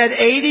 we had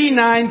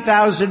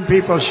 89,000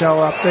 people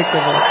show up. Think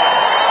of it.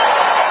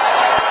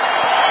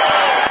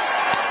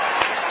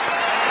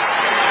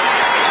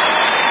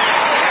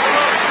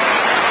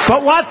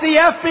 But what the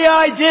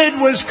FBI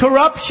did was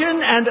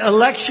corruption and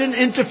election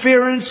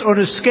interference on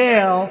a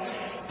scale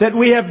that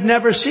we have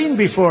never seen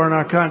before in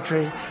our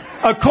country.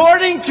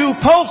 According to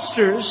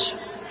pollsters,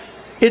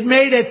 it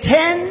made a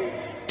 10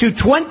 to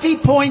 20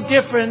 point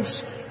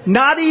difference,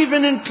 not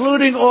even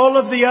including all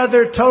of the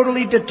other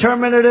totally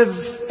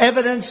determinative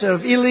evidence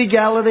of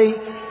illegality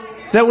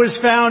that was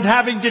found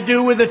having to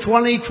do with the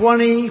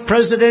 2020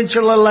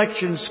 presidential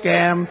election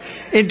scam,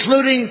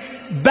 including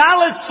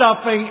ballot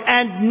stuffing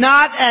and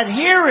not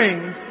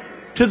adhering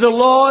to the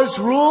laws,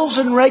 rules,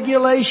 and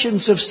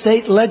regulations of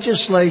state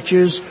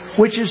legislatures,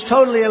 which is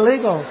totally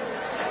illegal.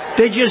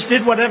 They just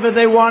did whatever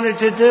they wanted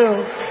to do.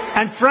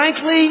 And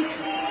frankly,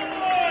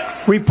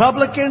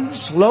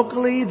 Republicans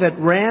locally that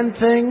ran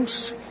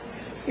things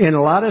in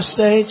a lot of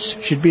states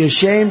should be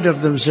ashamed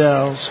of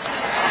themselves.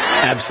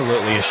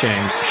 Absolutely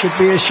ashamed. Should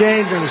be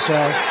ashamed of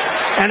themselves.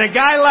 And a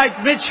guy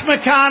like Mitch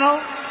McConnell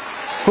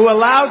who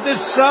allowed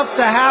this stuff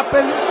to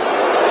happen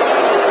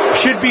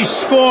should be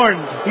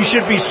scorned. He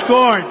should be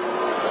scorned.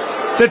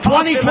 The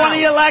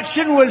 2020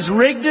 election was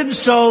rigged and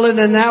stolen,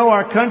 and now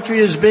our country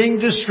is being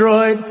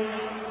destroyed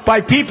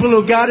by people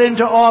who got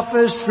into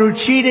office through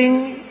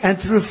cheating and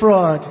through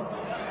fraud.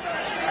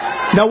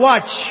 Now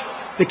watch.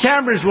 The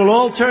cameras will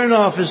all turn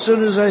off as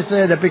soon as I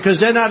say that, because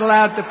they're not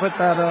allowed to put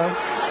that on.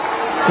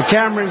 The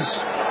cameras,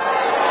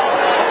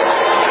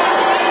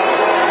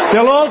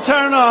 they'll all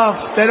turn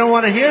off. They don't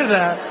want to hear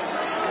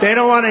that. They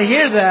don't want to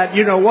hear that.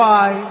 You know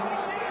why?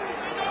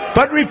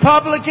 But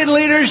Republican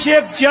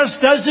leadership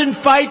just doesn't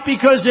fight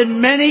because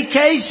in many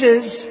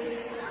cases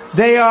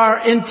they are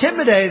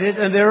intimidated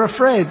and they're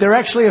afraid. They're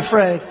actually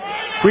afraid.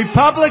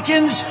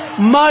 Republicans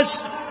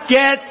must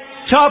get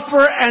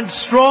tougher and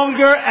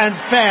stronger and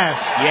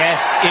fast.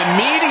 Yes,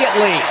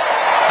 immediately.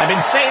 I've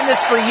been saying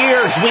this for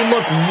years. We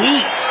look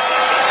weak.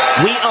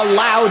 We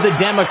allow the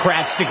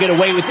Democrats to get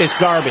away with this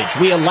garbage.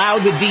 We allow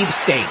the deep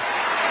state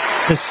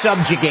to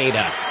subjugate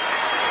us.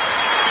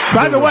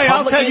 By the way,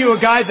 I'll tell you a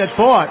guy that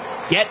fought.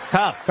 Get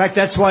tough. In fact,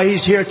 that's why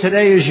he's here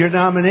today as your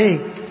nominee.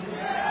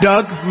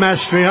 Doug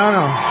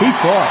Mastriano. He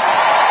fought.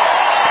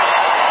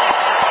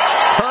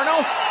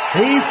 Colonel?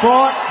 He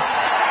fought.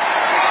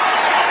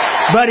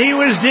 But he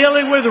was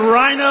dealing with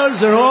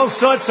rhinos and all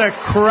sorts of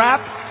crap.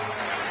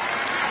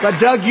 But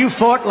Doug, you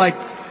fought like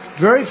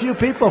very few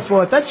people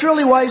fought. That's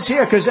really why he's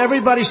here, because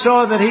everybody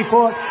saw that he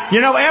fought.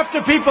 You know,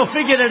 after people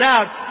figured it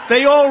out,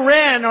 they all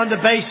ran on the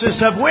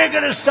basis of, we're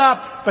going to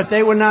stop. But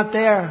they were not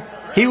there.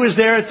 He was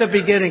there at the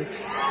beginning.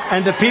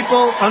 And the people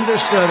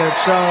understood it.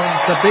 So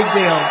it's a big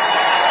deal.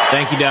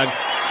 Thank you, Doug.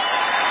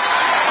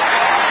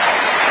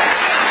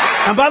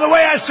 And by the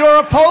way, I saw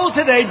a poll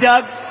today,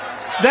 Doug,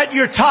 that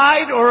you're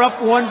tied or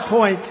up 1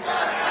 point.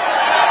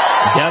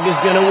 Doug is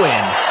going to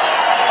win.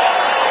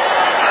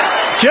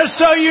 Just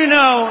so you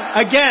know,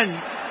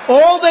 again,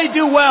 all they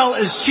do well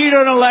is cheat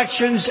on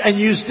elections and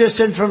use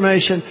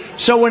disinformation.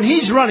 So when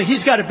he's running,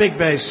 he's got a big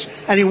base,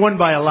 and he won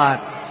by a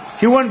lot.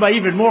 He won by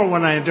even more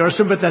when I endorsed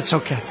him, but that's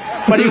okay.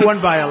 But he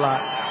won by a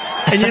lot.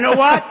 And you know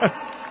what?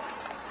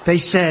 They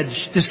said,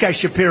 this guy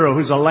Shapiro,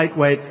 who's a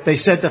lightweight, they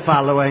said the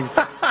following.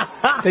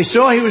 They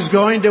saw he was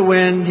going to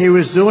win, he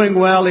was doing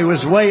well, he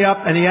was way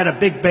up, and he had a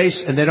big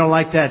base, and they don't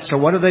like that. So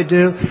what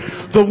do?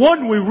 The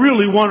one we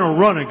really want to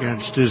run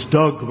against is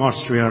Doug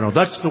Mastriano.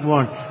 That's the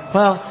one.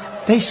 Well,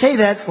 they say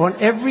that on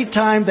every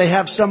time they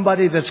have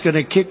somebody that's going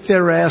to kick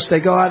their ass. They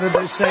go out and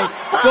they say,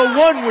 the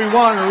one we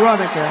want to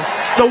run against.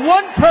 The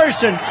one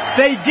person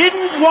they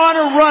didn't want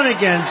to run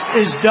against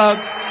is Doug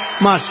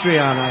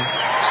Mastriano.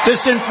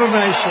 It's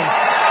disinformation.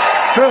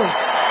 True.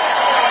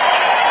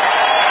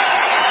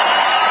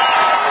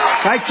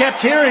 I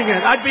kept hearing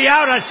it. I'd be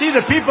out, I'd see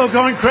the people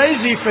going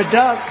crazy for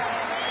Doug,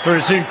 for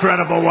his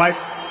incredible wife.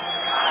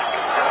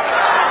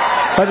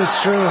 But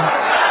it's true.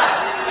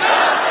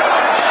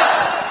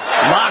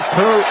 Lock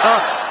her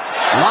up.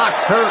 Lock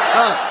her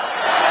up.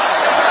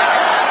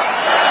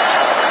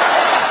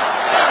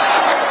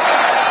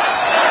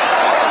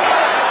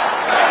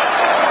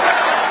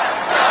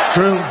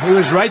 True. He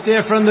was right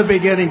there from the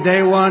beginning,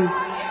 day one.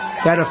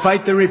 He had to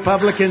fight the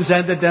Republicans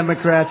and the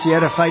Democrats. He had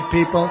to fight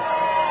people.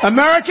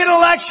 American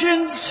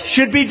elections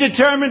should be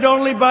determined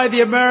only by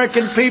the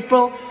American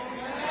people.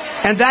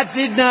 And that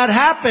did not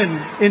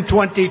happen in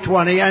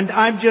 2020. And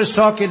I'm just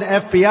talking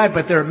FBI,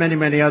 but there are many,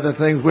 many other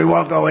things. We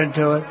won't go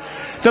into it.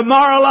 The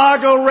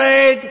Mar-a-Lago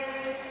raid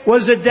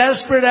was a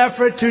desperate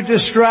effort to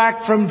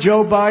distract from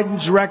Joe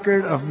Biden's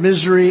record of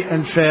misery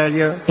and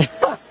failure.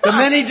 The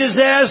many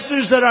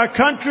disasters that our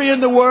country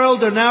and the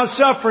world are now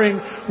suffering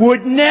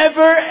would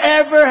never,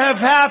 ever have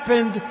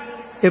happened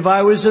if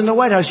I was in the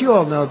White House. You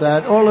all know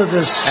that. All of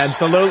this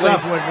stuff wouldn't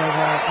have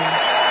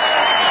happened.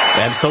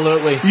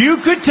 Absolutely. You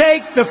could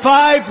take the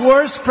 5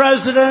 worst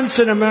presidents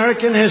in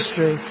American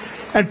history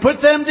and put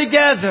them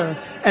together,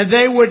 and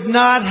they would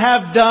not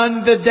have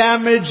done the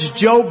damage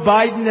Joe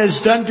Biden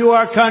has done to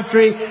our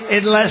country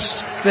in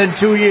less than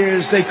 2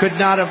 years. They could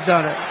not have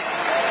done it.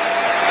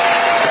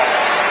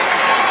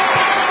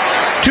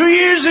 2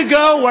 years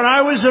ago, when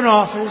I was in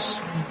office,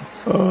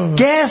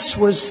 gas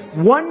was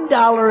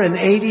 $1.87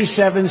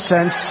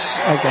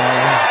 a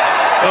gallon.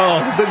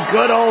 Oh, the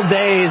good old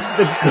days.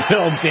 The good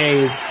old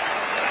days.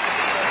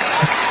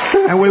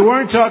 And we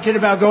weren't talking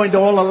about going to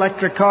all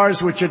electric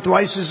cars, which are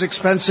twice as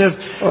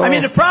expensive. I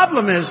mean, the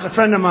problem is, a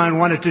friend of mine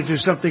wanted to do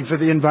something for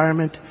the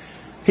environment.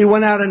 He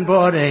went out and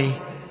bought a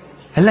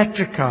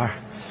electric car.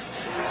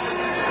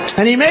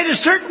 And he made a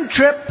certain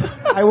trip.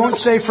 I won't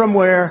say from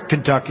where.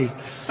 Kentucky.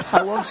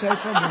 I won't say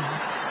from where.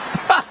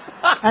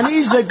 And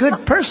he's a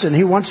good person.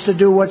 He wants to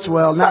do what's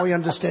well. Now he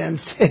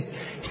understands.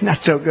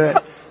 Not so good.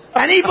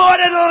 And he bought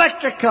an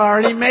electric car,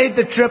 and he made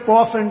the trip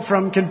often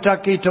from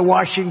Kentucky to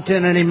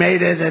Washington, and he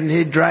made it, and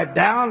he'd drive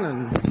down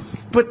and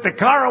put the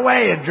car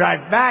away and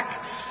drive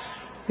back.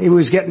 He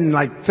was getting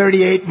like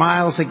 38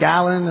 miles a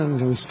gallon, and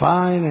it was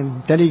fine.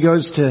 And then he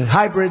goes to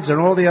hybrids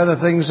and all the other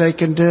things they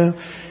can do.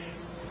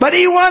 But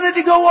he wanted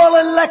to go all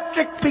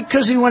electric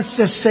because he wants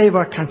to save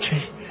our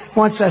country.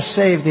 Wants to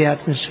save the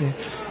atmosphere.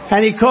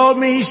 And he called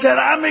me, he said,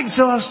 I'm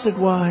exhausted.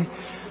 Why?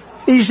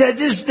 He said,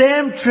 this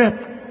damn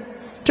trip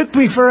took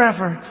me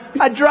forever.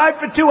 I'd drive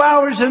for 2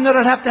 hours and then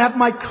I'd have to have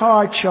my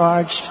car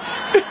charged.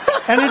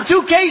 And in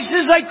 2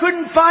 cases I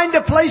couldn't find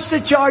a place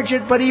to charge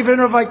it, but even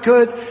if I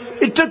could,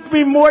 it took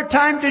me more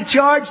time to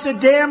charge the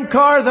damn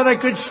car than I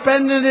could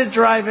spend in it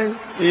driving.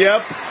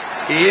 Yep,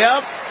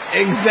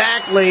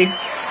 exactly.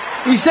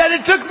 He said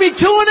it took me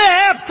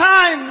 2.5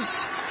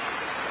 times.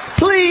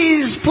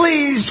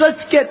 Please,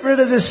 let's get rid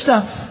of this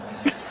stuff.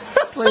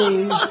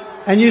 Please.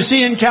 And you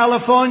see in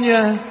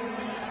California,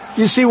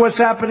 you see what's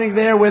happening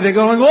there where they're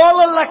going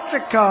all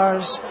electric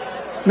cars.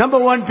 Number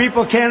one,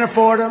 people can't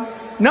afford them.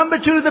 Number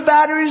two, the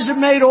batteries are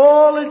made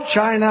all in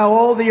China.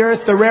 All the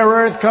earth, the rare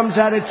earth comes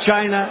out of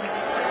China.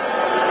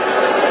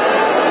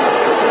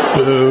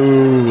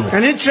 Boo.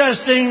 And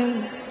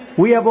interesting,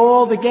 we have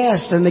all the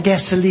gas and the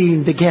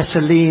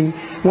gasoline,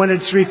 when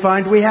it's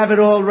refined, we have it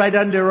all right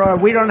under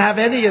we don't have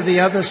any of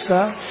the other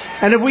stuff.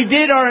 And if we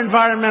did, our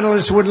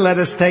environmentalists wouldn't let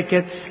us take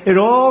it. It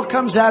all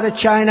comes out of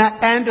China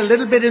and a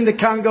little bit in the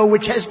Congo,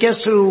 which has,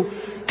 guess who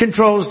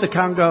controls the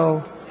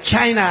Congo?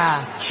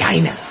 China.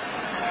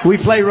 We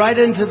play right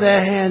into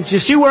their hands. You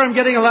see where I'm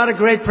getting a lot of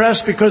great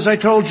press? Because I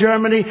told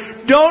Germany,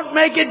 don't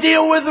make a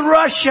deal with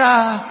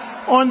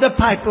Russia on the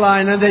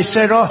pipeline. And they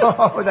said,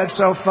 oh, that's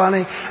so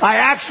funny. I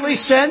actually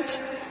sent,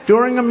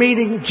 during a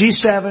meeting,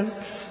 G7,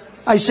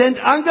 I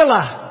sent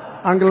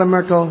Angela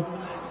Merkel,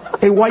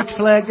 a white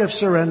flag of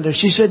surrender.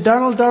 She said,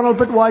 Donald,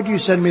 but why do you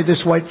send me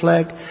this white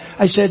flag?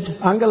 I said,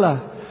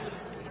 Angela,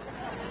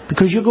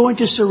 because you're going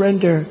to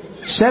surrender.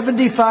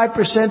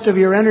 75% of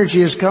your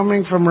energy is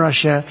coming from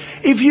Russia.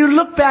 If you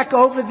look back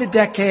over the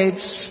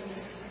decades,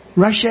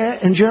 Russia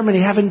and Germany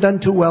haven't done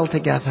too well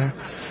together.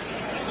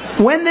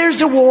 When there's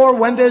a war,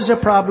 when there's a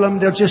problem,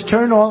 they'll just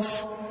turn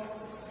off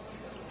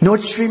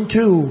Nord Stream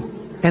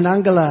 2. And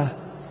Angela,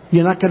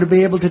 you're not going to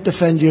be able to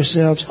defend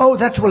yourselves. Oh,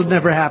 that will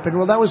never happen.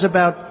 Well, that was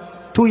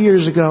about 2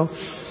 years ago.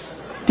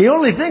 The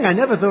only thing, I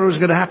never thought it was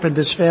going to happen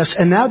this fast.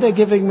 And now they're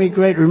giving me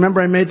great.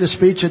 Remember I made the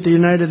speech at the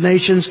United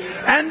Nations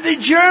and the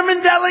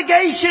German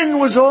delegation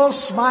was all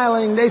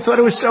smiling. They thought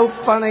it was so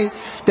funny.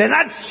 They're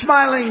not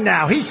smiling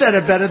now. He said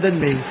it better than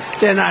me.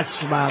 They're not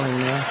smiling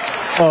now.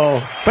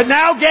 Oh. But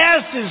now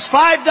gas is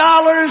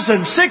 $5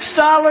 and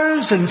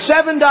 $6 and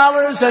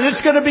 $7 and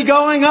it's going to be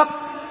going up.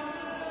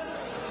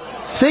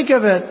 Think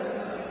of it.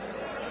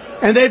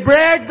 And they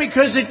brag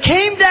because it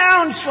came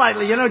down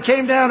slightly. You know, it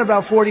came down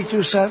about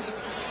 42 cents.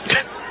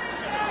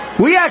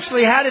 We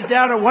actually had it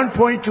down at one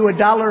point to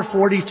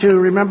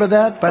 $1.42. Remember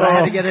that? But I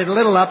had to get it a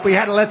little up. We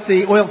had to let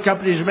the oil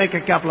companies make a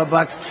couple of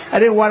bucks. I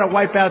didn't want to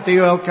wipe out the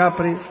oil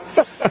companies.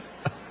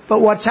 But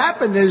what's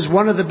happened is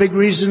one of the big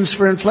reasons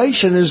for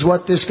inflation is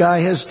what this guy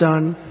has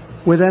done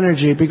with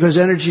energy, because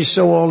energy is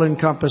so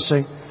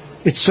all-encompassing.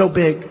 It's so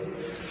big.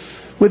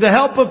 With the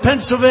help of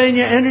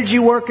Pennsylvania energy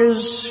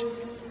workers,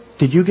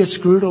 did you get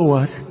screwed or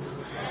what?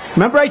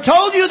 Remember I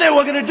told you they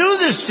were going to do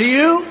this to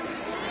you?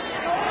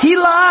 He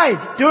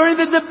lied. During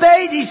the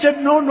debate, he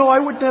said, no, I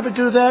would never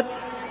do that.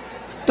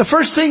 The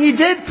first thing he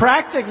did,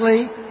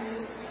 practically,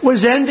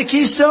 was end the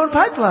Keystone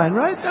Pipeline,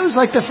 right? That was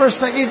like the first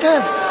thing he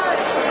did.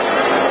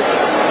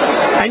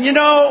 And you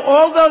know,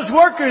 all those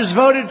workers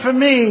voted for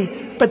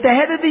me, but the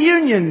head of the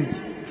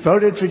union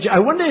voted for... I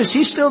wonder, is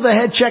he still the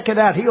head? Check it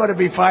out. He ought to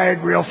be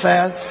fired real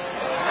fast.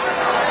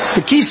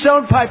 The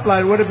Keystone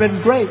Pipeline would have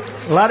been great.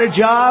 A lot of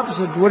jobs.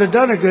 It would have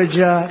done a good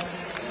job.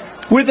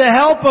 With the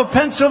help of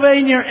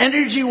Pennsylvania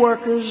energy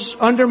workers,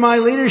 under my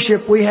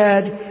leadership, we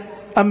had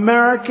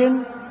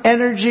American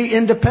energy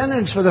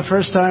independence for the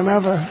first time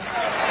ever.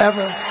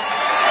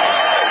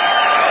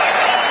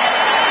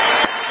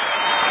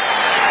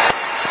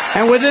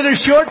 And within a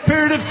short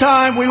period of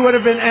time, we would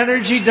have been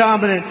energy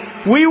dominant.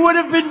 We would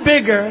have been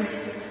bigger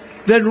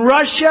than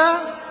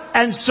Russia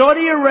and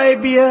Saudi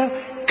Arabia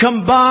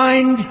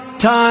combined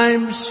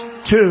times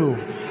 2.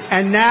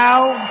 And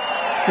now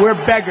we're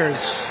beggars.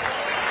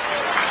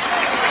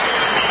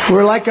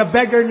 We're like a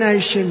beggar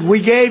nation. We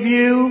gave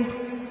you,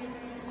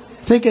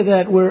 think of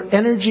that, we're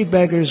energy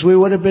beggars. We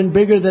would have been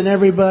bigger than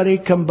everybody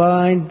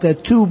combined. The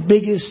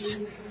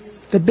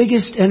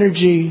biggest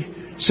energy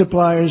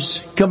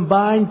suppliers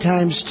combined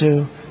times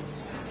 2.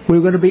 We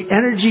were going to be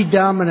energy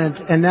dominant,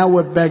 and now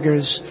we're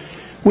beggars.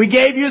 We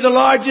gave you the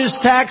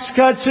largest tax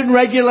cuts and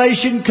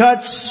regulation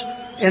cuts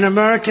in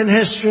American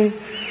history.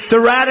 The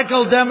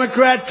radical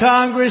Democrat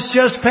Congress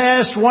just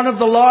passed one of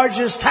the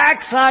largest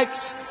tax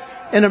hikes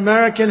in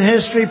American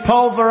history,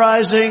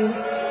 pulverizing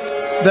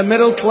the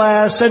middle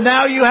class. And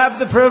now you have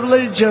the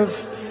privilege of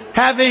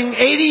having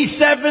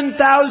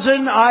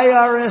 87,000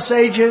 IRS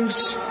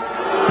agents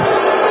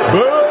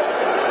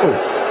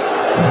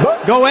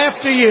go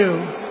after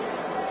you.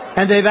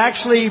 And they've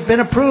actually been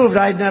approved.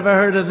 I'd never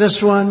heard of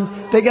this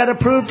one. They got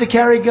approved to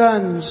carry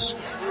guns,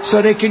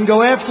 so they can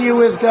go after you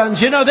with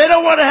guns. You know, they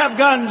don't want to have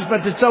guns,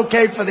 but it's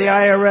okay for the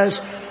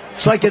IRS.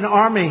 It's like an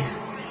army.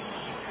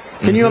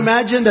 Can you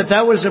imagine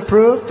that was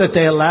approved, that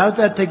they allowed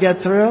that to get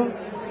through?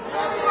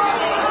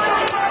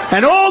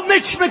 And all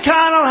Mitch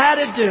McConnell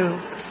had to do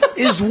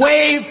is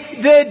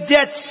waive the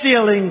debt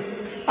ceiling.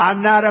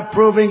 I'm not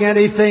approving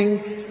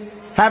anything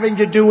having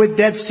to do with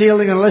debt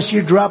ceiling unless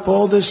you drop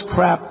all this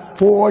crap,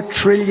 $4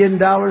 trillion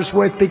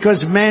worth,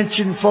 because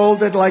Manchin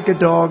folded like a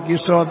dog. You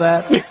saw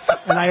that.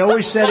 And I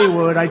always said he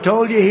would. I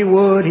told you he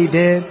would. He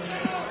did.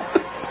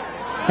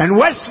 And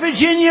West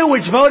Virginia,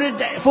 which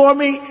voted for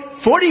me,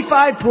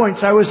 45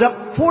 points. I was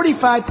up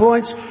 45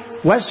 points.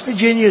 West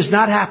Virginia is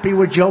not happy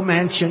with Joe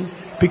Manchin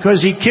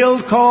because he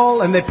killed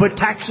coal and they put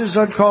taxes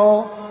on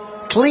coal.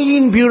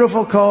 Clean,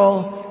 beautiful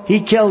coal.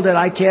 He killed it.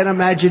 I can't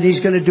imagine he's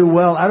going to do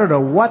well. I don't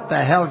know what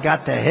the hell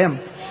got to him.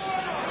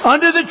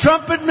 Under the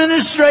Trump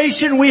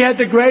administration, we had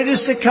the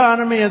greatest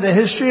economy in the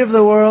history of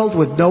the world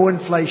with no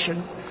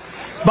inflation.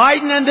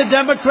 Biden and the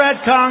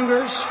Democrat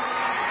Congress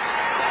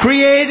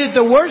created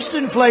the worst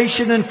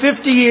inflation in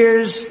 50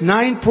 years,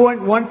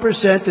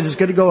 9.1%, and it's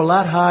going to go a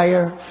lot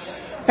higher.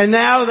 And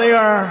now they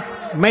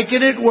are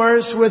making it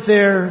worse with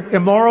their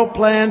immoral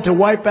plan to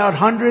wipe out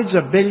hundreds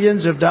of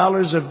billions of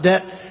dollars of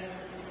debt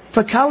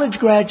for college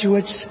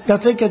graduates. Now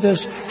think of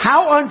this.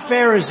 How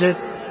unfair is it?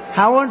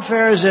 How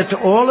unfair is it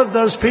to all of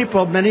those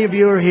people, many of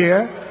you are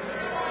here,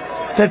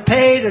 that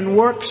paid and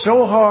worked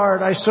so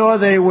hard? I saw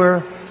they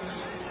were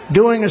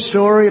doing a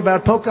story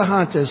about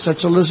Pocahontas.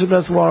 That's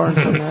Elizabeth Warren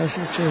from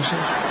Massachusetts.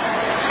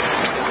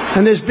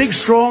 And this big,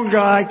 strong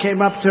guy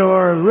came up to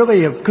her,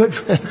 really a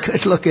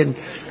good-looking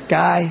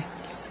guy.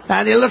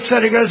 And he looks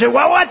at her and goes,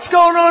 well, what's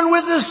going on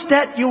with this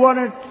debt? You want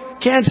to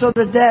cancel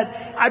the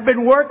debt? I've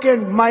been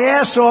working my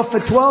ass off for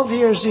 12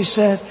 years, he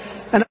said.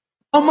 And I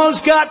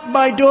almost got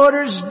my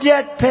daughter's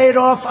debt paid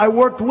off. I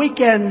worked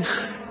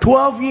weekends,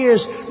 12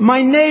 years.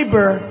 My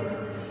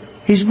neighbor,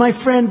 he's my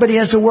friend, but he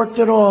hasn't worked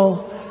at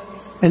all.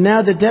 And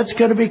now the debt's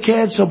going to be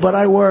canceled, but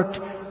I worked.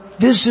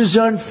 This is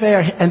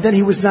unfair. And then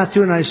he was not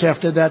too nice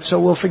after that, so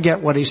we'll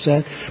forget what he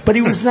said. But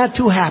he was not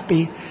too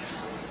happy.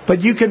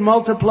 But you can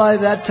multiply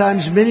that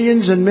times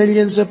millions and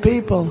millions of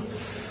people.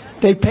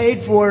 They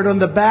paid for it on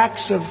the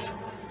backs of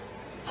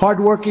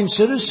hardworking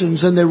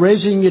citizens, and they're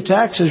raising your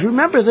taxes.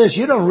 Remember this,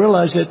 you don't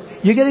realize it.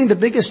 You're getting the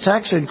biggest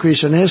tax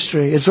increase in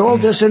history. It's all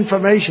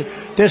disinformation.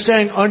 They're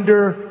saying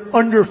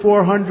under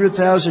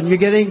 400,000. You're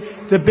getting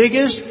the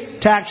biggest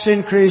tax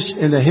increase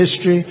in the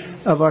history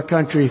of our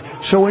country.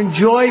 So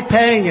enjoy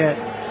paying it.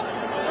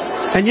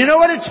 And you know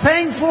what it's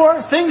paying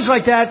for? Things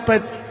like that,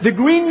 but the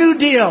Green New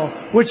Deal,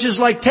 which is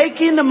like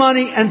taking the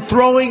money and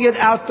throwing it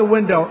out the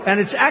window. And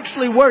it's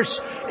actually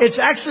worse. It's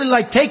actually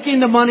like taking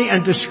the money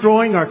and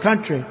destroying our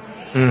country.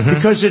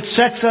 Because it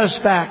sets us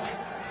back.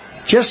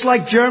 Just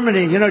like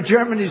Germany. You know,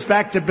 Germany's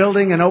back to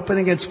building and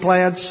opening its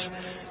plants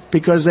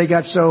because they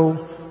got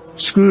so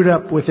screwed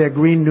up with their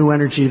green new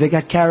energy. They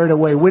got carried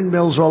away.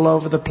 Windmills all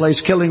over the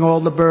place, killing all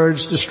the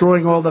birds,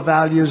 destroying all the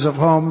values of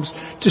homes,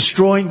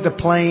 destroying the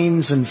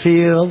plains and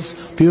fields,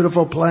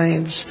 beautiful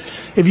plains.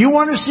 If you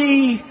want to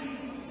see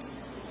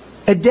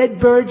a dead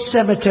bird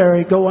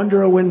cemetery, go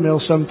under a windmill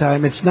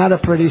sometime. It's not a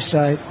pretty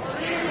sight.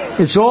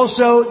 It's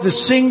also the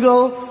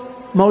single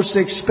most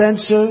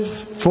expensive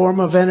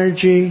form of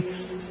energy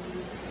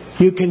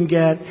you can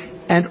get.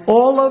 And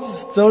all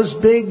of those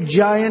big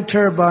giant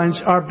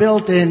turbines are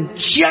built in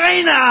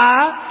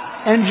China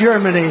and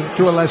Germany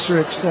to a lesser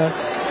extent.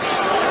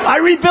 I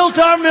rebuilt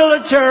our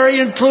military,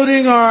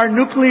 including our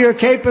nuclear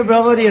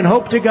capability, and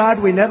hope to God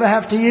we never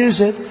have to use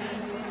it.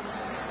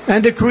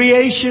 And the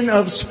creation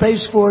of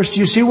Space Force. Do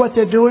you see what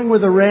they're doing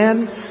with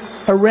Iran?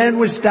 Iran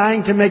was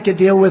dying to make a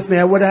deal with me.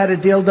 I would have had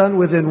a deal done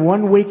within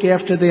 1 week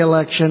after the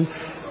election.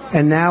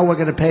 And now we're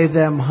going to pay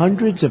them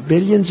hundreds of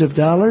billions of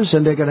dollars,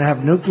 and they're going to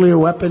have nuclear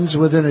weapons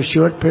within a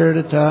short period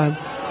of time.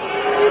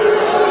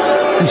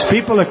 These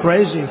people are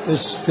crazy.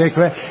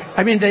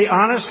 I mean, they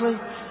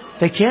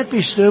can't be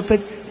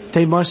stupid.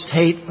 They must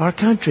hate our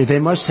country. They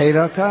must hate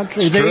our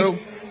country. It's true.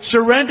 They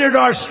surrendered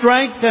our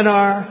strength and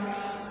our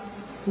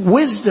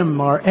wisdom,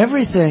 our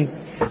everything.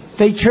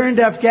 They turned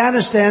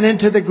Afghanistan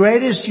into the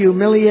greatest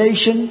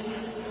humiliation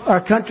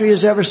our country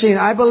has ever seen.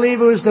 I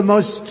believe it was the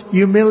most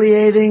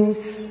humiliating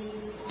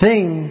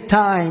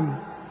time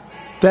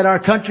that our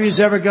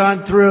country's ever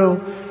gone through.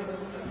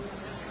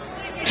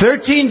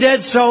 13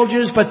 dead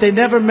soldiers, but they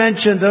never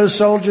mentioned those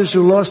soldiers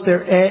who lost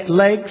their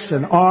legs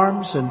and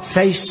arms and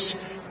face.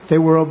 They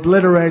were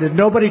obliterated.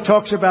 Nobody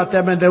talks about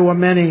them, and there were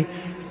many.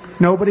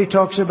 Nobody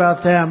talks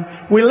about them.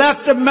 We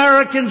left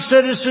American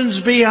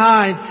citizens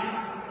behind,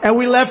 and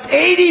we left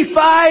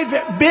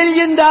 $85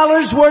 billion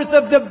worth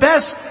of the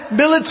best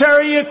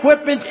military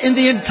equipment in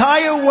the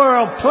entire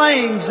world,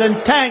 planes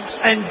and tanks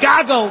and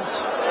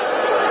goggles.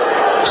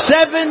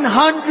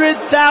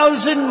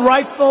 700,000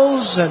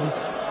 rifles and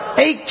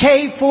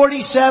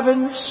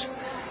AK-47s.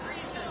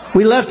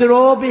 We left it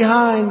all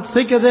behind.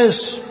 Think of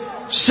this.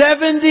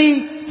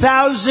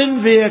 70,000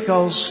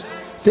 vehicles.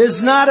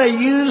 There's not a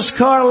used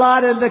car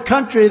lot in the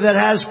country that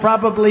has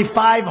probably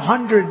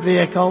 500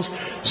 vehicles.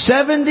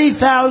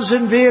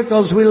 70,000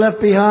 vehicles we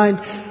left behind.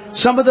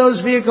 Some of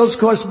those vehicles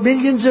cost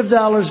millions of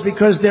dollars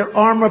because they're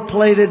armor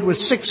plated with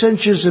 6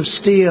 inches of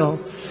steel.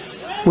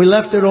 We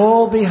left it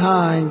all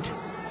behind.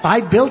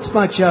 I built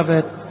much of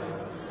it.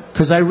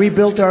 because I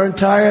rebuilt our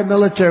entire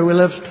military. We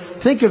left,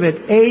 think of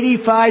it,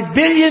 $85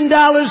 billion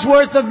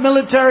worth of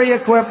military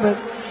equipment.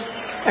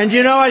 And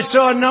you know, I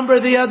saw a number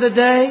the other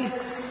day.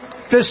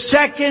 The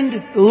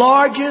second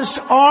largest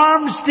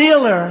arms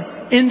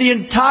dealer in the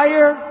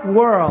entire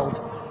world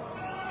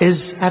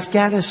is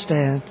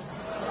Afghanistan.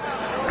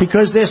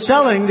 Because they're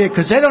selling,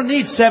 because they don't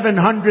need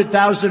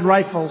 700,000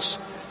 rifles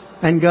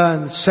and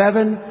guns.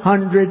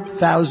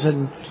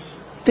 700,000.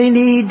 They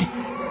need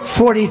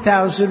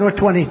 40,000 or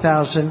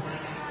 20,000.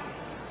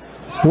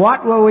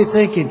 What were we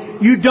thinking?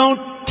 You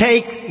don't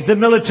take the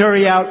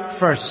military out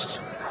first.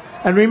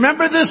 And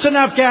remember this in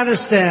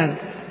Afghanistan.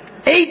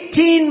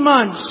 18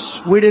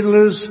 months, we didn't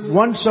lose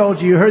one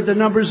soldier. You heard the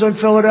numbers on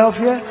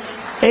Philadelphia?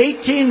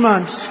 18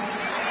 months.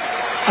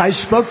 I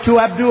spoke to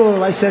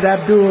Abdul. I said,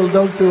 Abdul,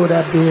 don't do it,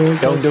 Abdul.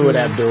 Don't do it,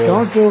 Abdul.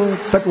 Don't do it.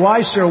 But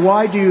why, sir?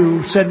 Why do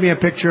you send me a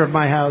picture of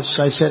my house?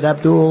 I said,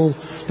 Abdul,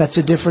 that's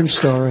a different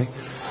story.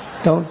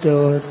 Don't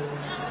do it.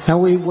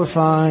 And we were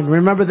fine.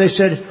 Remember they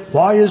said,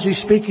 why is he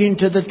speaking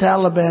to the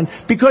Taliban?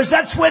 Because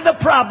that's where the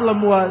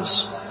problem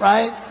was,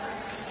 right?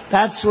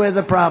 That's where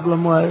the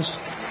problem was.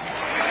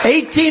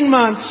 18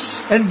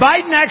 months. And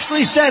Biden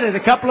actually said it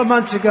a couple of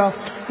months ago.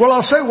 Well,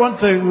 I'll say one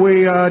thing.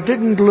 We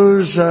didn't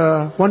lose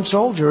one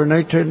soldier in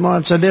 18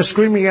 months. And they're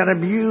screaming at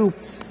him, you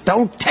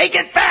don't take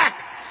it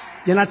back.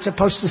 You're not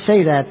supposed to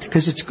say that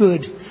because it's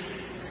good.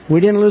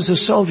 We didn't lose a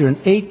soldier in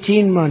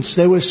 18 months.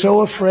 They were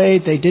so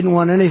afraid. They didn't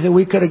want anything.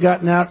 We could have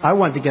gotten out. I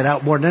wanted to get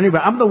out more than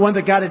anybody. I'm the one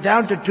that got it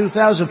down to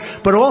 2,000.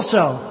 But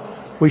also,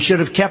 we should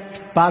have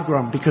kept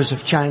Bagram because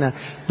of China.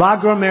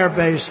 Bagram Air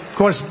Base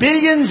cost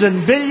billions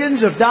and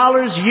billions of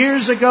dollars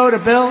years ago to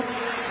build.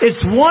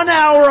 It's 1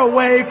 hour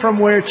away from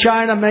where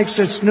China makes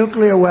its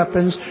nuclear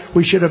weapons.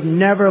 We should have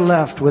never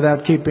left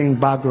without keeping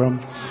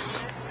Bagram.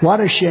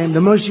 What a shame.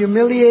 The most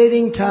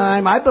humiliating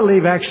time. I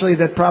believe actually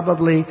that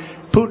probably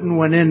Putin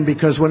went in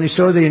because when he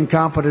saw the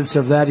incompetence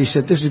of that, he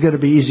said, this is going to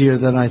be easier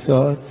than I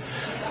thought.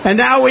 And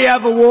now we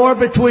have a war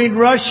between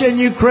Russia and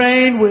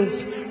Ukraine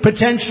with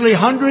potentially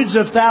hundreds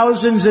of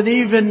thousands and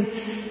even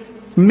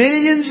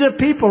millions of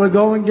people are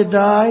going to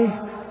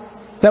die.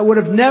 That would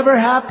have never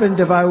happened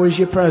if I was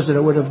your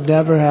president. It would have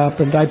never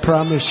happened. I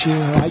promise you.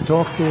 I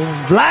talked to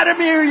him.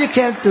 Vladimir, you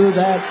can't do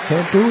that.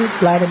 Can't do it,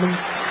 Vladimir.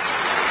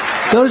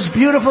 Those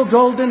beautiful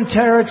golden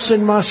turrets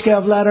in Moscow,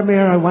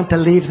 Vladimir, I want to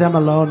leave them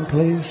alone,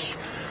 please.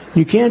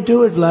 You can't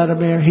do it,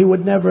 Vladimir. He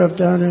would never have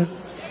done it.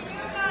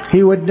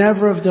 He would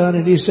never have done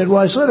it. He said, well,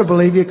 I sort of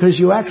believe you because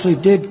you actually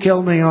did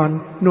kill me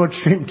on Nord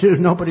Stream 2.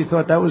 Nobody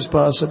thought that was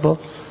possible.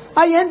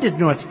 I ended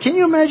North. Can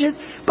you imagine?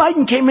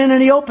 Biden came in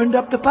and he opened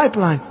up the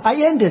pipeline.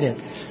 I ended it.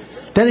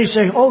 Then he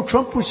said, oh,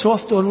 Trump was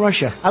soft on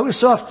Russia. I was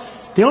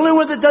soft. The only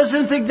one that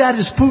doesn't think that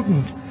is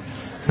Putin.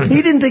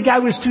 He didn't think I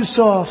was too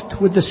soft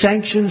with the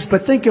sanctions.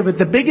 But think of it.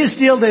 The biggest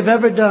deal they've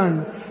ever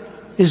done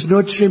is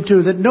Nord Stream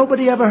 2 that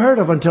nobody ever heard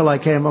of until I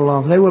came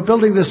along. They were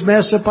building this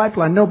massive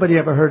pipeline. Nobody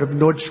ever heard of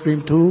Nord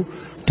Stream 2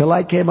 until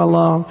I came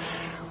along.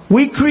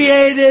 We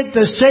created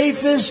the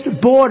safest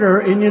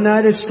border in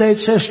United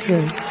States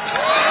history.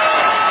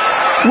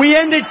 We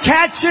ended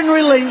catch and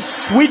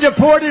release. We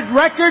deported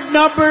record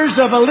numbers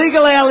of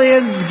illegal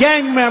aliens,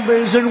 gang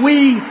members, and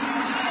we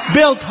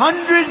built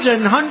hundreds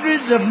and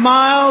hundreds of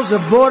miles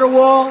of border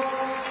wall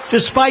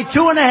despite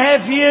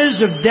 2.5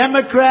 years of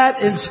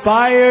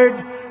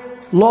Democrat-inspired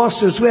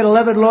lawsuits. We had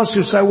 11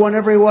 lawsuits. I won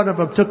every one of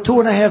them. It took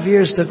 2.5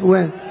 years to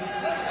win.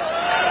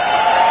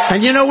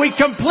 And you know, we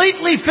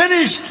completely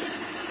finished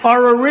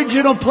our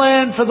original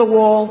plan for the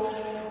wall.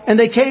 And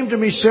they came to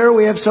me, sir,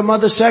 we have some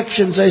other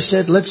sections. I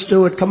said, let's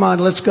do it. Come on,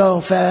 let's go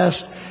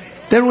fast.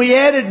 Then we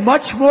added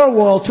much more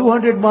wall,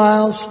 200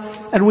 miles,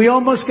 and we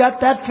almost got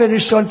that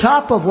finished on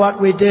top of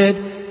what we did.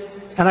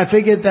 And I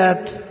figured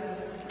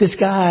that this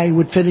guy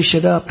would finish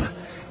it up.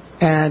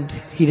 And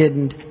he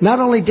didn't. Not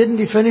only didn't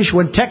he finish,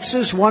 when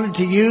Texas wanted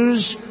to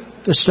use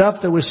the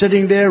stuff that was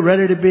sitting there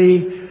ready to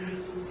be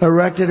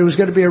erected, it was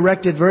going to be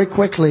erected very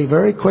quickly,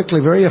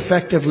 very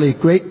effectively.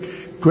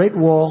 Great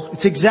wall.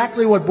 It's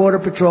exactly what Border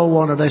Patrol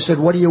wanted. I said,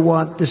 what do you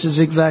want? This is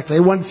exactly.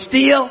 They want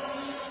steel.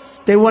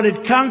 They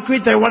wanted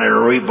concrete. They wanted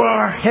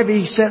rebar,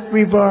 heavy set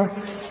rebar.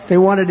 They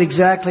wanted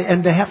exactly,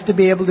 and they have to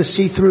be able to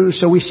see through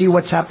so we see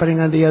what's happening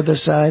on the other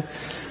side.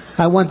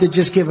 I wanted to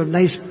just give them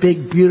nice,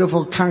 big,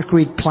 beautiful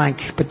concrete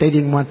plank, but they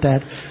didn't want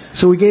that.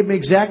 So we gave them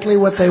exactly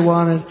what they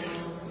wanted,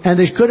 and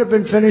it could have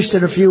been finished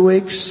in a few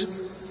weeks.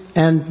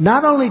 And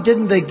not only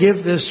didn't they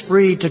give this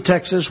free to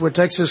Texas, where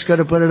Texas could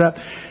have put it up,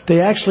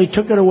 they actually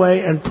took it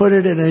away and put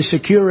it in a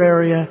secure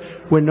area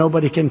where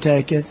nobody can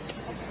take it.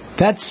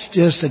 That's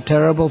just a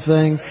terrible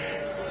thing.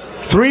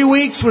 3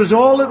 weeks was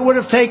all it would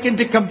have taken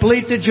to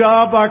complete the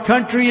job. Our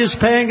country is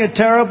paying a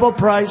terrible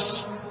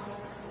price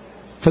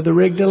for the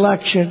rigged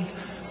election.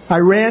 I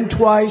ran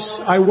twice,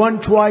 I won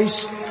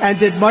twice, and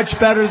did much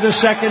better the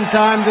second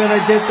time than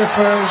I did the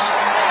first.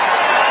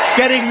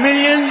 Getting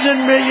millions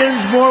and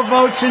millions more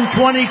votes in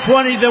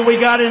 2020 than we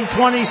got in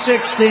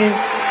 2016.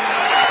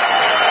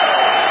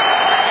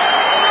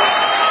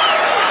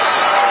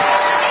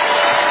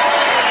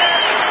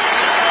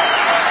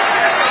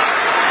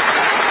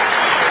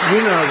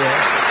 You know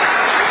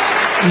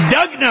this.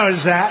 Doug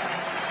knows that.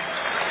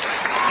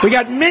 We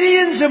got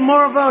millions of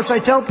more votes. I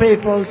tell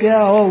people,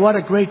 yeah, oh, what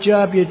a great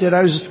job you did.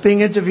 I was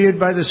being interviewed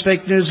by this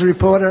fake news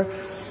reporter,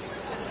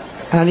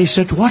 and he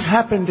said, what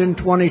happened in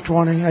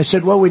 2020? I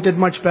said, well, we did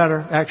much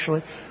better,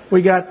 actually.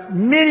 We got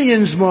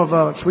millions more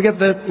votes. We got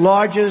the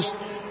largest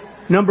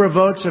number of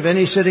votes of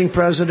any sitting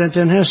president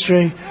in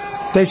history.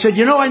 They said,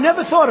 you know, I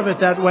never thought of it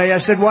that way. I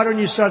said, why don't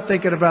you start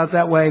thinking about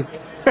that way?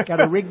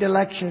 Got a rigged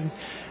election.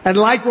 And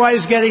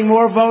likewise getting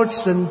more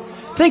votes than,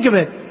 think of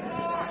it.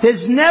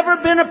 There's never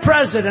been a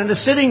president, a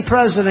sitting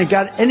president,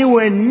 got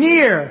anywhere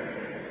near,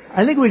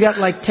 I think we got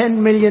like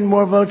 10 million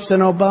more votes than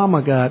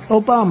Obama got.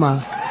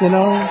 Obama, you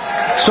know,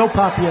 so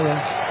popular.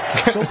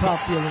 So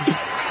popular.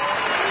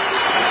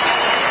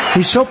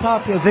 He's so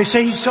popular. They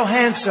say he's so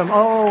handsome.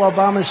 Oh,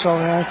 Obama's so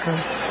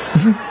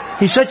handsome.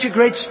 He's such a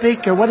great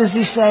speaker. What does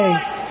he say?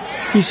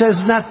 He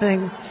says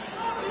nothing.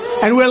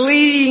 And we're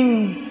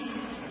leading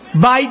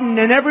Biden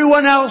and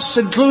everyone else,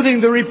 including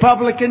the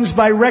Republicans,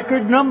 by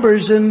record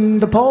numbers in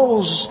the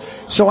polls.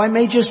 So I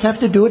may just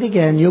have to do it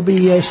again. You'll be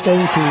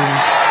staying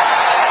tuned.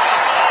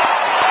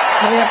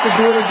 May have to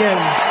do it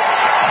again.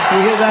 You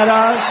hear that,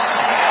 Oz?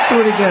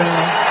 Do it again.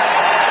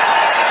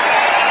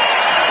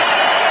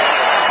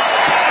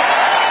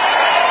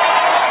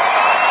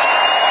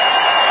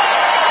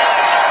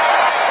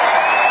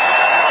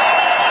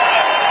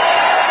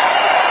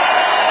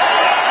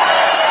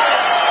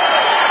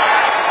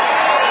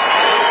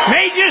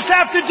 May just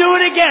have to do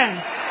it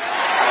again.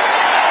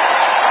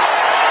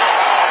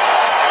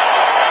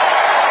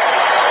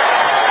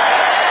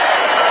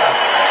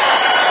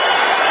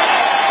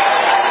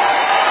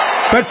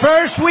 But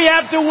first we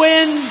have to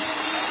win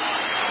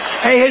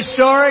a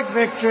historic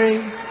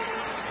victory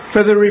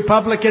for the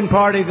Republican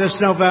Party this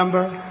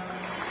November.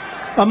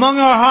 Among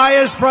our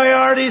highest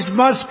priorities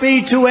must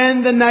be to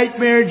end the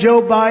nightmare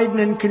Joe Biden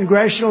and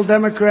congressional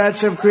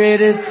Democrats have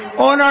created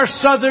on our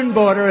southern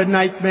border, a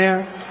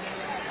nightmare.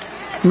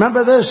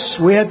 Remember this,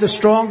 we had the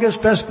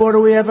strongest, best border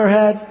we ever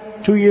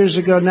had 2 years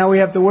ago. Now we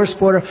have the worst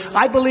border.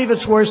 I believe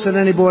it's worse than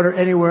any border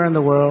anywhere in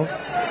the world.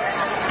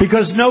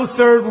 Because no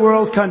third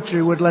world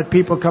country would let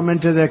people come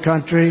into their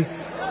country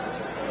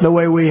the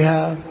way we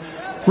have.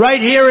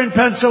 Right here in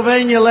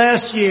Pennsylvania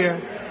last year,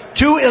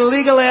 2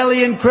 illegal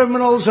alien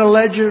criminals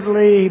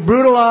allegedly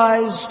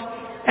brutalized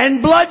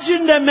and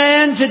bludgeoned a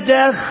man to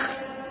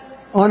death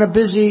on a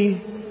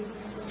busy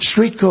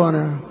street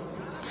corner.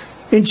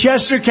 In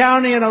Chester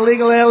County, an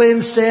illegal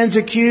alien stands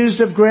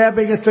accused of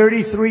grabbing a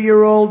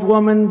 33-year-old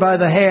woman by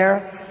the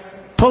hair,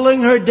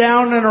 pulling her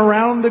down and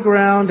around the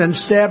ground, and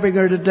stabbing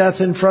her to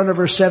death in front of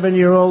her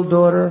 7-year-old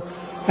daughter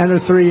and her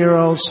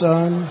 3-year-old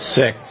son.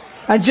 Sick.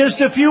 And just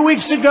a few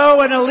weeks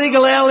ago, an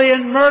illegal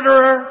alien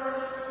murderer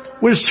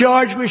was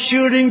charged with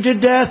shooting to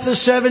death a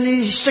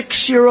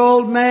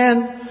 76-year-old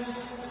man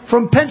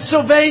from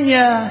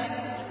Pennsylvania.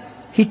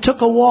 He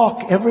took a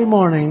walk every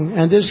morning,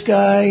 and this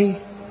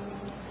guy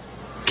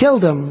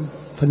killed him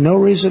for no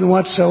reason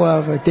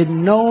whatsoever.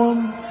 Didn't know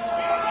him,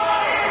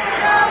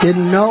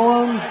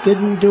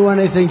 didn't do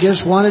anything,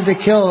 just wanted to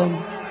kill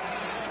him.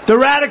 The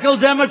radical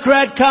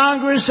Democrat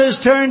Congress has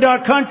turned our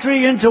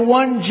country into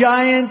one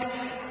giant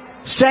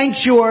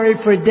sanctuary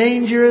for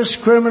dangerous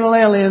criminal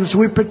aliens.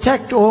 We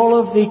protect all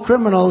of the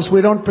criminals.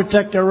 We don't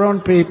protect our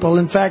own people.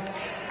 In fact,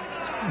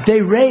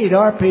 they raid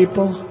our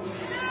people.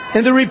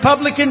 In the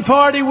Republican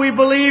Party, we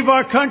believe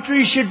our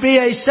country should be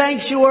a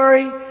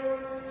sanctuary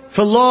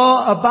for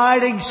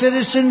law-abiding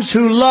citizens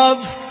who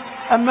love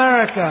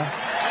America.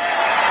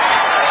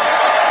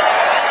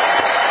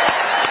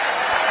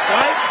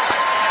 Right?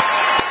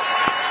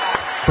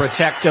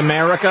 Protect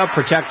America,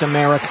 protect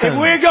America. If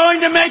we're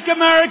going to make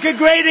America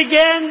great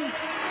again,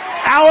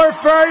 our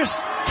first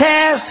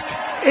task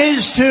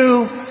is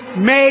to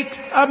make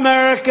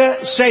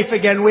America safe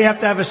again. We have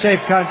to have a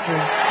safe country.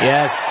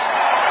 Yes.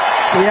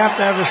 We have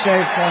to have a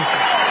safe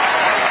country.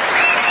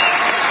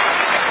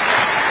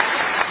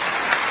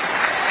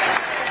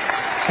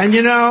 And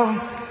you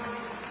know,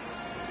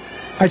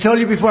 I told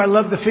you before I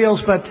love the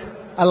fields, but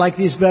I like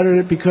these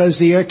better because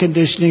the air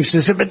conditioning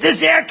system. But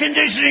this air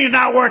conditioning is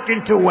not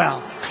working too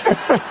well.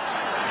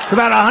 It's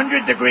about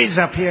 100 degrees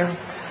up here.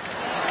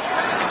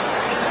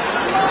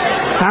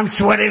 I'm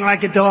sweating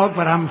like a dog,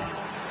 but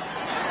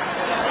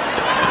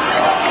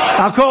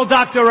I'll call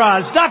Dr.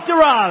 Oz. Dr.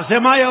 Oz,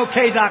 am I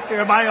okay,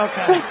 doctor? Am I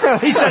okay?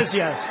 He says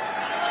yes.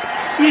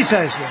 He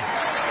says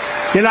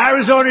yes. You know, I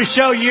was on a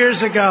show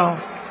years ago.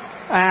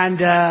 And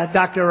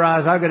Dr.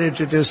 Oz, I'm going to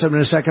introduce him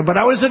in a second, but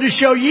I was at a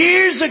show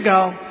years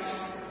ago,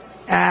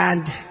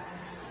 and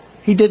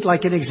he did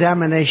like an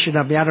examination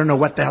of me. I don't know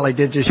what the hell he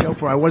did the show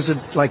for. I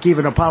wasn't like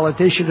even a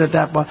politician at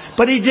that point.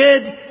 But he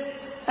did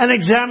an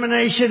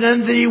examination,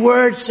 and the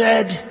word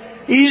said,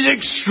 he's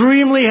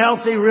extremely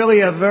healthy, really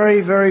a very,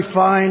 very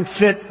fine,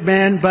 fit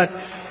man, but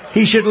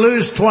he should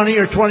lose 20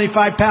 or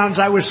 25 pounds.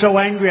 I was so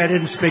angry I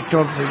didn't speak to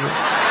him for you.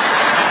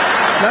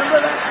 Remember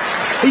that?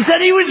 He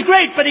said he was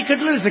great, but he could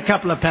lose a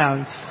couple of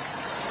pounds.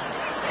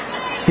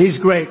 He's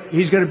great.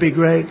 He's going to be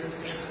great.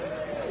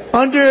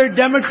 Under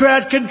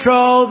Democrat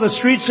control, the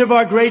streets of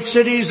our great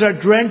cities are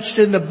drenched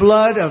in the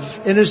blood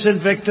of innocent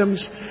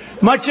victims.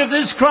 Much of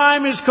this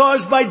crime is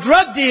caused by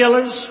drug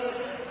dealers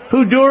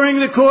who during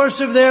the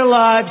course of their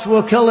lives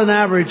will kill an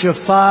average of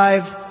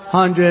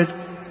 500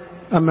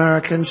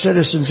 American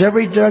citizens.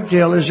 Every drug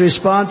dealer is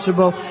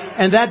responsible,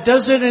 and that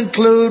doesn't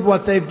include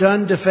what they've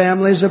done to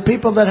families of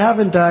people that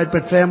haven't died,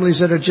 but families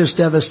that are just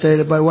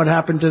devastated by what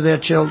happened to their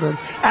children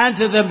and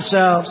to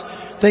themselves.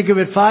 Think of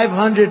it,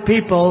 500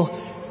 people,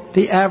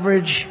 the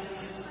average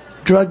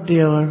drug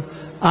dealer.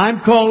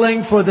 I'm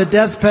calling for the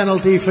death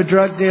penalty for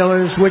drug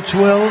dealers, which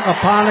will,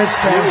 upon its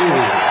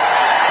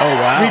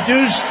passage,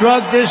 reduce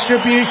drug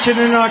distribution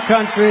in our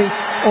country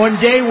on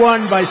day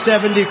one by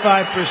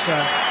 75%.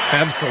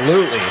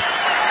 Absolutely.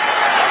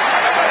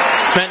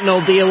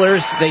 Fentanyl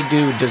dealers, they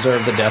do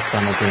deserve the death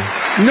penalty.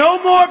 No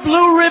more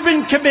blue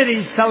ribbon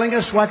committees telling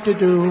us what to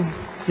do,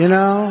 you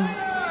know.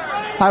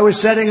 I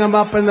was setting them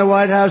up in the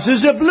White House.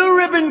 There's a blue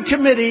ribbon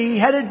committee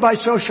headed by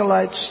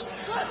socialites.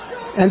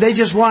 And they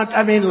just want,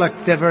 I mean,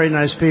 look, they're very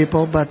nice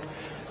people, but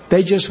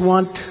they just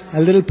want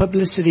a little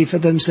publicity for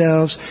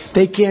themselves.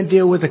 They can't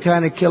deal with the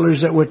kind of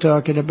killers that we're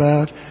talking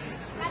about.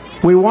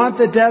 We want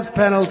the death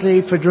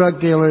penalty for drug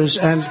dealers,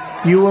 and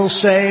you will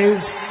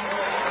save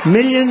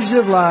millions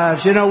of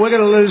lives. You know, we're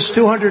going to lose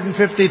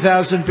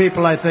 250,000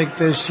 people, I think,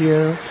 this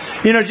year.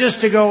 You know,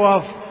 just to go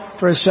off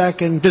for a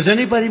second, does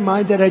anybody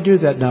mind that I do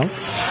that? No?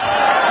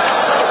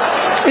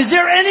 Is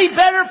there any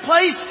better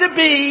place to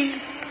be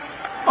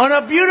on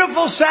a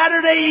beautiful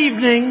Saturday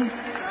evening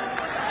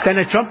than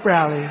a Trump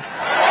rally?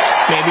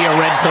 Maybe a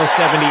Red Pill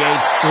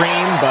 78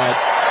 stream, but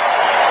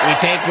we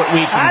take what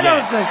we can get. I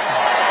don't think so.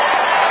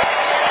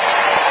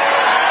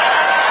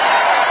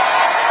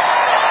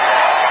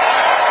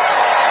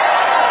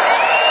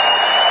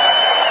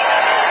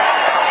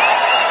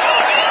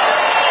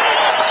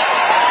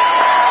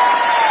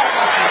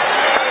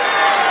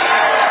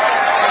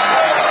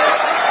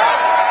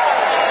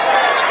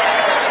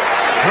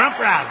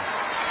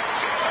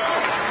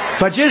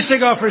 But just to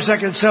go for a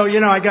second, so,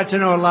 you know, I got to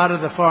know a lot of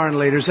the foreign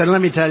leaders, and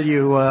let me tell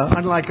you,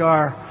 unlike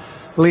our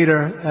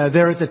leader,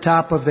 they're at the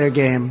top of their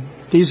game.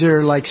 These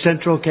are like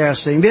central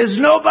casting. There's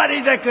nobody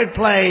that could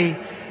play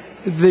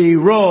the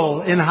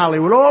role in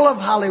Hollywood. All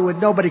of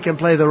Hollywood, nobody can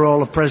play the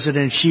role of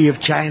President Xi of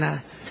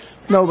China.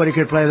 Nobody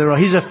could play the role.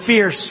 He's a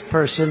fierce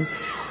person.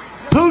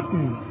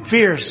 Putin,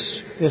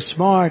 fierce. They're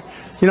smart.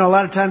 You know, a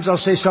lot of times I'll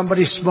say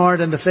somebody's smart,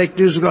 and the fake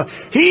news will go,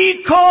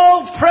 he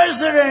called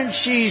President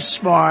Xi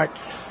smart.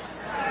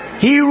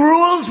 He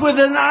rules with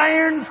an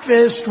iron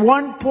fist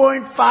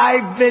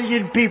 1.5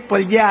 billion people.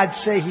 Yeah, I'd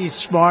say he's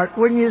smart.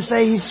 Wouldn't you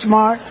say he's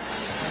smart?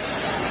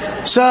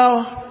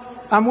 So,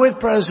 I'm with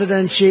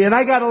President Xi, and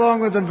I got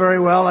along with him very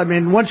well. I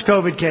mean, once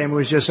COVID came, it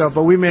was just so,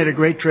 but we made a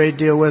great trade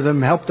deal with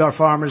him, helped our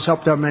farmers,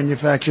 helped our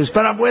manufacturers,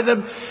 but I'm with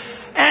him.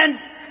 And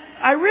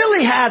I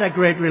really had a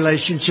great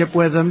relationship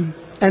with him.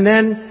 And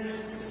then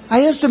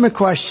I asked him a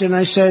question.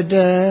 I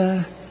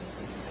said,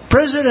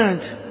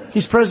 President,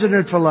 he's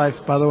president for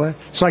life, by the way.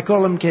 So I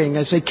call him King.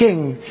 I say,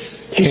 King.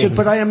 He said,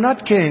 but I am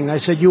not king. I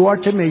said, you are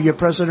to me. You're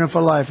president for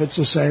life. It's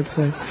the same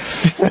thing.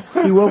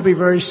 He will be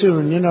very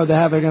soon. You know, they're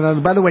having another.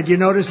 By the way, do you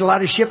notice a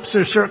lot of ships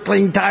are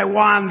circling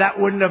Taiwan? That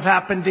wouldn't have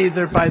happened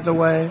either, by the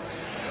way.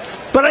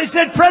 But I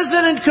said,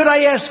 President, could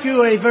I ask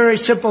you a very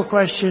simple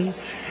question?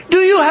 Do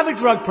you have a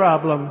drug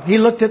problem? He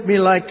looked at me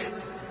like,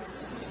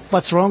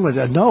 what's wrong with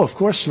that? No, of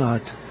course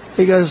not.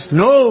 He goes,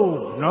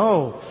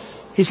 no.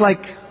 He's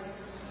like,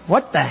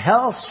 what the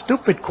hell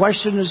stupid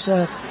question is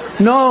that?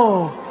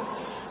 No.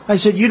 I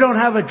said, you don't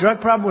have a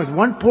drug problem with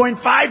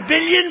 1.5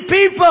 billion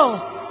people.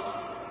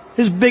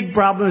 His big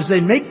problem is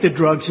they make the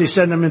drugs, they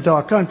send them into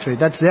our country.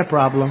 That's their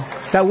problem.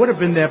 That would have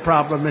been their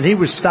problem, and he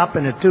was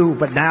stopping it too.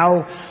 But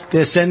now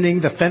they're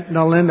sending the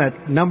fentanyl in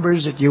at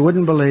numbers that you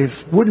wouldn't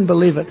believe. Wouldn't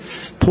believe it.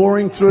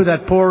 Pouring through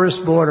that porous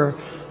border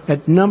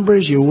at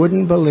numbers you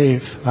wouldn't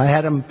believe. I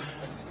had him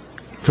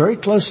very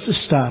close to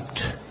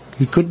stopped.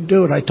 He couldn't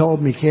do it. I told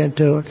him he can't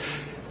do it.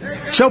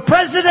 So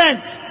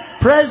President,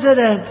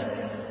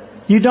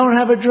 you don't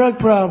have a drug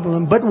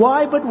problem. But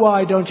why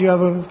don't you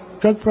have a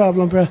drug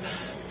problem?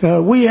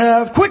 We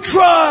have quick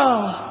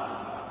trial.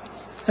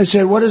 I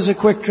said, what is a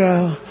quick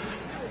trial?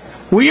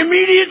 We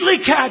immediately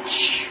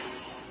catch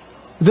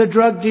the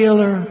drug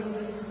dealer.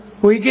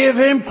 We give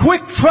him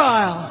quick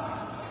trial.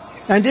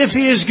 And if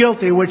he is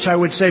guilty, which I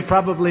would say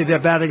probably they're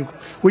batting,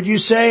 would you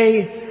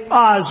say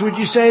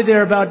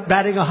they're about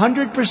batting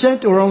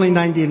 100% or only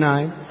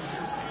 99?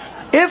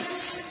 If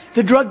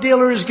the drug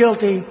dealer is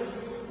guilty,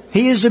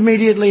 he is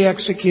immediately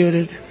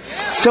executed.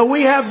 So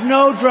we have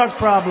no drug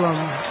problem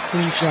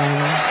in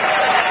China.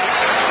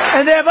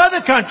 And they have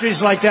other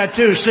countries like that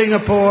too,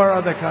 Singapore,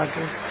 other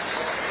countries.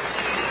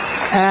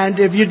 And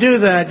if you do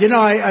that, you know,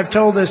 I've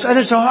told this, and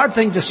it's a hard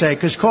thing to say,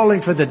 because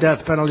calling for the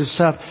death penalty is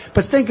tough.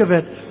 But think of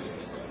it.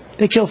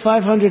 They kill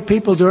 500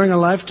 people during a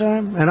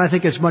lifetime, and I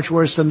think it's much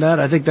worse than that.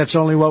 I think that's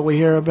only what we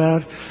hear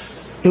about.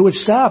 It would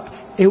stop.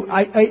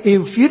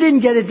 If you didn't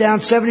get it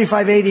down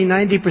 75, 80,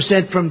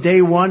 90% from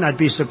day one, I'd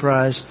be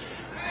surprised.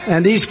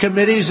 And these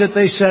committees that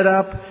they set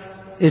up,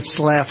 it's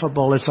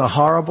laughable. It's a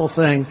horrible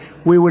thing.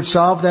 We would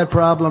solve that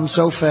problem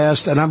so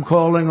fast, and I'm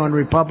calling on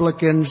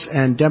Republicans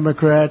and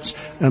Democrats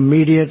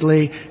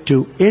immediately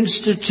to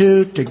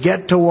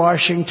get to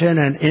Washington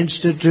and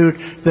institute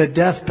the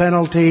death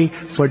penalty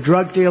for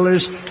drug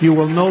dealers. You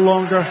will no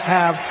longer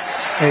have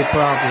a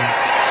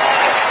problem.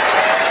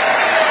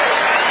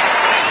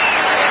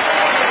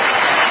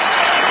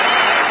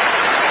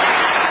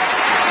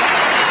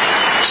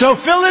 So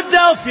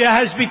Philadelphia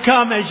has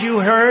become, as you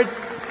heard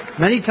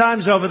many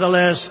times over the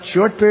last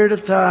short period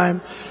of time,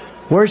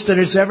 worse than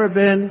it's ever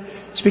been.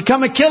 It's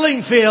become a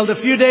killing field. A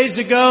few days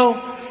ago,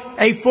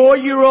 a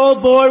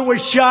 4-year-old boy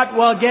was shot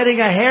while getting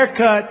a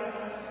haircut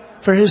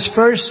for his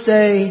first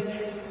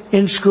day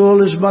in school.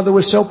 His mother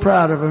was so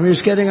proud of him. He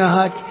was getting a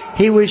hug.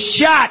 He was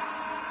shot.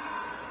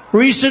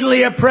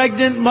 Recently, a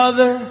pregnant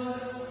mother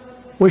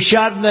was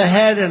shot in the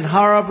head and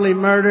horribly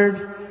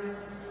murdered.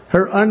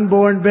 Her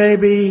unborn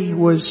baby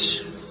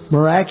was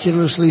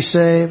miraculously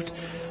saved.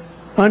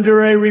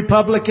 Under a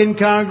Republican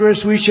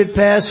Congress, we should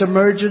pass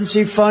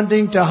emergency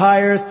funding to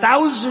hire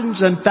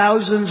thousands and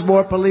thousands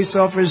more police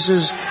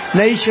officers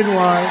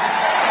nationwide,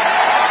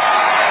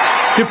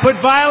 to put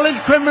violent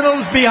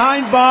criminals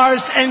behind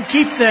bars and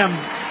keep them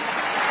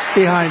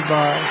behind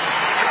bars.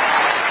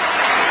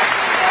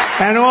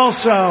 And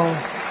also,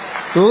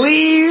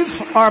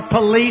 leave our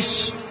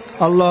police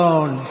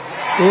alone.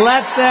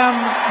 Let them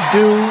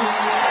do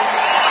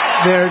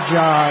their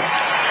job.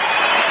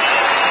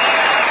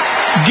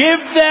 Give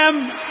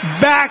them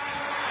back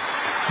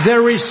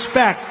their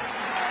respect.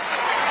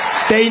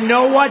 They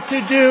know what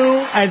to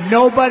do, and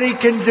nobody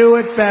can do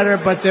it better,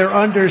 but they're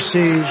under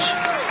siege.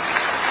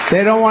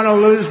 They don't want to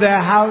lose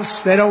their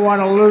house. They don't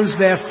want to lose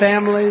their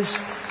families.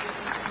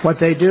 What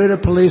they do to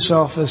police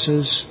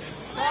officers,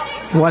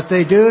 what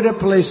they do to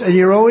police, and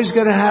you're always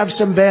going to have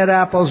some bad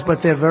apples,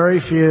 but they're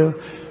very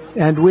few.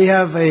 And we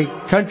have a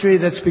country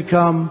that's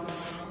become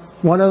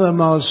one of the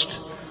most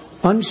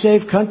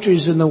unsafe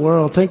countries in the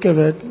world. Think of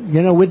it.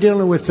 You know, we're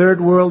dealing with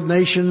third world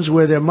nations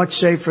where they're much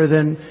safer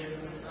than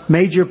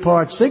major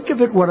parts. Think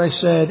of it what I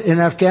said. In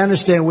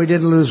Afghanistan, we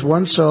didn't lose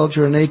one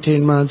soldier in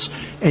 18 months,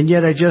 and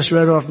yet I just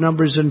read off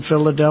numbers in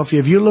Philadelphia.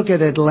 If you look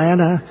at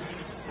Atlanta,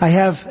 I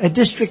have a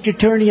district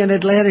attorney in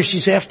Atlanta.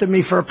 She's after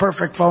me for a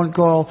perfect phone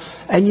call,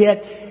 and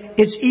yet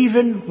it's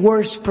even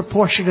worse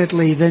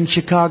proportionately than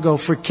Chicago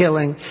for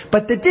killing.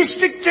 But the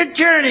district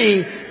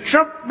attorney,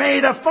 Trump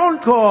made a phone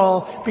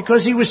call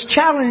because he was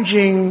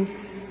challenging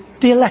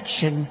the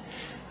election.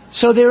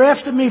 So they're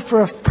after me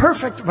for a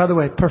perfect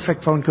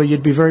phone call.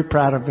 You'd be very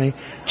proud of me.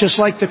 Just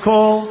like the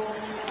call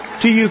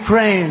to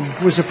Ukraine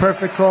was a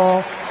perfect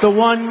call. The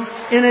one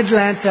in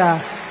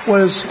Atlanta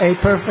was a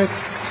perfect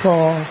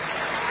call.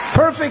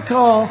 Perfect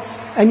call.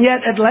 And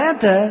yet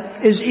Atlanta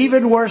is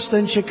even worse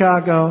than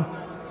Chicago.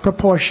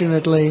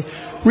 Proportionately.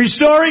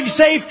 Restoring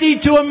safety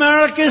to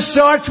America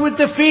starts with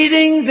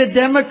defeating the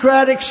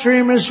Democrat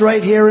extremists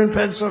right here in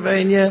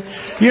Pennsylvania.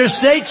 Your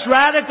state's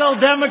radical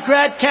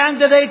Democrat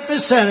candidate for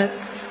Senate,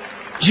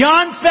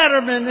 John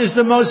Fetterman, is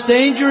the most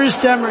dangerous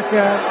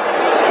Democrat.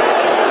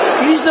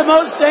 He's the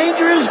most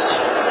dangerous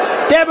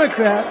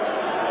Democrat.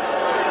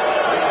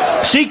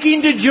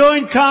 Seeking to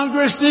join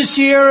Congress this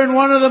year in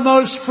one of the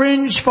most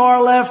fringe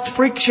far-left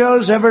freak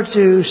shows ever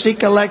to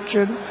seek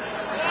election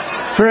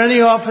for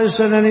any office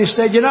in any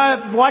state. You know,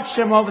 I've watched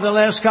him over the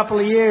last couple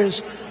of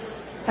years,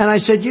 and I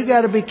said, you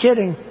got to be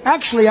kidding.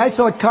 Actually, I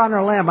thought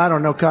Conor Lamb, I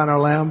don't know Conor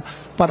Lamb,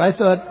 but I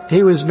thought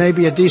he was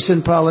maybe a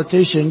decent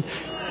politician.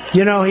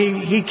 You know,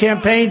 he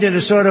campaigned in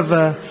a sort of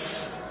a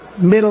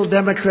middle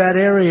Democrat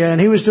area, and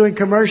he was doing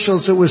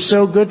commercials that was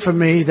so good for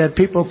me that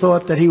people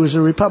thought that he was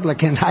a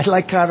Republican. I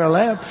like Conor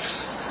Lamb.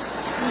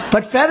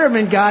 But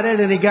Fetterman got it,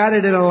 and he got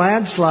it in a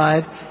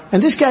landslide.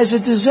 And this guy's a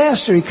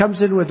disaster. He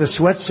comes in with a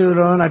sweatsuit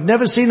on. I've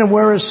never seen him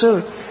wear a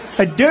suit.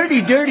 A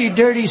dirty, dirty,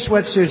 dirty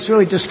sweatsuit. It's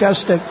really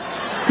disgusting.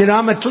 You know,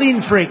 I'm a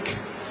clean freak.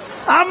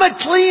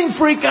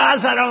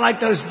 Oz. I don't like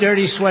those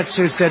dirty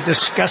sweatsuits. They're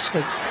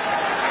disgusting.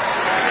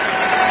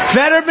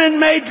 Fetterman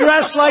may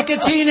dress like a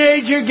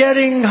teenager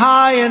getting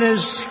high in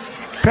his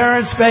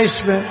parents'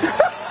 basement.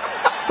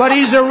 But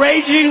he's a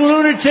raging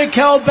lunatic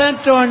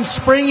hell-bent on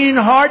springing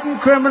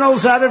hardened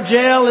criminals out of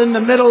jail in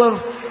the middle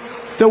of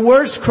the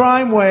worst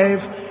crime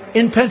wave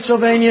in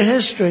Pennsylvania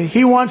history.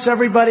 He wants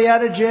everybody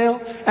out of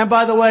jail. And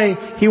by the way,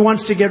 he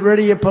wants to get rid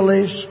of your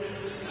police.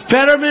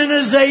 Fetterman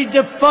is a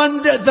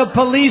defund the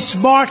police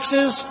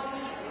Marxist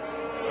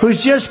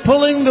who's just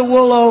pulling the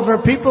wool over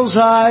people's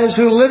eyes,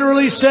 who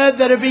literally said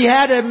that if he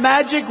had a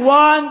magic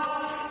wand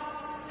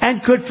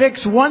and could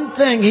fix one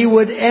thing, he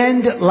would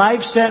end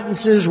life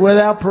sentences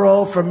without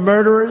parole for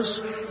murderers,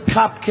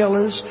 cop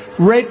killers,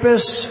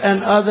 rapists,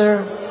 and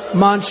other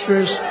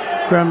monstrous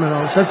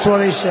criminals. That's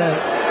what he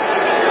said.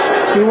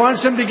 He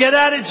wants them to get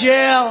out of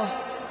jail.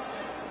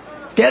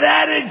 Get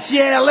out of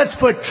jail. Let's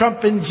put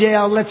Trump in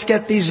jail. Let's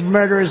get these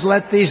murderers.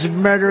 Let these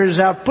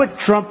murderers out. Put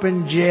Trump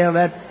in jail.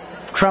 That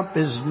Trump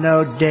is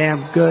no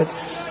damn good.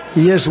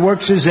 He just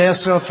works his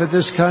ass off for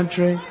this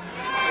country.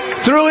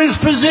 Through his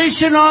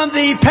position on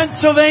the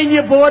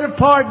Pennsylvania Board of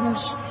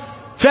Pardons,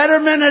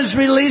 Fetterman has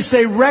released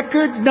a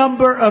record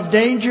number of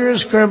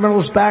dangerous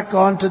criminals back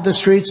onto the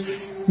streets,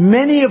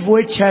 many of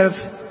which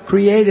have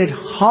created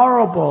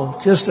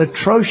horrible, just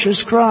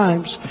atrocious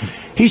crimes.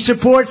 He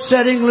supports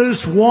setting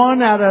loose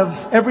 1 out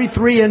of every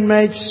 3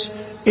 inmates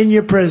in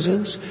your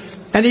prisons.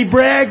 And he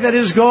bragged that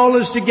his goal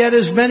is to get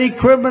as many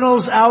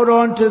criminals out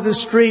onto the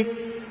street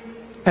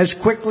as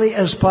quickly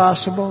as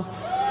possible.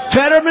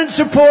 Fetterman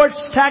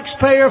supports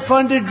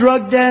taxpayer-funded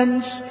drug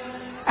dens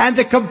and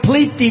the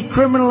complete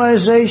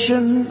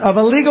decriminalization of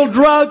illegal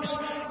drugs,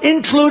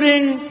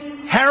 including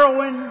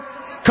heroin,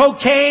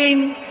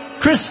 cocaine,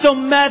 crystal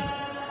meth,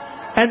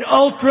 and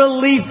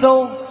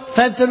ultra-lethal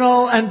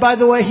fentanyl. And by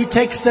the way, he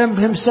takes them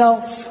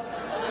himself,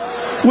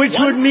 which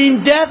would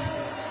mean death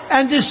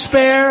and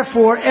despair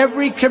for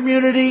every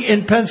community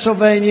in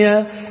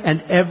Pennsylvania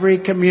and every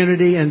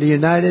community in the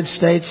United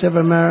States of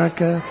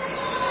America.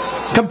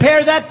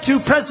 Compare that to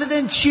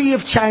President Xi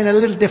of China. A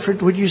little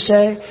different, would you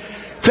say?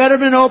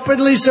 Fetterman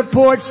openly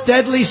supports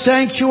deadly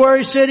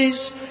sanctuary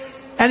cities,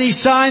 and he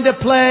signed a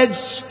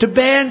pledge to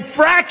ban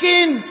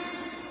fracking,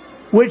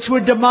 which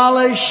would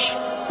demolish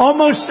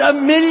almost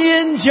 1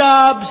 million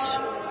jobs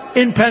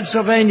in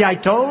Pennsylvania. I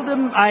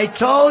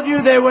told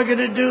you they were going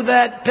to do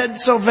that,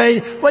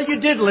 Pennsylvania. Well, you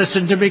did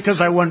listen to me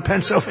because I won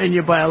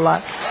Pennsylvania by a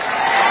lot.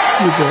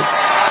 You did.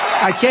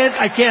 I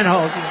can't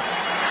hold you.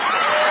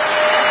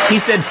 He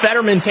said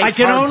Fetterman takes I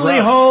can only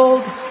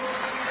hold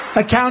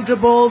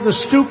accountable the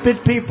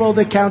stupid people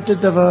that counted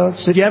the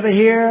votes. Did you ever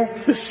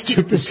hear the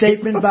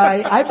statement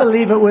by, I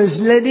believe it was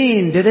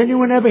Lenin. Did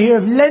anyone ever hear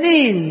of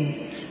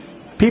Lenin?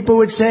 People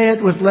would say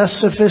it with less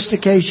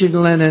sophistication,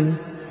 Lenin.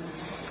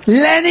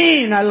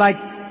 Lenin! I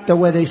like the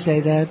way they say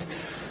that.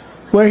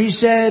 Where he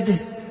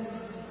said,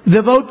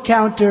 the vote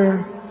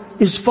counter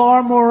is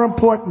far more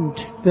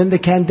important than the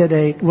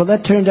candidate. Well,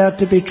 that turned out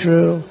to be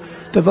true.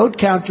 The vote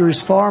counter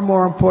is far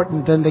more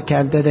important than the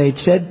candidate,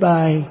 said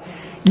by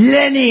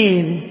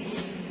Lenin.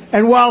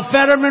 And while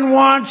Fetterman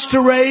wants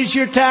to raise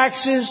your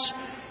taxes,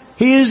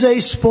 he is a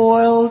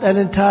spoiled and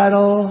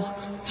entitled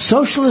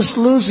socialist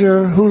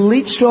loser who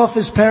leached off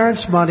his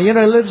parents' money. You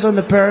know, he lives on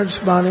the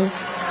parents' money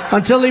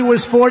until he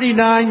was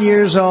 49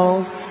 years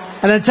old.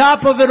 And on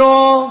top of it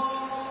all,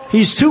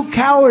 he's too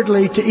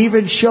cowardly to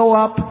even show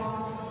up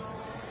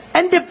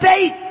and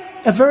debate.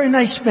 A very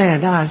nice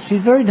man, Oz.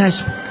 He's very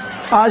nice.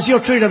 Oz, you'll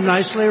treat him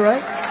nicely,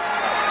 right?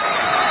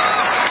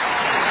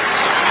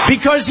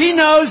 Because he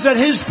knows that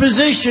his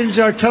positions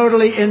are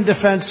totally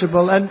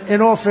indefensible. And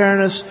in all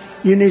fairness,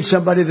 you need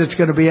somebody that's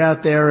going to be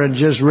out there and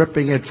just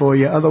ripping it for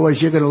you.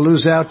 Otherwise, you're going to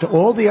lose out to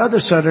all the other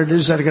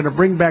senators that are going to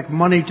bring back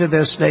money to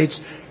their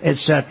states,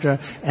 etc.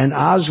 And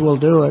Oz will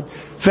do it.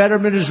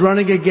 Fetterman is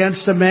running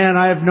against a man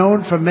I have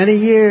known for many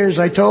years.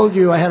 I told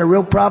you I had a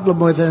real problem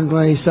with him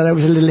when he said I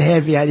was a little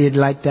heavy. I didn't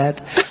like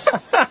that.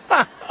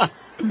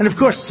 And of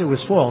course it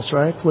was false,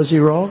 right? Was he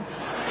wrong?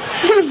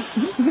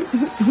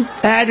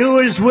 And who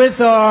is with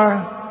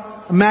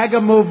our MAGA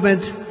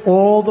movement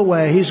all the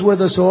way. He's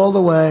with us all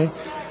the way.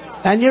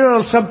 And you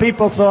know, some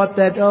people thought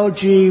that, oh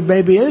gee,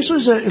 maybe this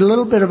was a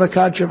little bit of a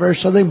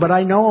controversial thing, but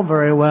I know him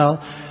very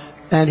well.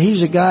 And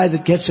he's a guy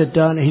that gets it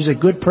done. He's a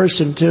good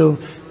person too.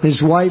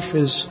 His wife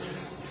is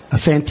a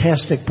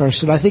fantastic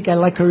person. I think I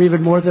like her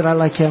even more than I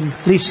like him.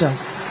 Lisa.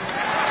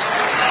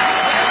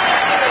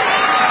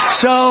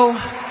 So,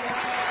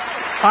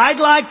 I'd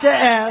like to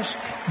ask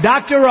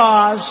Dr.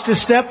 Oz to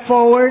step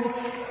forward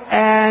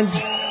and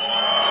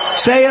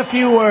say a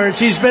few words.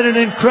 He's been an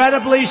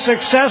incredibly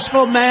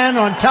successful man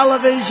on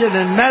television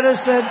and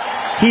medicine.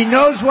 He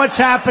knows what's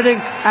happening,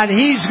 and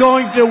he's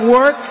going to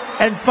work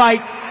and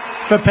fight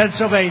for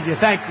Pennsylvania.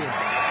 Thank you.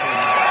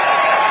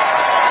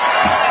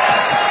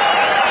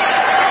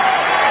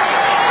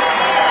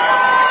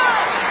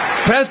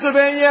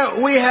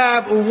 Pennsylvania, we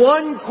have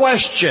one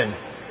question.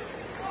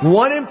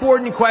 One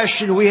important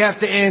question we have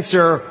to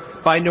answer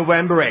by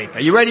November 8th.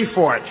 Are you ready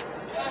for it?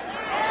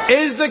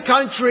 Is the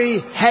country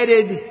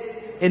headed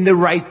in the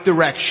right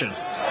direction?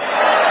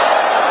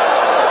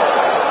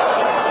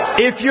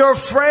 If your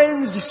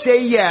friends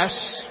say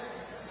yes,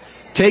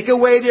 take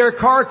away their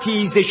car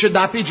keys, they should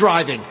not be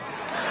driving.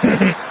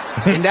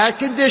 In that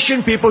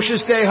condition, people should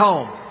stay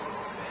home.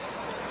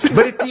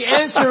 But if the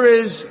answer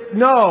is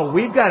no,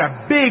 we've got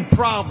a big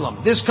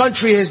problem. This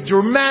country has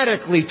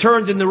dramatically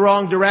turned in the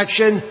wrong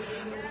direction.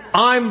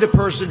 I'm the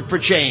person for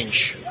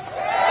change.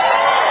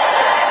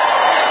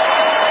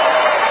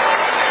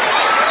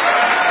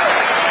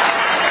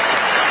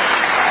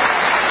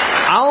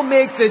 I'll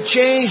make the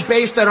change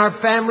based on our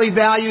family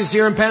values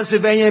here in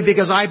Pennsylvania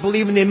because I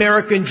believe in the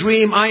American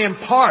dream. I am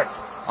part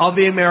of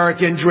the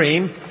American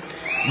dream.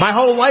 My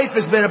whole life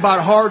has been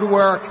about hard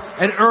work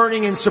and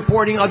earning and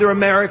supporting other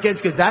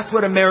Americans because that's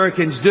what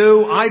Americans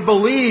do. I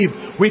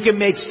believe we can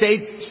make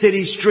safe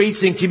cities,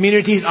 streets, and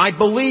communities. I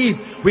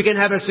believe we can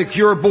have a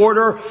secure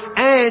border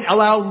and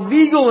allow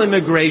legal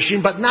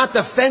immigration, but not the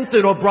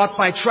fentanyl brought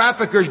by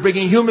traffickers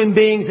bringing human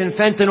beings and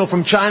fentanyl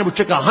from China, which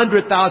took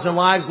 100,000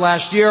 lives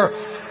last year.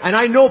 And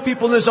I know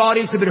people in this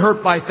audience have been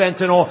hurt by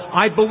fentanyl.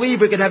 I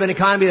believe we can have an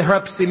economy that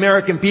helps the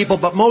American people,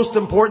 but most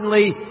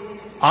importantly,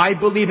 I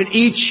believe in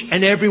each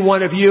and every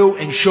one of you,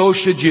 and so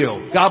should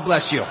you. God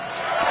bless you.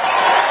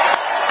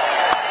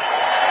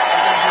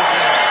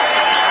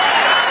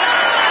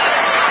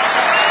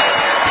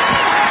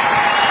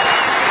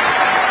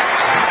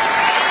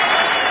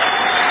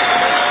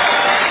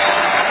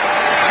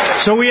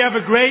 So we have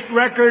a great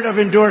record of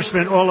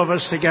endorsement, all of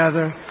us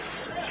together.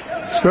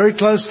 It's very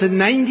close to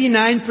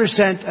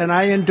 99%, and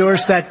I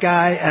endorse that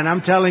guy, and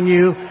I'm telling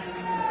you,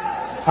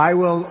 I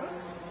will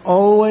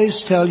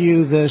always tell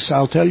you this.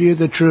 I'll tell you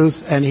the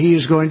truth, and he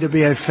is going to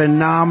be a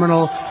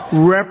phenomenal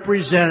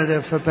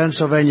representative for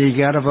Pennsylvania. You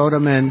gotta vote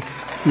him in.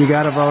 You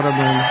gotta vote him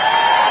in.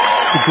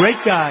 He's a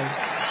great guy.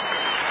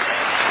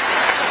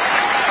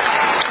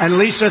 And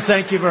Lisa,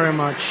 thank you very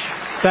much.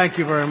 Thank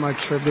you very much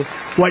for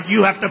what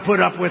you have to put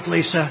up with,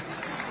 Lisa.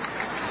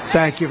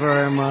 Thank you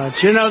very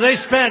much. You know, they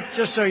spent,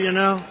 just so you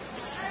know,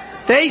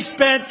 they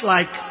spent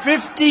like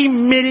 $50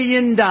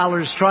 million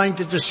trying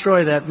to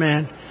destroy that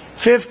man.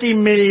 $50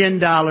 million,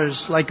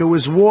 like it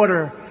was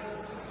water,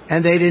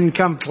 and they didn't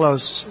come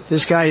close.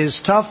 This guy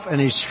is tough, and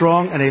he's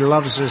strong, and he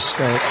loves this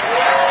state.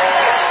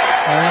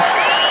 Right?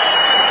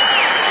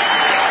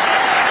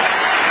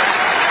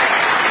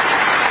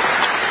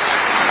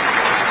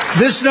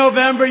 This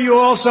November, you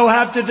also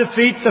have to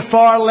defeat the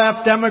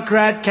far-left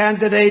Democrat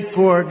candidate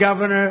for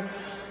governor,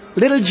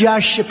 little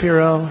Josh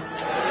Shapiro,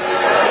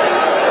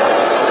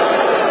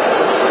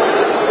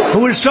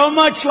 who is so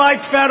much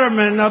like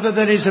Fetterman, other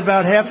than he's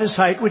about half his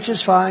height, which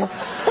is fine.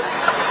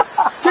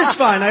 Just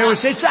fine. I always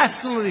say it's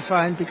absolutely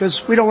fine,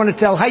 because we don't want to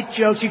tell height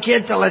jokes. You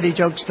can't tell any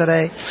jokes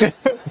today.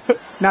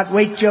 Not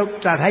weight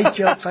jokes, not height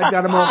jokes. I've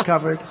got them all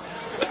covered.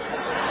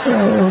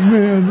 Oh,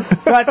 man.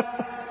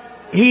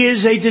 But he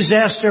is a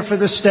disaster for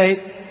the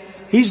state.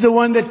 He's the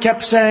one that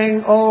kept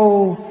saying,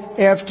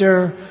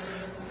 after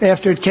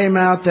it came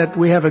out that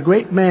we have a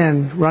great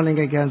man running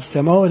against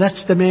him. Oh,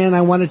 that's the man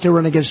I wanted to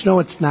run against. No,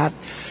 it's not.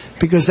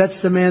 Because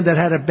that's the man that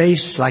had a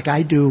base like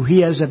I do. He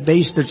has a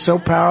base that's so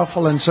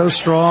powerful and so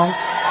strong.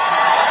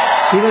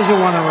 He doesn't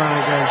want to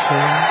run against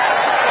him.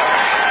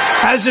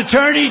 As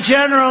Attorney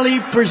General, he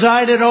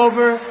presided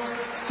over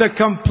the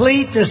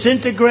complete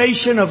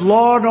disintegration of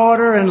law and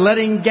order and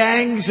letting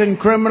gangs and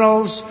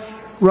criminals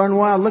run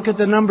wild. Look at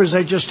the numbers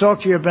I just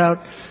talked to you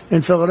about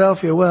in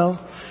Philadelphia. Well,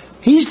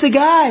 he's the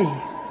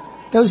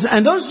guy.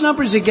 Those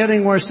numbers are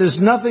getting worse.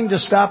 There's nothing to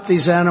stop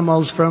these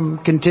animals from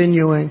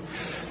continuing.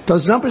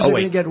 Those numbers are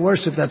going to get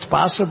worse if that's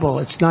possible.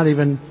 It's not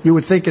even, you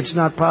would think it's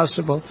not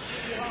possible.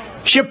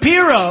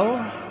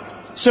 Shapiro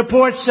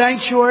supports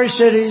sanctuary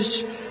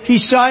cities. He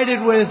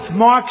sided with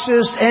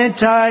Marxist,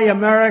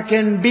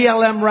 anti-American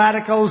BLM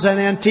radicals and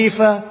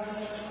Antifa.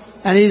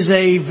 And he's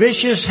a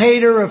vicious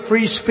hater of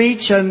free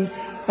speech and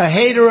a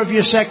hater of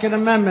your Second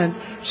Amendment.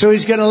 So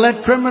he's going to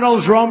let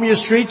criminals roam your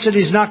streets, and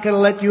he's not going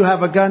to let you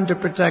have a gun to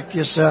protect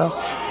yourself.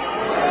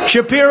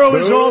 Shapiro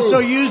is also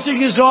using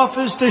his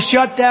office to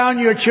shut down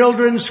your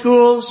children's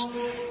schools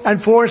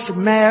and force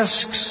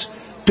masks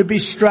to be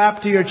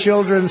strapped to your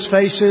children's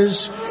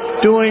faces,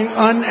 doing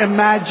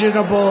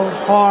unimaginable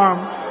harm.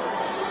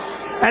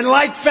 And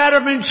like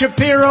Fetterman,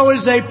 Shapiro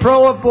is a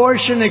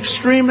pro-abortion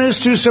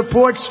extremist who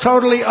supports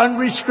totally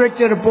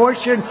unrestricted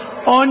abortion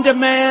on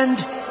demand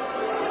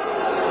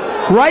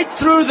right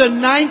through the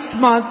 9th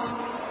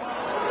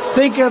month.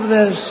 Think of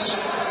this.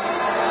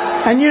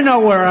 And you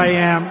know where I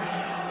am.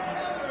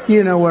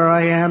 You know where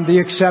I am. The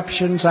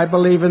exceptions. I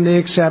believe in the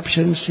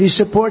exceptions. He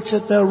supports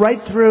it, though,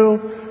 right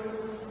through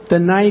the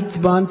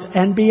 9th month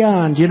and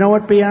beyond. You know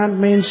what beyond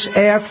means?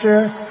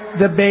 After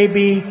the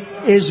baby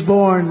is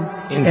born.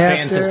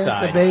 Infanticide.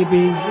 After the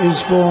baby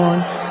is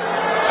born.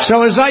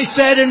 So as I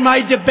said in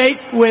my debate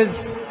with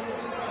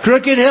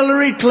crooked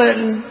Hillary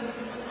Clinton,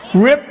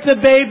 rip the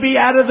baby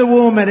out of the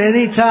womb at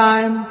any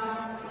time.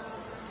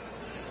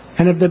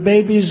 And if the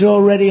baby's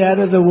already out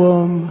of the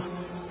womb,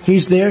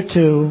 he's there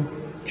too.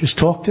 Just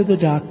talk to the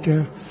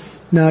doctor.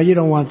 No, you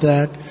don't want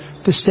that.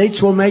 The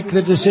states will make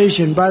the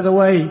decision. By the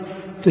way,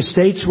 the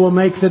states will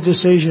make the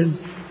decision.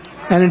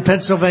 And in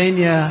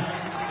Pennsylvania,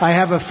 I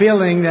have a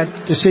feeling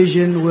that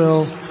decision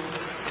will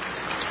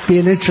be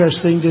an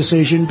interesting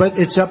decision, but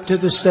it's up to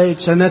the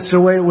states, and that's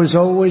the way it was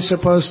always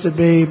supposed to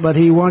be. But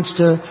he wants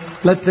to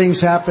let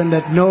things happen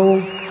that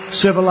no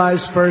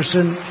civilized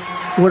person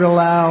would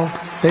allow.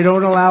 They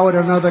don't allow it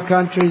in other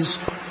countries.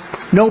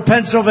 No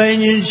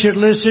Pennsylvanian should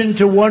listen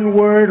to one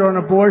word on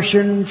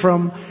abortion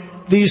from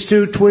these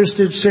two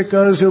twisted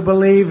sickos who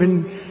believe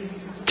in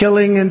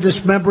killing and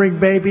dismembering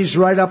babies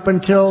right up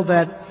until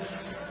that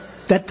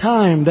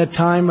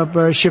time of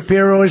birth.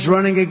 Shapiro is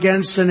running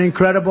against an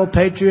incredible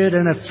patriot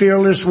and a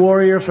fearless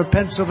warrior for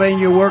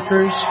Pennsylvania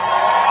workers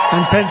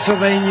and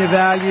Pennsylvania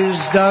values,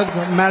 Doug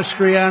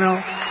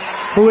Mastriano,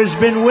 who has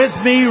been with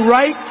me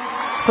right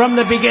from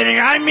the beginning.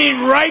 I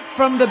mean right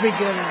from the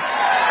beginning.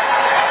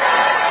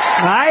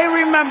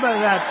 I remember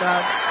that,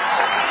 Doug.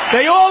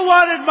 They all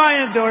wanted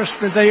my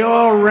endorsement. They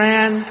all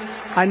ran.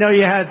 I know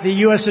you had the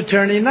U.S.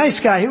 Attorney,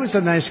 nice guy. He was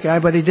a nice guy,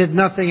 but he did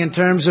nothing in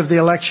terms of the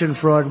election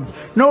fraud.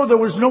 No, there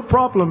was no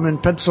problem in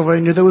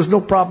Pennsylvania. There was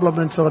no problem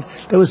in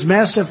Philadelphia. There was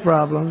massive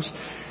problems.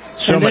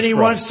 And then he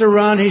wants to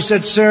run. He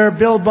said, sir,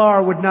 Bill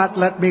Barr would not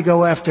let me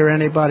go after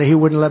anybody. He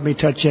wouldn't let me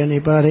touch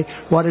anybody.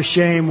 What a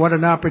shame. What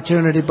an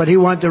opportunity. But he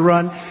wanted to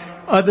run.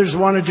 Others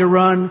wanted to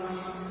run.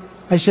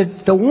 I said,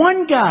 the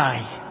one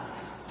guy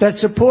that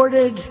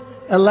supported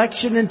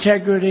election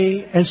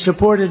integrity and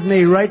supported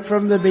me right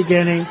from the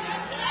beginning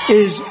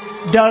is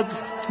Doug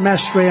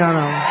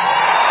Mastriano.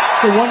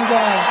 The one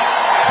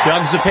guy.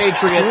 Doug's a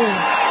patriot.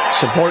 Yeah.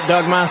 Support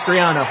Doug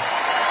Mastriano.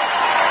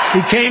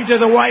 He came to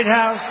the White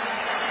House.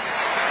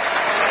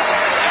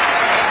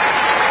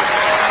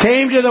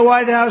 Came to the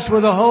White House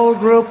with a whole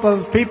group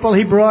of people.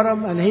 He brought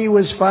them, and he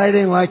was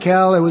fighting like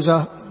hell. It was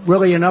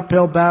really an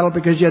uphill battle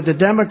because you had the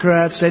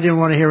Democrats. They didn't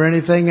want to hear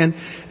anything. And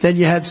then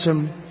you had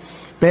some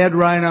bad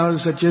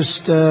rhinos that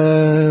just,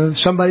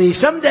 someday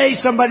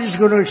somebody's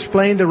going to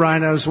explain to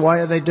rhinos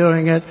why are they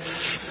doing it.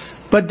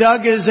 But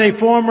Doug is a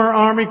former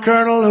Army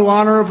colonel who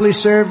honorably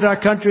served our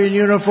country in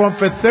uniform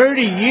for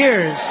 30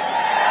 years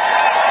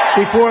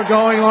before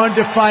going on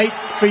to fight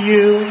for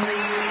you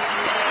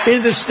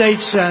in the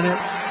state Senate.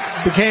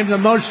 Became the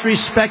most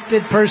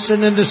respected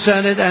person in the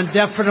Senate and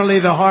definitely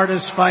the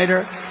hardest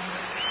fighter.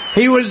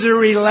 He was a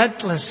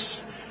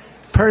relentless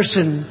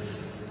person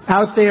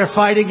out there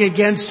fighting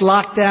against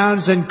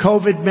lockdowns and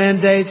COVID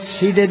mandates.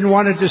 He didn't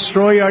want to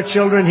destroy our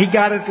children. He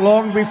got it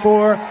long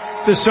before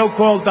the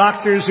so-called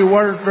doctors who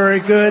weren't very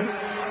good.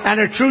 And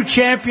a true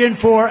champion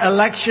for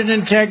election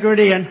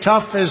integrity and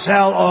tough as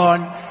hell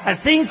on a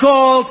thing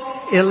called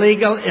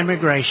illegal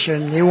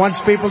immigration. He wants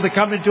people to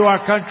come into our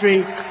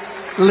country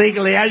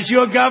legally. As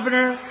your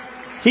governor,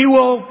 he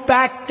will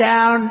back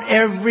down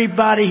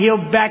everybody. He'll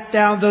back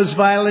down those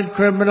violent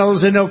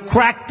criminals, and he'll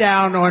crack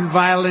down on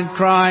violent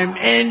crime,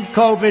 end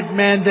COVID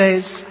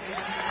mandates,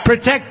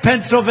 protect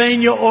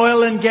Pennsylvania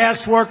oil and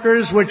gas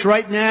workers, which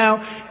right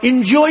now,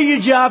 enjoy your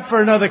job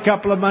for another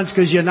couple of months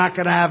because you're not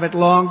going to have it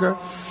longer,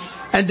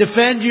 and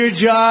defend your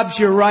jobs,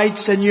 your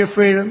rights, and your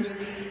freedoms.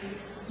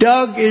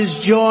 Doug is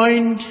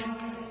joined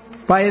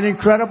by an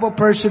incredible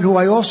person who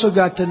I also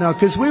got to know,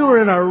 because we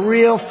were in a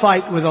real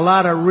fight with a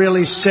lot of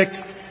really sick,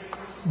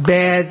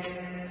 bad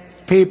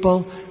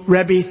people.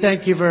 Rebbe,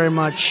 thank you very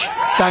much.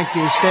 Thank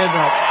you. Stand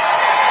up.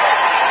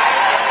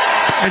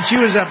 And she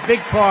was a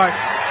big part.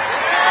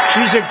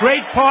 She's a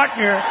great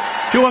partner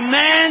to a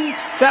man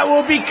that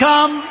will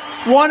become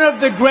one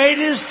of the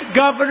greatest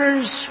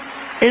governors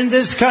in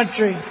this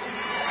country.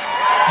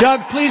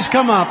 Doug, please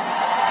come up.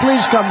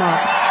 Please come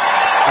up.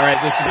 All right,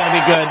 this is going to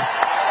be good.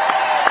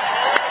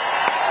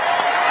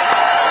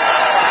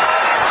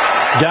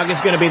 Doug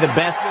is going to be the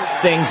best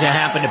thing to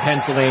happen to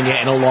Pennsylvania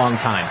in a long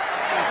time.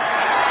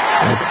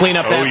 We'll clean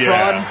up that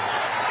fraud.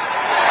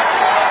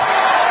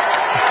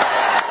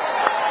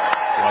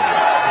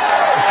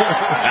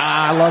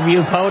 I love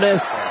you,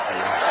 POTUS.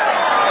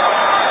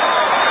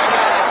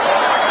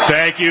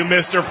 Thank you,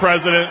 Mr.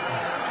 President.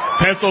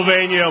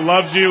 Pennsylvania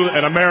loves you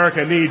and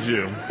America needs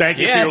you. Thank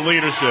you for your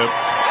leadership.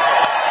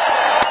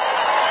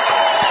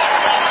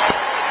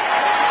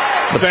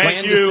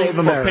 Thank you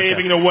for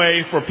paving the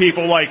way for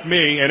people like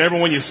me and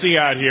everyone you see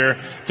out here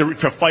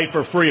to fight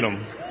for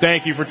freedom.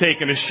 Thank you for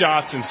taking the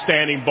shots and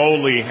standing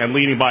boldly and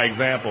leading by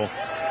example.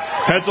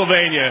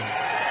 Pennsylvania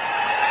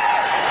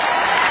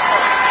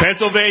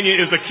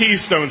is a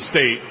keystone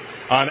state.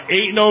 On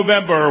 8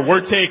 November,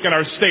 we're taking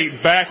our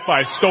state back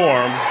by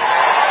storm.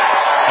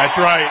 That's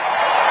right.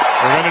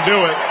 We're going to do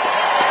it.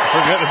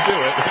 We're going to do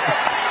it.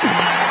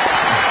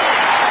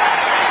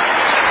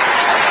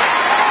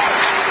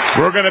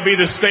 We're going to be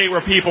the state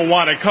where people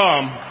want to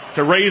come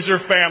to raise their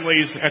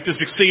families and to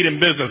succeed in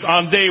business.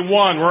 On day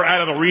one, we're out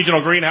of the Regional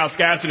Greenhouse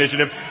Gas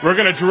Initiative. We're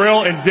going to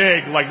drill and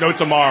dig like no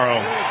tomorrow.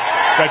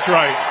 That's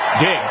right.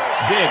 Dig.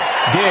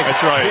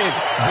 That's right.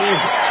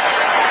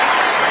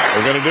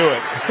 We're going to do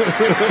it.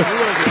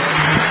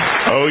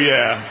 Oh,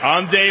 yeah.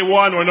 On day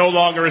one, we're no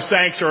longer a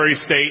sanctuary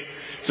state.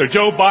 So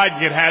Joe Biden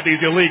can have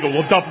these illegal.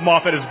 We'll dump him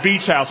off at his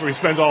beach house where he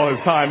spends all his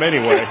time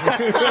anyway. He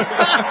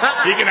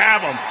can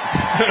have them.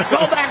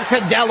 Go back to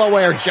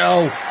Delaware,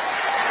 Joe.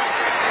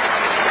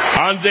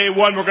 On day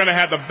one, we're going to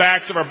have the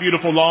backs of our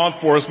beautiful law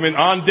enforcement.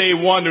 On day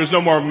one, there's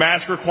no more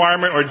mask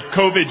requirement or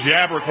COVID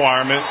jab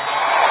requirement.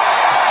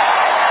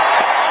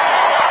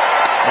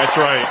 That's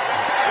right.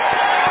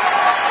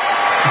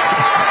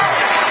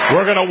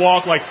 We're going to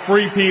walk like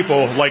free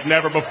people like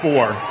never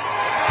before.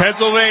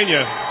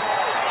 Pennsylvania.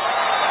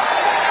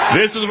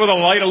 This is where the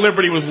light of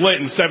liberty was lit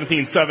in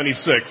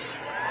 1776.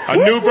 A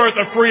new birth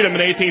of freedom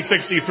in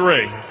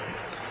 1863.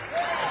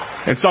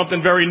 And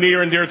something very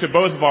near and dear to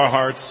both of our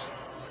hearts.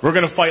 We're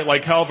going to fight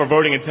like hell for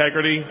voting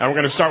integrity, and we're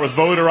going to start with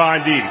voter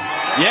ID.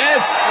 Yes!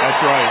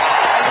 That's right.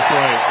 That's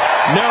right.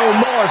 No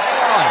more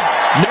fraud.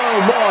 No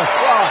more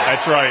fraud.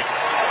 That's right.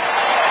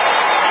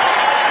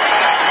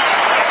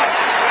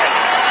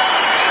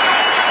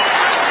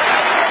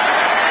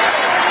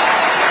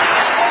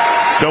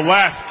 The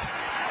left.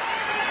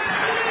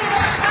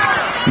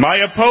 My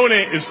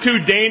opponent is too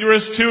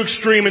dangerous, too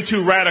extreme, and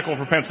too radical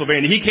for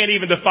Pennsylvania. He can't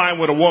even define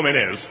what a woman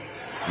is.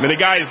 I mean, the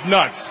guy is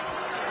nuts.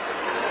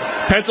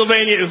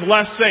 Pennsylvania is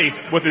less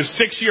safe with his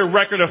 6-year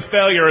record of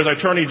failure as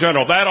Attorney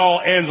General. That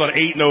all ends on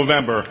 8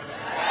 November.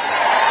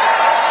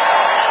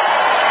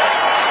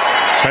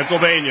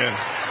 Pennsylvania.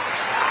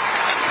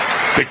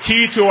 The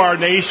key to our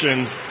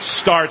nation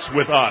starts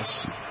with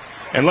us.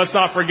 And let's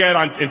not forget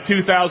in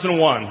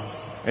 2001,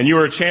 and you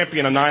were a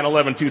champion of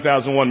 9/11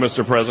 2001,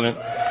 Mr. President,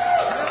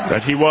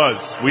 that he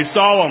was. We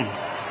saw him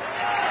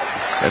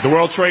at the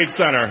World Trade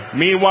Center.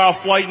 Meanwhile,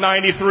 Flight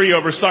 93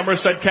 over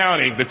Somerset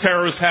County, the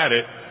terrorists had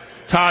it.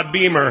 Todd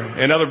Beamer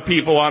and other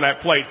people on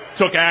that plane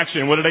took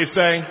action. What did they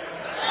say?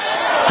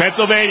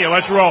 Pennsylvania,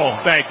 let's roll.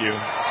 Thank you.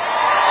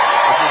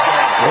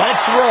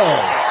 Let's roll.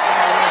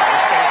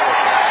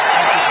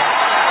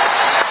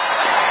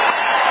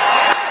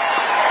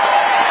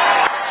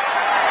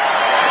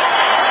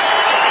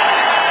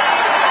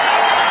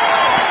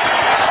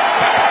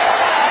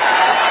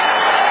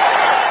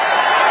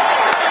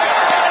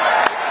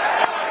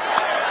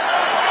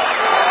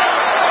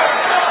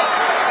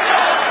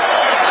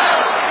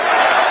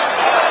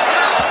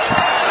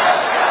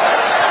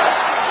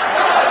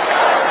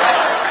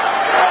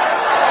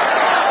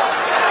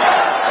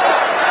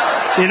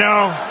 You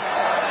know,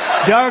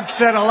 Doug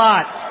said a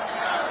lot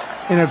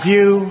in a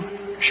few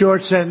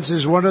short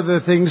sentences. One of the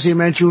things he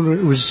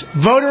mentioned was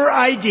voter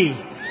ID.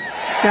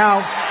 Now,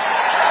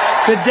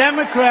 the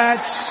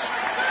Democrats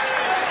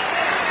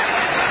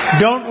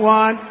don't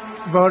want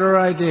voter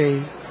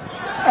ID.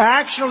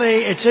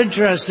 Actually, it's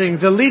interesting.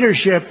 The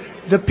leadership,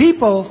 the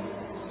people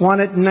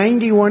want it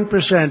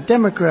 91%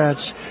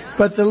 Democrats,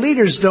 but the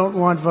leaders don't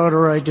want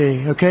voter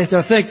ID. Okay?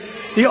 They'll think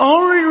the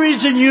only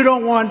reason you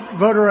don't want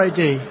voter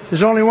ID,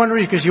 there's only one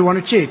reason, because you want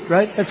to cheat,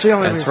 right? That's the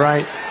only reason. That's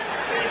right.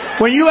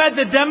 When you had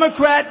the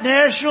Democrat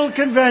National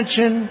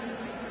Convention,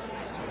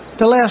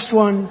 the last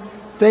one,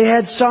 they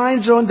had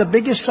signs on, the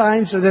biggest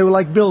signs, they were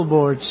like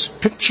billboards.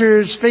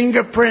 Pictures,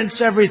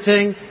 fingerprints,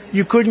 everything.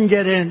 You couldn't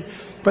get in.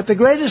 But the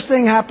greatest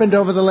thing happened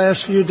over the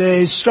last few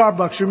days.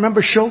 Starbucks.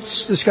 Remember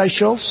Schultz? This guy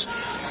Schultz?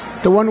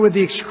 The one with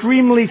the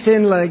extremely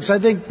thin legs. I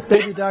think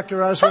baby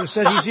Dr. Oswald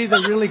said he's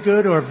either really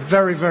good or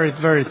very, very,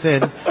 very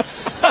thin.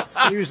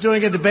 He was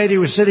doing a debate. He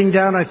was sitting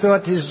down. I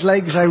thought his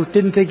legs, I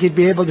didn't think he'd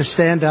be able to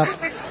stand up.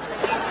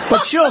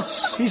 But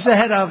Schultz, he's the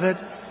head of it.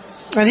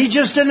 And he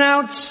just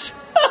announced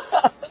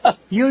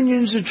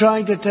unions are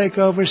trying to take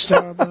over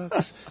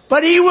Starbucks.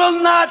 But he will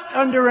not,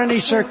 under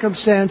any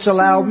circumstance,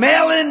 allow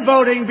mail-in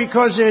voting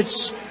because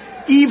it's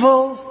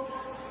evil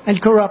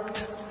and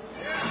corrupt.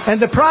 And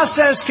the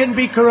process can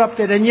be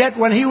corrupted. And yet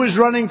when he was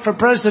running for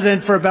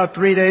president for about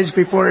 3 days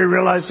before he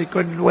realized he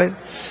couldn't win,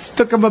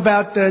 took him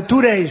about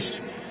 2 days.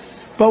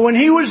 But when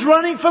he was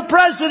running for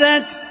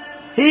president,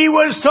 he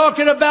was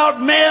talking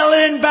about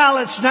mail-in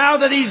ballots. Now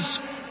that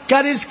he's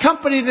got his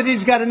company that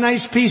he's got a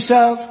nice piece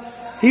of,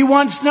 he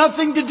wants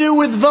nothing to do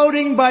with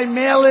voting by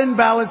mail-in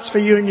ballots for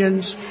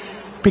unions,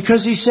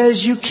 because he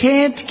says you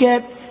can't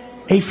get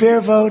a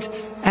fair vote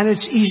and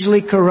it's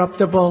easily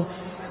corruptible.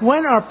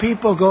 When are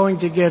people going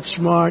to get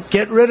smart?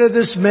 Get rid of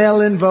this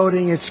mail-in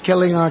voting. It's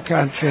killing our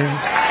country. All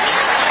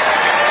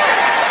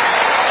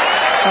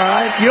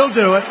right, you'll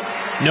do it.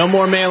 No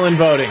more mail-in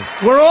voting.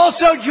 We're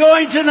also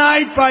joined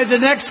tonight by the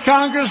next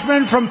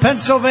congressman from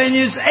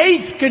Pennsylvania's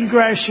 8th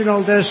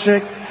Congressional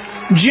District,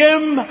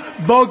 Jim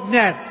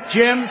Bognett.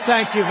 Jim,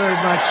 thank you very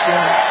much,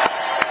 Jim.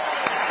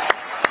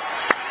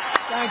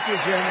 Thank you,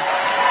 Jim.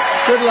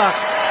 Good luck.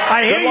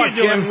 I hear you're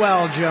doing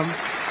well, Jim.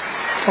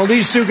 Well,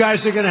 these two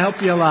guys are going to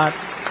help you a lot.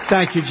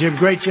 Thank you, Jim.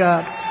 Great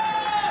job.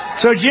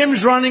 So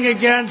Jim's running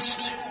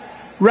against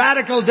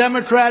radical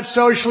Democrat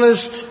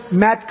socialist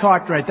Matt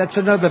Cartwright. That's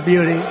another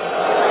beauty.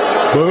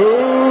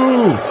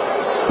 Boo!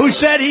 Who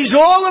said he's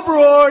all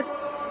abroad.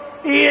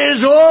 He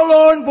is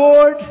all on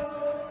board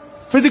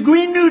for the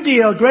Green New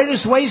Deal,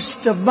 greatest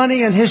waste of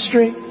money in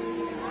history.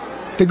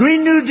 The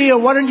Green New Deal,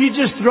 why don't you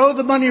just throw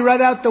the money right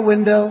out the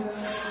window?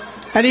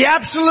 And he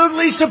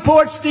absolutely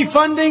supports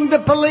defunding the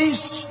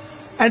police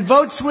and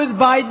votes with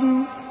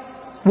Biden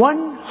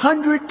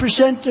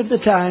 100% of the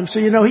time, so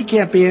you know he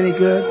can't be any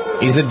good.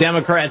 He's a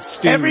Democrat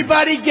student.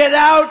 Everybody get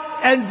out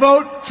and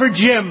vote for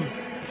Jim,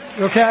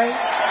 okay?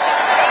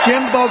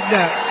 Jim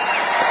Bognett.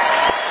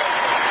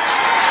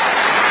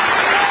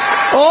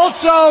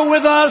 Also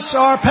with us,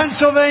 our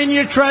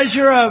Pennsylvania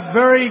treasurer, a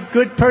very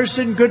good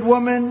person, good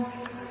woman,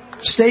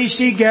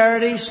 Stacey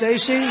Garrity.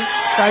 Stacey,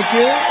 thank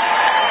you.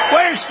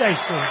 Where's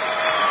Stacey?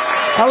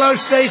 Hello,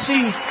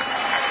 Stacey.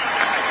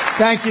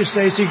 Thank you,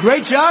 Stacey.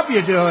 Great job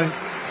you're doing.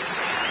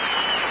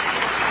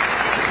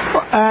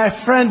 A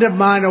friend of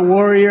mine, a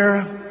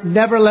warrior,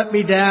 never let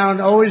me down,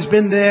 always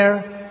been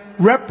there.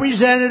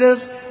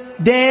 Representative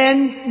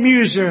Dan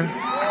Muser.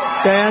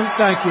 Dan,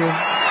 thank you.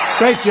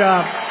 Great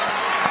job.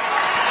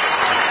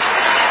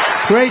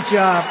 Great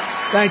job.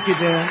 Thank you,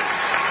 Dan.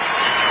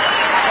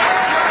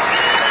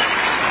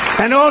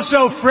 And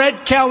also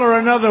Fred Keller,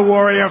 another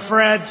warrior.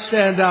 Fred,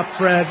 stand up,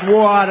 Fred.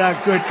 What a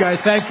good guy.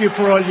 Thank you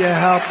for all your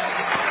help.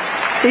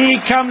 He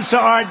comes to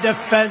our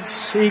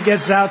defense. He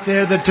gets out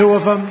there, the two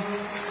of them.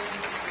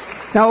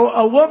 Now,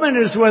 a woman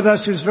is with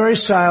us who's very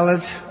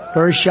silent,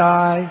 very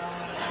shy.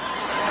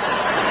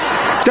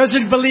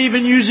 Doesn't believe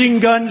in using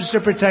guns to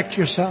protect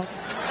yourself.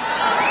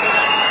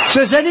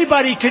 Says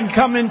anybody can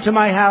come into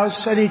my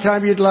house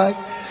anytime you'd like.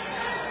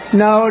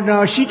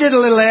 No, she did a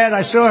little ad.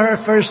 I saw her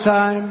first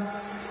time.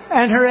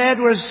 And her ad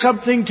was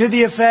something to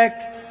the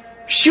effect,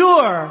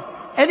 sure,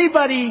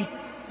 anybody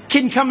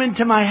can come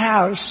into my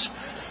house.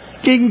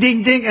 Ding,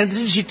 ding, ding. And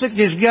then she took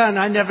this gun.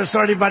 I never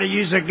saw anybody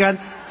use a gun.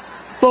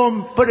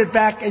 Boom, put it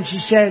back. And she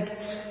said,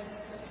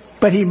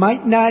 but he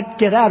might not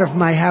get out of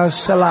my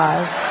house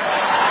alive.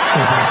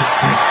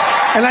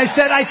 And I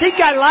said, I think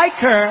I like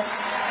her.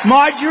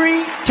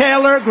 Marjorie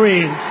Taylor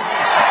Greene.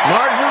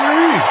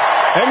 Marjorie,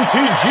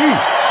 MTG.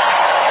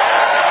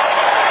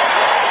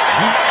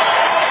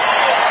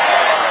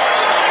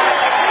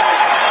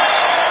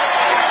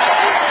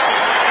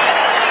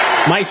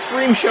 My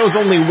stream shows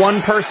only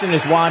one person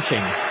is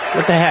watching.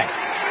 What the heck?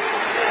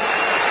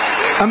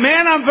 A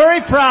man I'm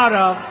very proud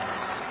of.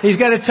 He's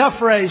got a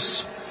tough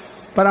race,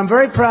 but I'm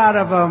very proud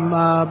of him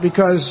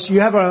because you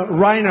have a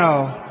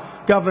rhino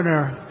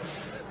governor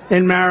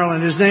in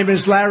Maryland. His name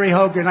is Larry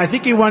Hogan. I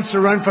think he wants to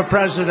run for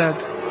president.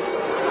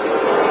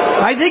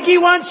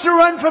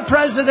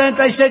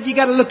 I said, you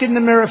got to look in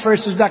the mirror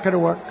first. It's not going to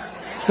work.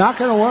 Not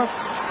going to work.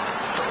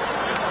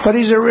 But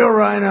he's a real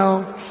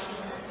rhino.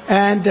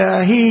 And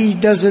he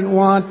doesn't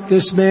want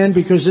this man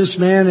because this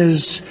man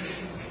is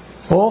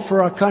all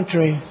for our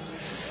country.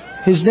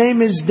 His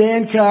name is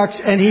Dan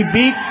Cox, and he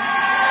beat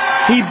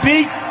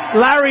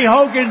Larry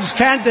Hogan's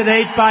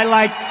candidate by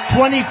like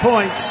 20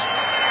 points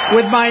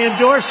with my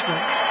endorsement.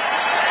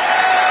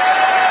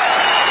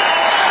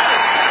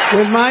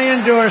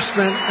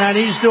 And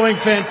he's doing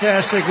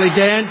fantastically.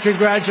 Dan,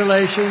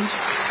 congratulations.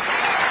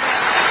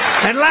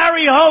 And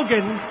Larry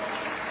Hogan,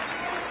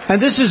 and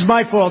this is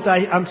my fault.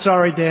 I'm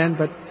sorry, Dan,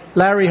 but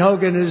Larry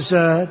Hogan is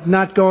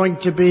not going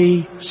to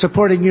be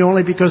supporting you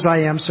only because I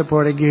am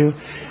supporting you.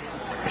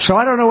 So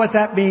I don't know what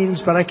that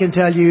means, but I can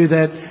tell you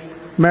that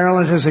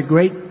Maryland has a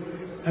great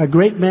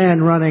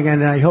man running,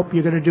 and I hope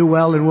you're going to do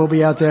well, and we'll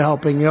be out there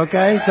helping you,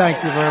 okay?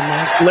 Thank you very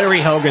much.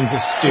 Larry Hogan's a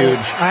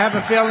stooge. I have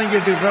a feeling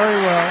you do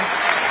very well.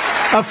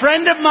 A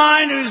friend of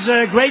mine who's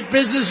a great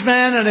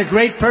businessman and a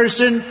great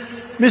person,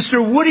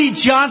 Mr. Woody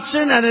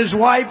Johnson and his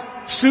wife,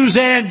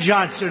 Suzanne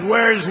Johnson.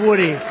 Where's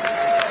Woody?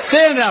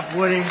 Stand up,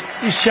 Woody.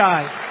 He's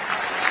shy.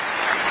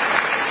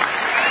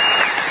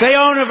 They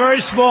own a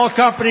very small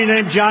company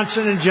named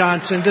Johnson &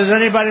 Johnson. Does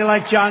anybody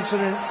like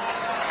Johnson?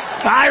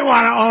 I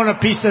want to own a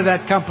piece of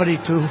that company,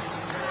 too.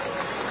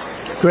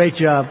 Great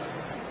job.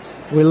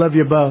 We love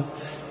you both.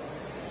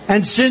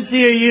 And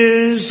Cynthia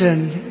Hughes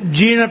and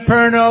Gina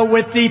Perno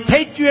with the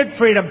Patriot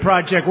Freedom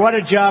Project. What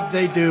a job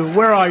they do.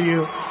 Where are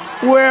you?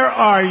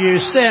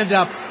 Stand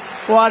up.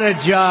 What a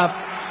job.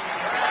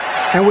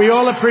 And we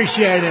all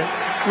appreciate it.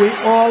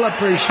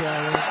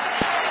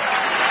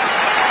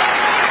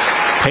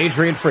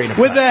 Patriot Freedom.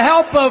 With the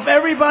help of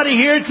everybody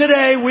here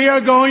today, we are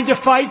going to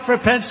fight for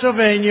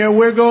Pennsylvania.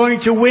 We're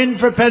going to win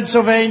for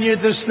Pennsylvania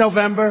this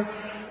November.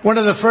 One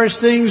of the first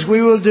things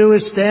we will do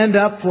is stand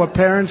up for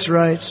parents'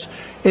 rights.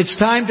 It's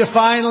time to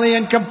finally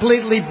and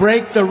completely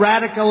break the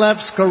radical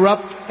left's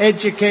corrupt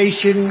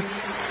education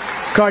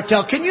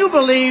cartel. Can you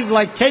believe,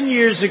 like 10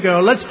 years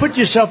ago, let's put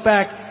yourself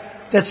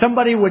back, that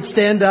somebody would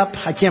stand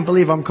up? I can't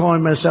believe I'm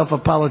calling myself a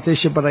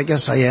politician, but I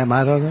guess I am.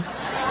 I don't know.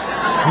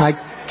 I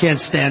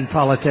can't stand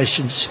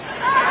politicians.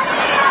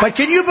 But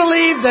can you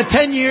believe that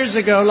 10 years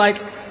ago,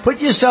 like, put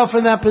yourself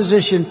in that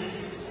position,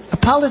 a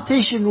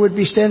politician would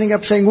be standing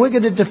up saying, we're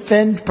going to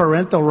defend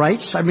parental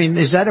rights? I mean,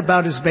 is that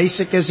about as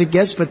basic as it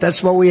gets? But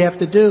that's what we have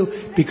to do,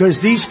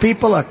 because these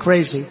people are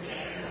crazy.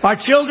 Our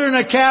children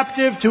are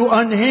captive to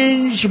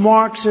unhinged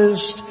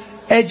Marxist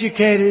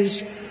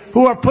educators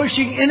who are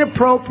pushing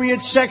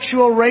inappropriate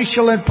sexual,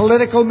 racial, and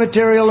political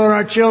material on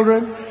our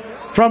children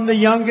from the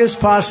youngest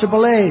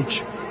possible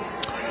age.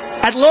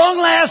 At long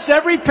last,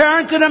 every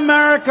parent in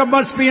America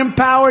must be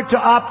empowered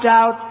to opt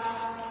out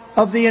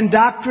of the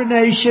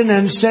indoctrination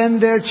and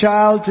send their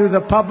child to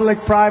the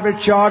public, private,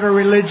 charter,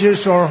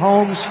 religious, or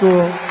home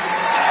school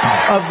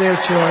of their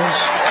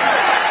choice.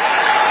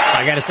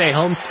 I gotta say,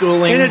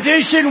 homeschooling. In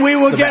addition, we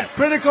will get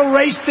critical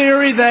race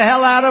theory the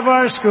hell out of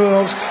our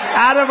schools,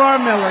 out of our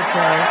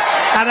military,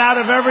 and out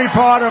of every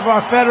part of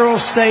our federal,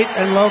 state,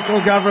 and local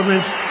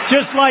governments,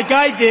 just like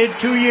I did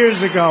 2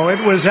 years ago.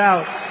 It was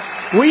out.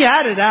 We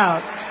had it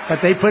out,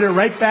 but they put it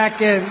right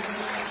back in.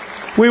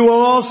 We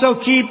will also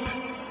keep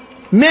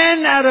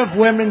men out of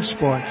women's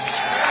sports.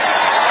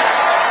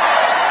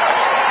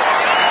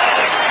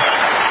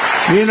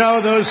 You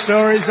know those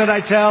stories that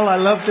I tell? I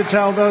love to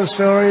tell those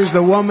stories.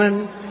 The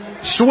woman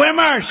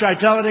swimmer. Should I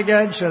tell it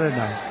again? Should I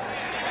not?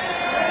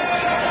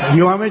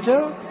 You want me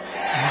to?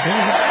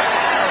 Okay.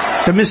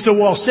 To Mr.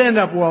 Wall. Stand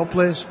up, Wall,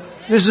 please.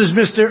 This is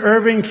Mr.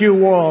 Irving Q.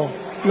 Wall.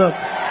 Look.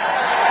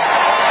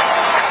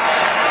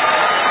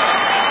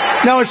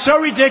 No, it's so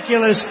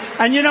ridiculous.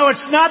 And you know,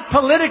 it's not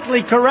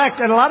politically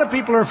correct, and a lot of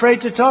people are afraid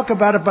to talk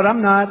about it, but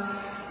I'm not.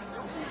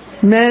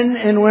 Men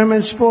and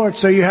women's sports.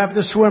 So you have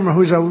the swimmer,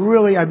 who's I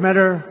met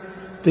her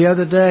the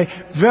other day,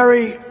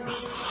 very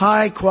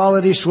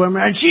high-quality swimmer,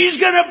 and she's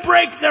gonna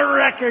break the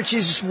record.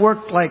 She's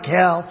worked like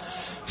hell.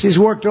 She's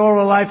worked all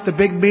her life. The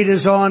big beat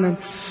is on, and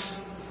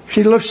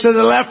she looks to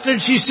the left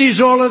and she sees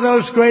all of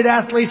those great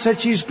athletes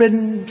that she's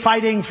been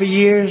fighting for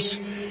years.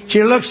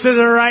 She looks to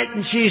the right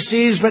and she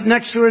sees, but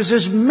next to her is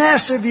this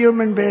massive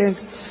human being.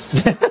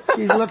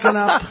 He's looking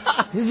up.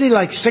 Is he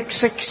like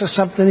 6'6" or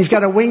something? He's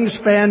got a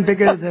wingspan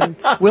bigger than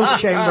Wilt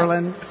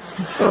Chamberlain.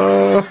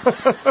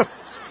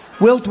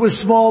 Wilt was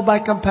small by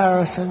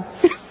comparison.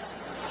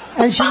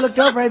 And she looked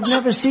over. I've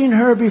never seen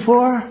her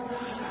before.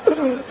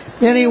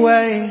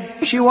 Anyway,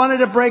 she wanted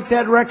to break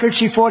that record.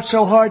 She fought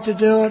so hard to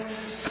do it.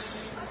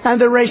 And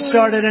the race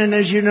started, and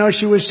as you know,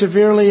 she was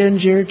severely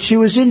injured. She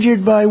was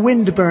injured by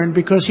windburn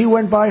because he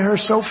went by her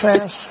so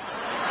fast.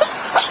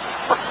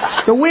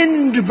 The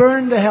wind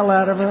burned the hell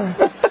out of her.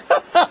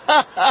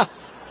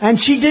 And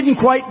she didn't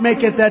quite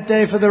make it that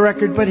day for the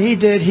record, but he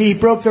did. He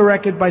broke the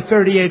record by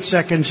 38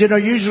 seconds. You know,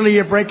 usually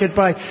you break it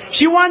by...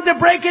 She wanted to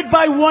break it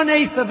by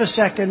 1/8 of a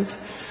second.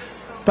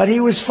 But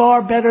he was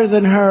far better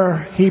than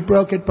her. He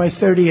broke it by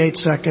 38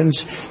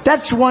 seconds.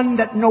 That's one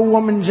that no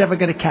woman's ever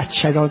going to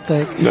catch, I don't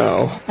think.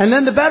 No. And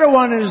then the better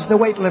one is the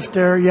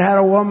weightlifter. You had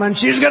a woman.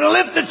 She's going to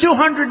lift the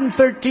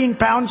 213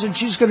 pounds, and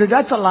she's going to...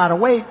 That's a lot of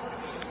weight.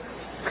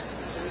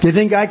 Do you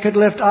think I could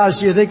lift... Oz,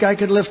 do you think I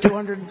could lift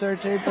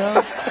 213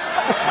 pounds?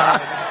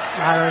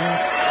 I don't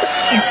know.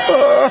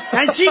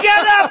 And she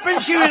got up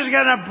and she was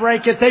going to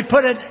break it. They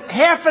put a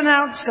half an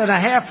ounce and a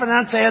half an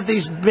ounce. They had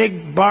these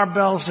big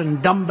barbells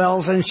and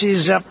dumbbells, and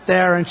she's up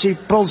there and she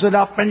pulls it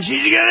up and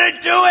she's going to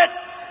do it.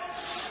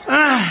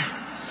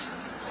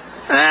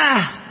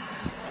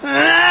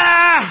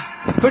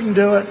 Couldn't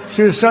do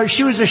it.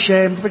 She was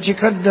ashamed, but she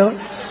couldn't do it.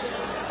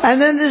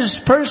 And then this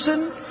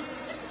person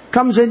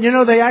comes in. You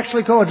know, they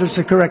actually call it, it's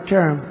the correct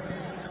term,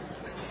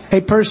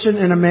 a person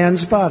in a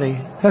man's body.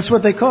 That's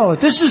what they call it.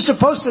 This is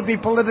supposed to be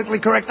politically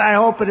correct. I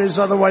hope it is.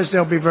 Otherwise,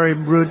 they'll be very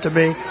rude to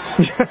me.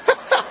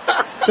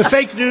 The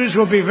fake news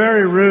will be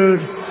very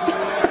rude.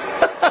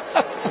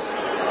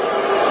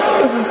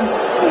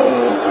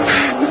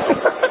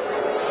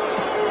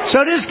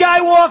 So this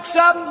guy walks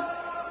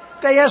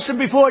up. They asked him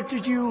before,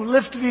 did you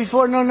lift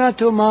before? No, not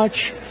too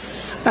much.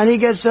 And he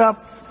gets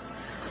up.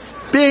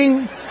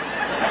 Bing.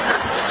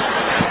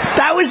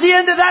 That was the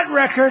end of that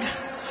record.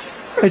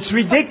 It's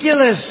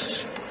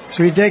ridiculous. It's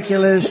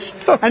ridiculous.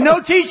 And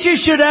no teacher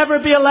should ever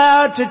be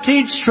allowed to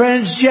teach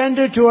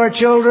transgender to our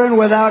children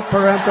without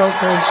parental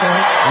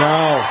consent.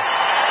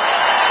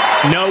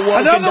 No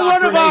woke Another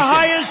one of our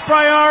highest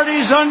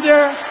priorities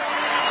under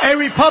a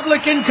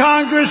Republican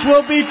Congress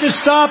will be to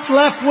stop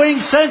left-wing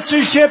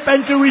censorship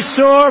and to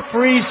restore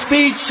free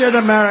speech in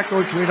America,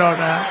 which we don't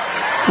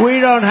have. We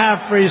don't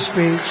have free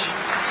speech.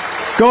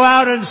 Go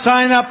out and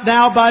sign up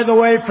now, by the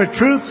way, for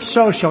Truth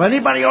Social.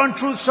 Anybody on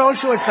Truth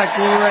Social? It's like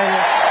great.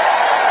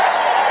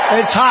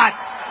 It's hot.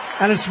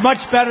 And it's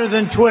much better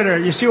than Twitter.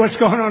 You see what's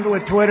going on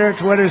with Twitter?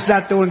 Twitter's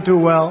not doing too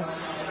well.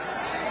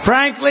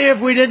 Frankly,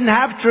 if we didn't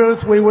have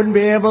truth, we wouldn't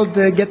be able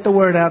to get the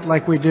word out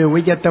like we do.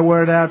 We get the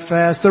word out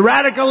fast. The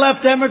radical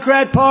left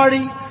Democrat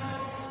Party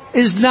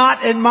is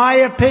not, in my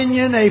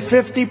opinion, a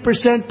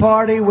 50%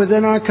 party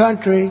within our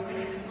country.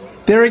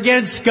 They're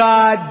against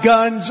God,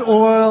 guns,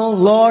 oil,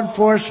 law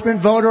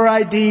enforcement, voter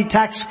ID,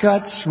 tax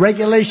cuts,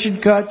 regulation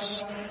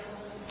cuts,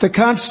 the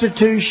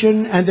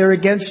Constitution, and they're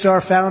against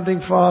our founding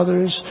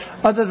fathers.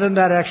 Other than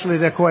that, actually,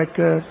 they're quite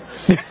good.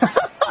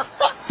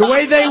 The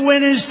way they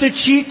win is to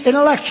cheat in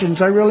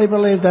elections. I really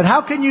believe that.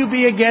 How can you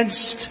be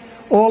against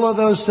all of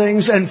those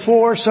things and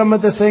for some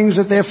of the things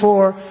that they're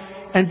for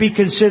and be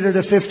considered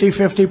a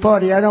 50-50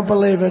 party? I don't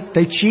believe it.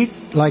 They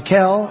cheat like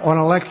hell on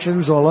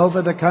elections all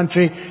over the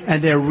country,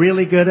 and they're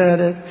really good at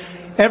it.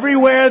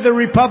 Everywhere the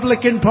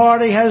Republican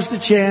Party has the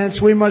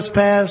chance, we must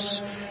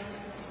pass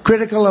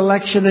critical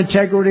election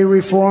integrity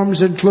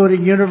reforms,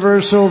 including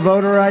universal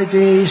voter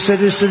ID,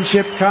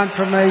 citizenship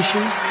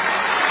confirmation.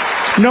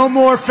 No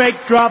more fake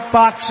drop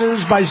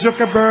boxes by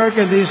Zuckerberg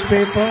and these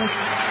people.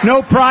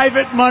 No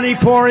private money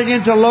pouring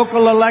into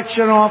local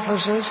election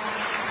offices.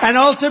 And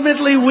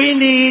ultimately, we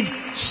need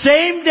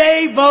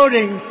same-day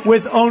voting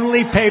with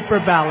only paper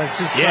ballots.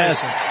 It's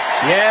yes.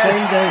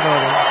 Same-day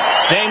voting.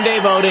 Same-day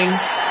voting,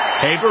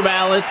 paper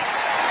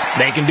ballots.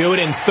 They can do it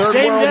in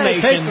third-world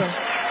nations. Paper.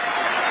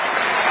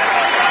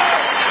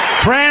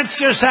 France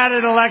just had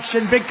an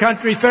election, big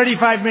country,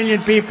 35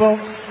 million people.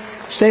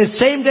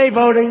 Same-day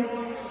voting,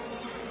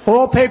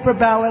 all paper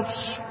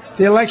ballots.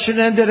 The election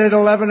ended at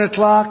 11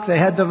 o'clock. They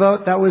had the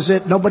vote. That was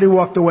it. Nobody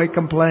walked away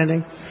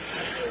complaining.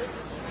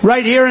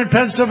 Right here in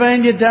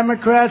Pennsylvania,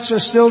 Democrats are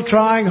still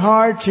trying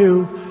hard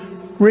to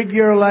rig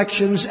your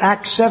elections.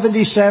 Act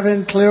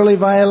 77 clearly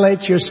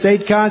violates your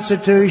state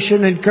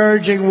constitution,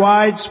 encouraging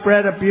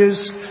widespread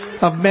abuse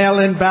of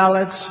mail-in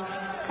ballots.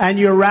 And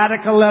your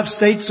radical left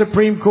state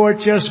Supreme Court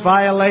just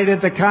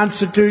violated the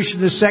Constitution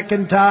the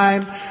second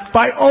time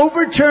by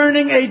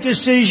overturning a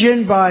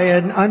decision by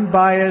an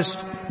unbiased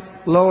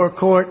lower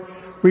court.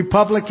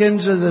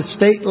 Republicans in the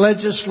state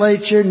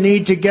legislature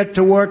need to get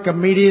to work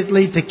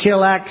immediately to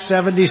kill Act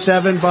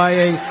 77 by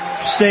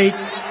a state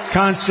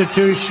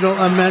constitutional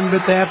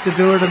amendment. They have to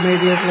do it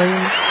immediately.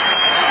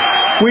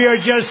 We are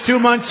just 2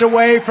 months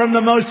away from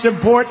the most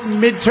important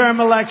midterm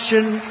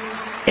election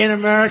in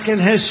American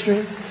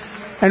history.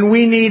 And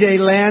we need a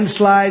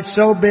landslide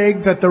so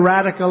big that the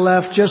radical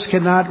left just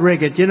cannot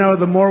rig it. You know,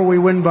 the more we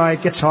win by,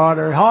 it gets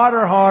harder.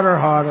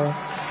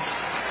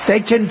 They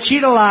can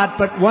cheat a lot,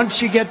 but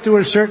once you get to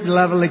a certain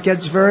level, it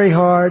gets very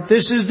hard.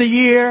 This is the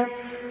year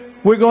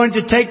we're going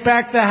to take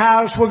back the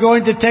House. We're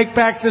going to take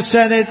back the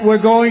Senate. We're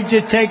going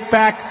to take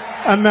back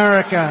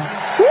America.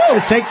 To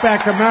take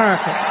back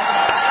America.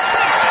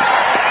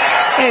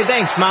 Hey,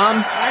 thanks, Mom.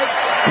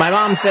 My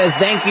mom says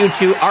thank you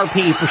to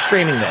RP for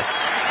streaming this.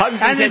 Hugs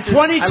and in kisses.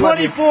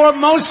 2024,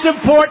 most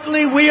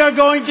importantly, we are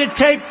going to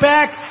take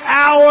back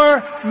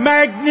our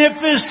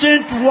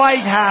magnificent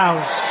White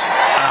House.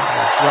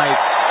 That's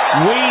right.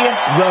 We,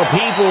 the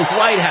people's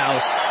White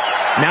House,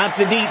 not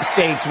the deep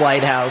state's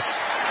White House,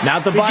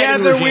 not the Biden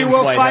Together regime's we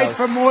will White fight House.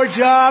 for more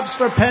jobs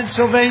for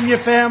Pennsylvania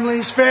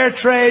families, fair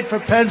trade for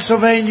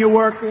Pennsylvania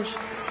workers,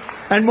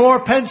 and more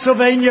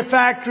Pennsylvania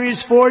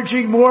factories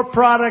forging more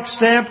products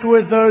stamped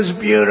with those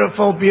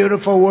beautiful,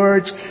 beautiful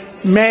words,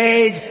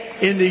 made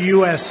in the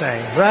USA,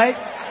 right?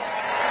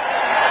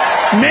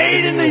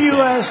 Made in the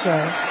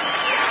USA.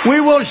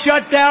 We will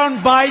shut down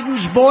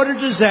Biden's border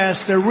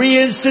disaster,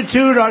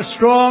 reinstitute our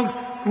strong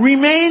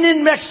Remain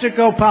in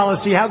Mexico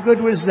policy. How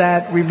good was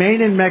that? Remain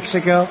in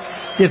Mexico.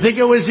 You think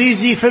it was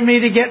easy for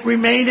me to get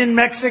Remain in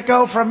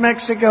Mexico from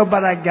Mexico,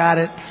 but I got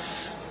it.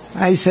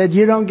 I said,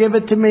 you don't give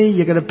it to me,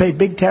 you're going to pay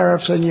big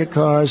tariffs on your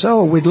cars.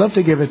 Oh, we'd love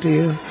to give it to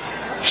you.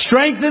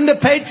 Strengthen the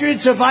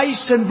patriots of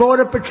ICE and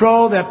Border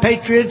Patrol. They're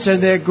patriots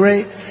and they're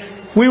great.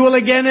 We will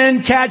again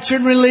end catch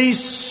and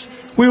release.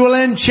 We will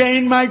end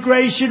chain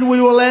migration.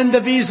 We will end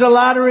the visa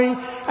lottery.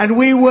 And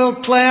we will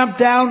clamp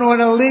down on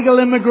illegal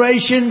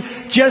immigration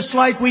just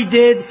like we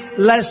did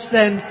less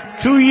than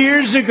 2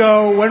 years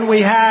ago when we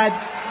had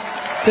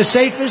the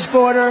safest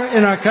border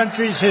in our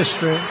country's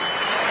history.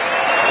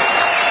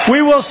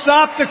 We will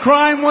stop the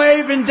crime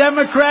wave in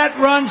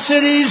Democrat-run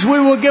cities. We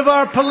will give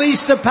our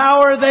police the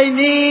power they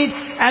need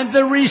and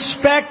the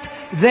respect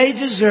they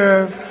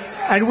deserve.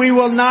 And we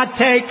will not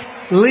take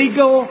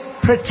legal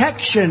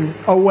protection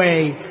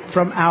away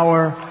from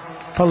our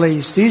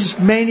police. These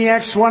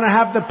maniacs want to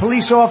have the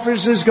police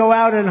officers go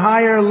out and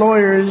hire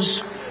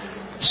lawyers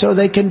so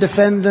they can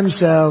defend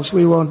themselves.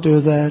 We won't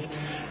do that.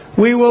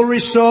 We will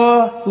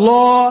restore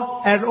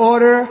law and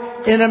order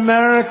in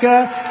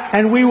America,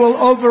 and we will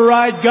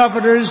override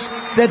governors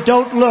that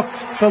don't look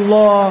for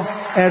law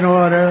and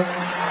order.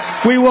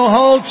 We will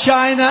hold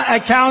China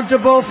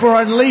accountable for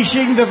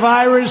unleashing the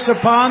virus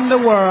upon the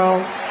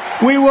world.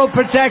 We will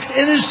protect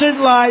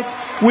innocent life.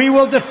 We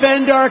will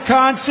defend our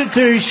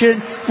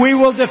Constitution. We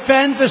will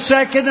defend the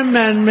Second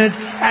Amendment.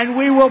 And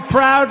we will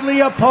proudly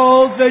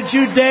uphold the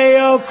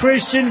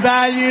Judeo-Christian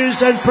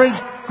values and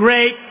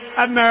great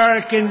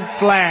American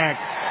flag.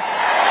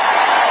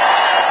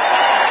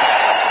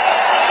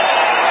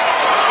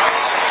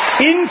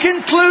 In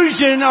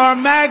conclusion, our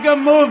MAGA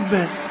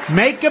movement,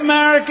 Make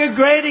America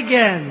Great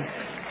Again,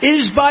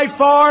 is by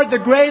far the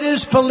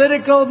greatest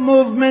political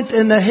movement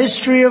in the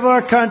history of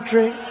our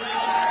country.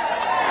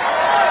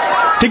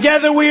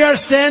 Together we are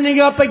standing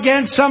up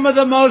against some of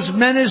the most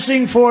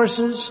menacing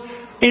forces,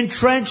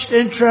 entrenched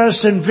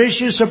interests, and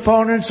vicious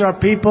opponents our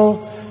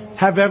people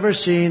have ever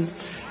seen.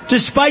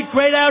 Despite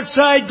great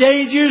outside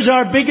dangers,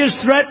 our biggest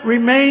threat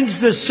remains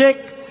the sick,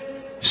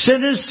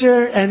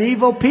 sinister, and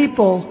evil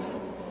people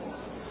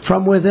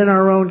from within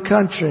our own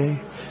country.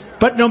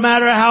 But no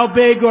matter how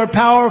big or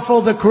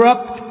powerful the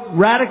corrupt,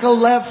 radical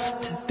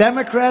left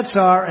Democrats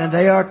are, and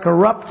they are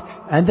corrupt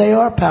and they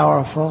are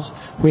powerful,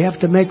 we have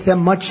to make them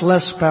much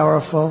less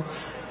powerful.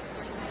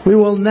 We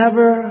will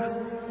never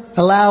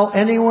allow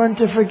anyone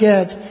to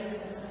forget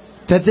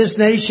that this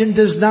nation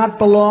does not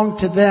belong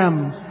to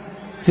them.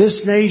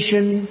 This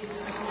nation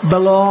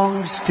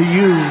belongs to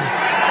you.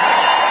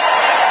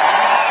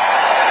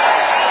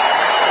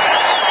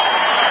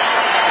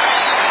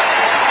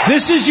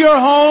 This is your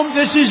home,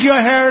 this is your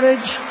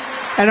heritage,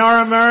 and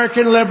our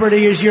American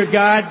liberty is your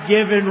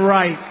God-given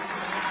right.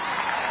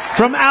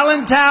 From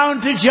Allentown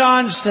to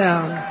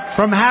Johnstown,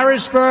 from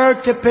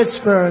Harrisburg to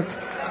Pittsburgh,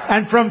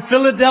 and from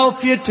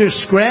Philadelphia to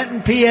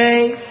Scranton,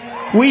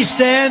 PA, we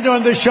stand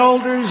on the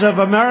shoulders of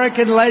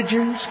American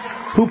legends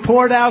who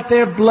poured out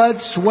their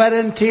blood, sweat,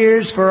 and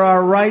tears for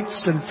our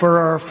rights and for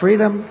our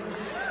freedom.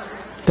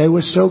 They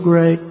were so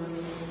great.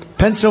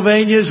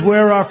 Pennsylvania is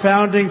where our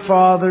founding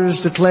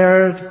fathers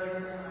declared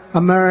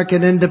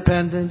American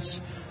independence.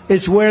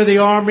 It's where the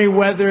Army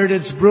weathered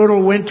its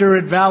brutal winter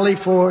at Valley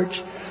Forge,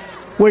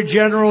 where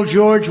General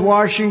George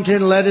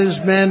Washington led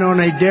his men on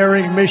a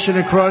daring mission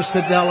across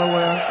the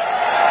Delaware,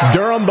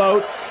 Durham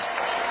boats,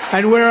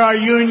 and where our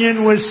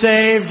Union was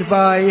saved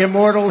by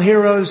immortal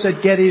heroes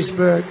at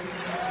Gettysburg.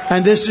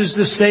 And this is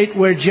the state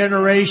where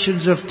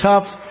generations of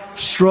tough,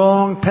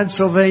 strong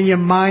Pennsylvania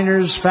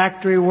miners,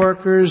 factory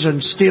workers,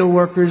 and steel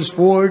workers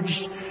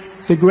forged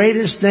the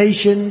greatest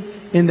nation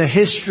in the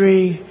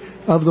history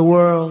of the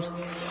world.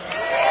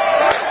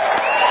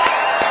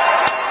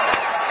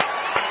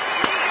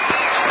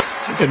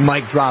 And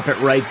Mike, drop it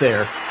right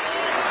there.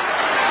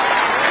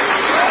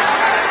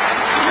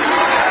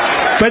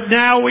 But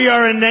now we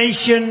are a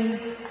nation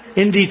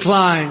in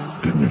decline.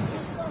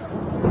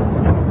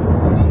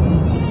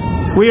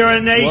 We are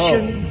a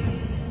nation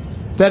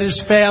that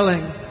is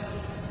failing.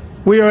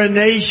 We are a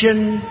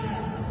nation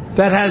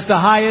that has the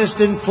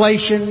highest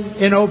inflation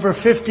in over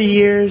 50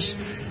 years,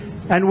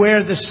 and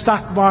where the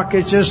stock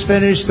market just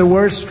finished the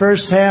worst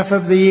first half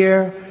of the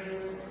year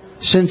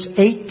since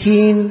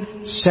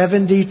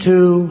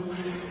 1872.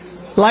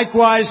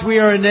 Likewise, we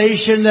are a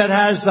nation that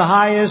has the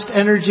highest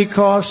energy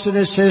costs in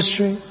its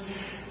history.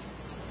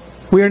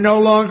 We are no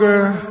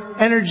longer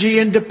energy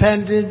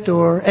independent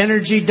or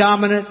energy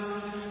dominant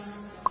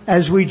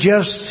as we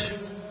just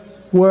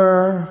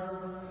were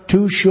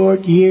 2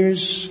 short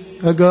years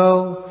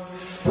ago.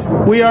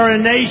 We are a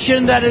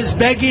nation that is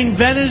begging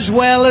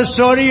Venezuela,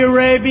 Saudi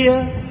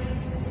Arabia,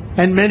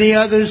 and many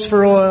others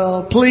for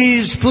oil.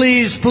 Please,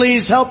 please,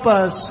 please help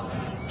us,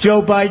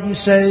 Joe Biden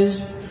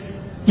says.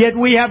 Yet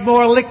we have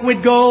more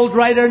liquid gold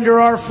right under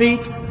our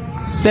feet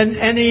than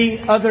any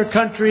other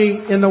country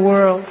in the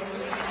world.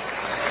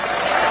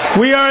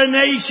 We are a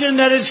nation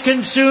that is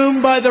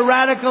consumed by the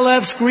radical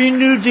left's Green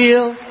New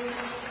Deal,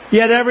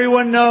 yet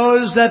everyone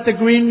knows that the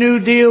Green New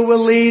Deal will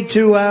lead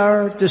to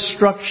our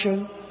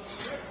destruction.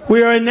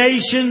 We are a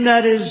nation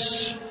that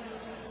is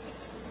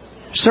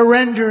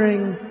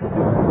surrendering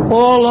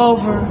all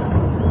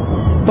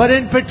over, but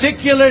in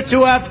particular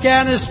to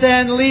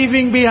Afghanistan,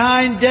 leaving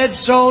behind dead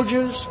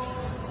soldiers,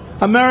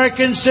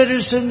 American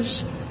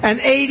citizens, and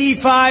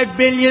 $85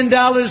 billion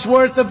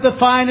worth of the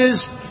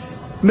finest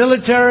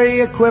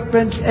military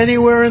equipment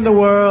anywhere in the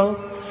world.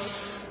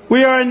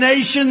 We are a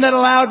nation that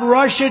allowed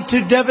Russia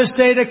to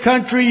devastate a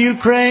country,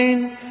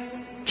 Ukraine,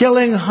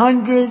 killing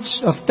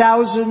hundreds of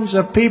thousands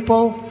of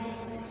people,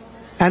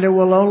 and it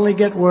will only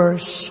get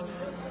worse.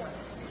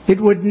 It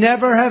would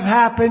never have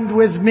happened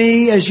with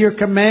me as your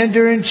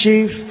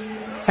commander-in-chief,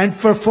 and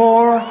for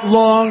 4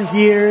 long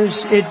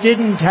years it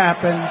didn't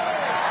happen.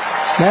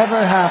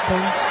 Never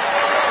happened.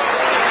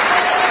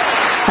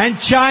 And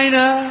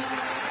China,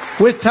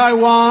 with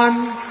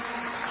Taiwan,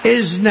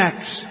 is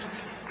next.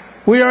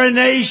 We are a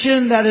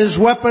nation that has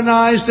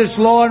weaponized its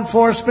law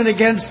enforcement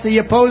against the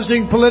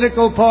opposing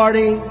political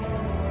party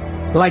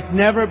like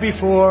never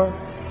before.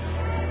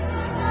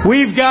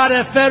 We've got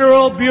a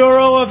Federal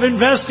Bureau of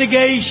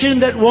Investigation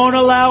that won't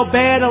allow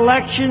bad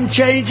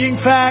election-changing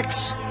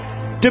facts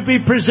to be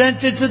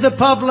presented to the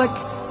public,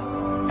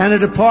 and a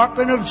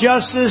Department of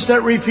Justice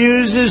that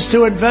refuses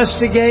to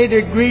investigate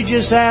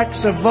egregious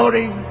acts of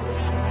voting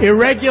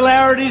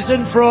irregularities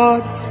and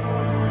fraud.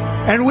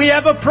 And we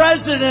have a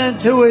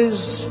president who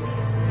is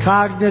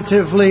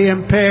cognitively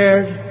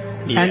impaired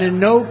and in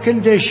no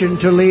condition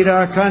to lead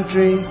our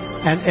country,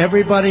 and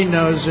everybody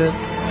knows it.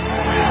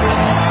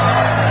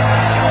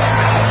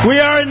 We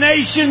are a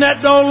nation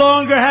that no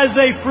longer has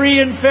a free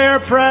and fair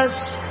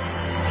press.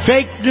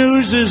 Fake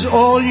news is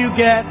all you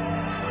get,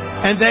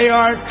 and they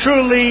are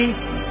truly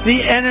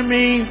the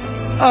enemy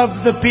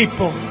of the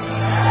people.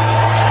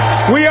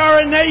 We are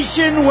a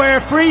nation where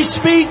free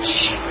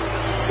speech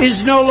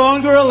is no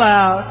longer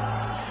allowed,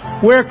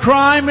 where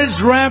crime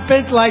is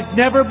rampant like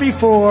never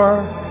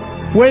before,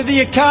 where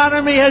the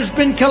economy has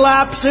been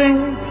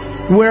collapsing,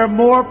 where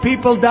more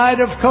people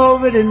died of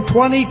COVID in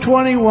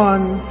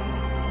 2021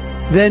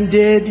 than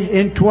did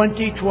in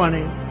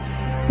 2020.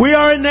 We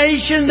are a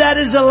nation that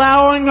is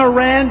allowing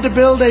Iran to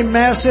build a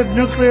massive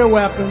nuclear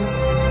weapon,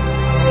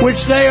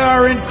 which they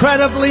are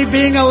incredibly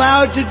being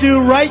allowed to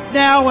do right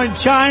now in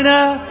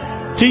China,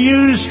 to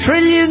use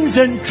trillions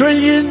and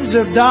trillions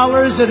of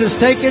dollars that is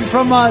taken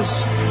from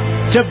us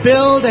to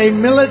build a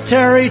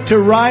military to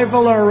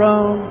rival our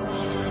own.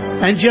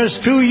 And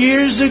just 2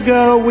 years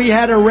ago, we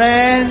had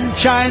Iran,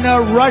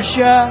 China,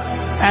 Russia,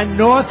 and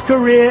North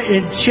Korea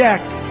in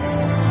check.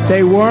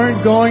 They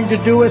weren't going to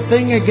do a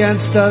thing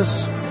against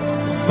us,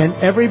 and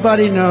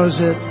everybody knows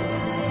it.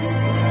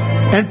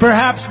 And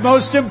perhaps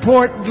most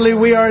importantly,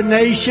 we are a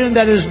nation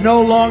that is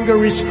no longer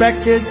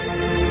respected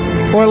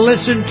or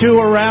listened to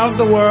around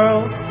the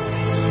world.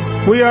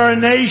 We are a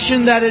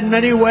nation that in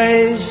many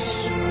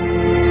ways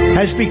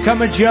has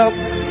become a joke.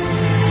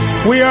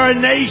 We are a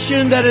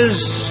nation that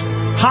is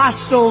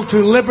hostile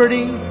to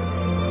liberty,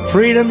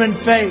 freedom, and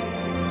faith.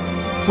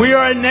 We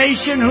are a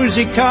nation whose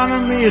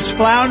economy is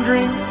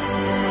floundering,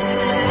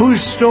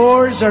 whose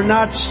stores are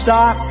not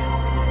stocked,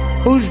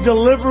 whose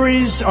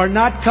deliveries are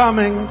not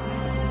coming,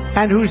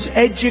 and whose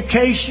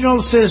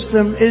educational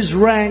system is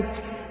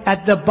ranked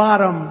at the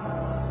bottom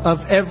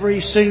of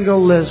every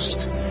single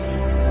list.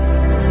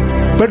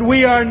 But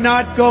we are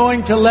not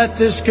going to let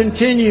this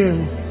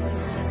continue.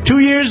 2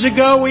 years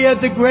ago, we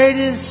had the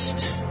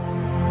greatest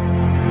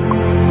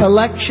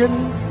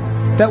election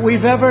that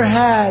we've ever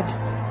had,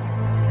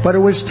 but it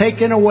was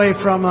taken away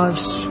from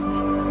us.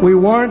 We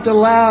weren't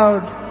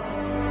allowed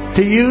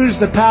to use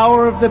the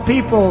power of the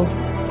people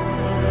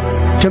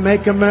to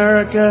make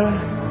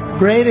America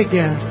great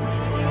again.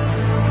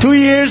 2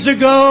 years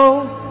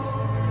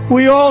ago,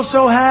 we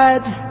also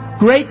had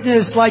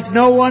greatness like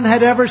no one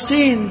had ever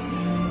seen.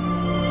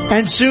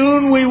 And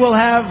soon we will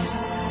have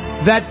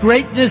that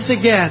greatness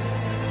again.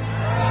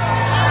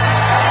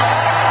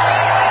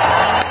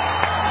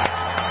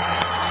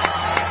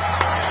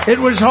 It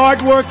was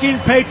hard-working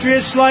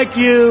patriots like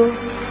you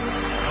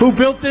who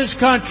built this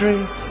country,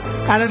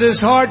 and it is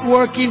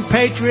hard-working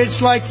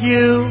patriots like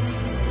you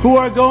who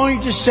are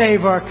going to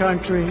save our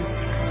country.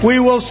 We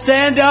will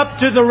stand up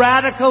to the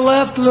radical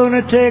left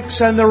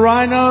lunatics and the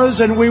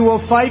rhinos, and we will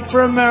fight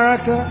for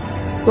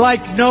America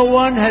like no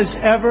one has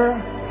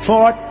ever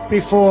fought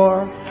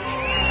before.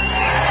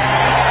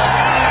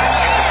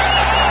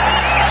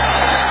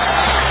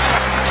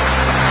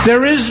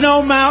 There is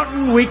no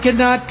mountain we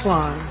cannot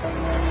climb.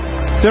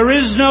 There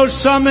is no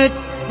summit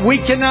we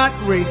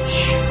cannot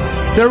reach.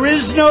 There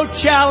is no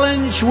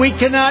challenge we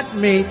cannot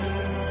meet.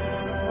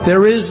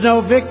 There is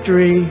no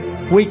victory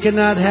we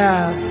cannot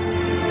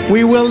have.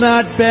 We will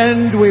not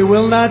bend, we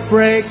will not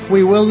break,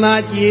 we will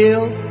not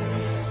yield.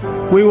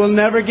 We will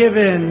never give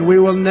in, we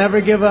will never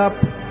give up.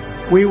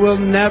 We will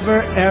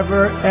never,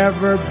 ever,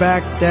 ever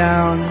back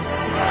down.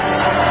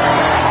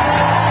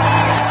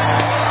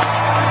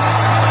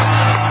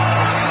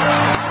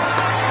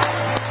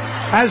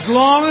 As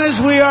long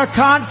as we are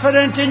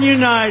confident and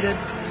united,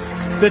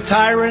 the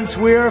tyrants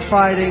we are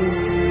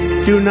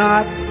fighting do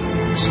not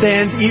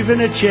stand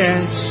even a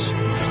chance.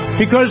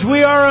 Because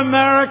we are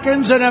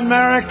Americans, and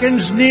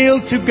Americans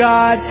kneel to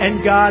God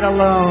and God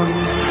alone.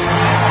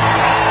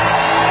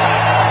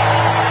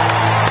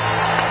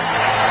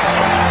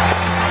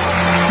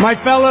 My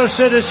fellow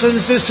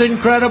citizens, this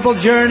incredible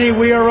journey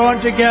we are on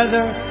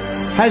together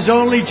has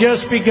only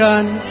just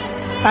begun.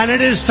 And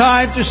it is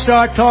time to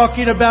start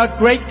talking about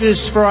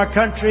greatness for our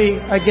country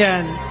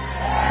again.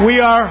 We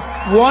are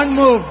one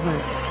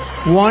movement,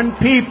 one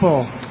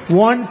people,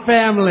 one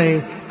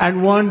family,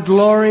 and one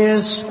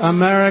glorious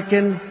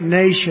American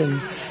nation.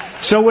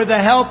 So with the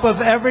help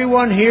of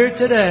everyone here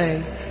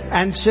today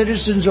and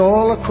citizens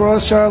all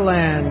across our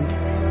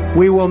land,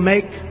 we will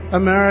make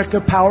America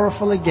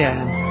powerful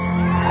again.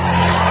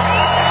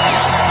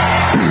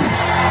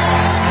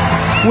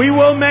 We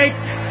will make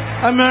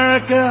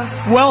America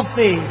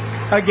wealthy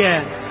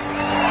again.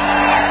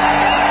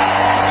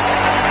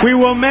 We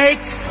will make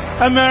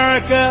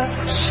America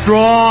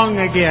strong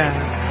again.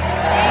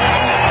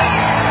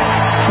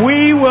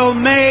 We will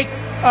make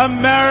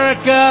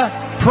America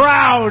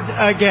proud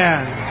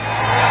again.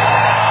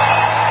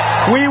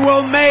 We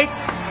will make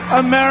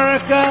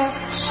America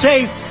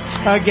safe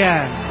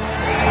again.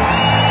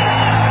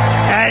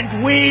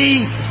 And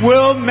we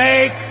will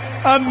make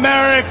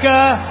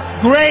America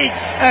great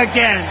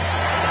again.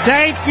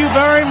 Thank you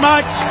very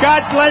much.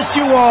 God bless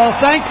you all.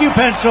 Thank you,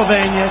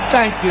 Pennsylvania.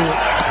 Thank you.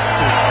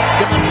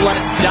 God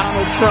bless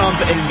Donald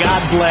Trump, and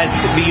God bless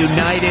the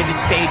United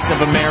States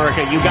of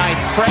America. You guys,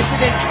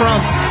 President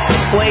Trump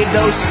played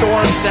those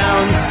storm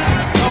sounds.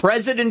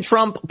 President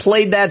Trump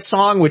played that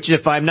song, which,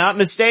 if I'm not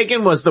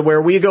mistaken, was the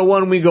Where We Go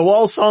One, We Go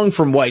All song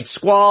from White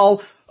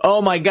Squall.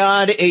 Oh my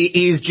God,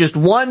 he's just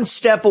one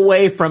step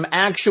away from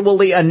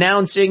actually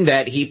announcing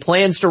that he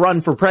plans to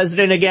run for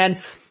president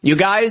again. You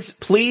guys,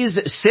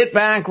 please sit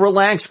back,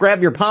 relax,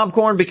 grab your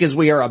popcorn, because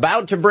we are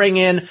about to bring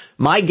in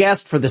my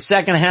guest for the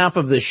second half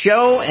of the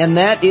show, and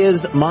that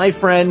is my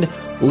friend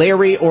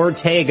Larry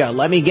Ortega.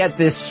 Let me get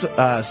this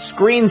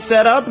screen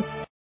set up.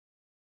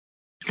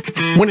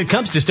 When it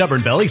comes to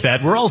stubborn belly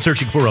fat, we're all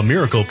searching for a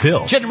miracle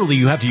pill. Generally,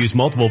 you have to use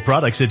multiple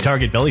products that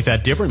target belly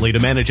fat differently to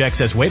manage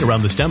excess weight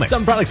around the stomach.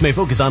 Some products may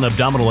focus on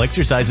abdominal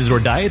exercises or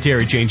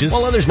dietary changes,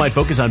 while others might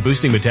focus on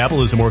boosting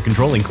metabolism or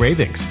controlling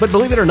cravings. But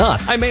believe it or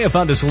not, I may have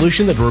found a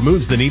solution that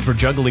removes the need for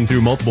juggling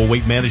through multiple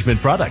weight management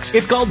products.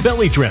 It's called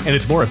Belly Trim, and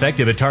it's more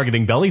effective at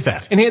targeting belly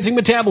fat, enhancing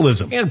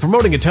metabolism, and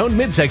promoting a toned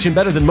midsection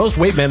better than most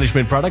weight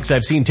management products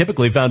I've seen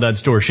typically found on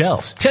store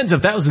shelves. Tens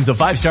of thousands of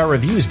 5-star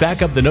reviews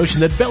back up the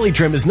notion that Belly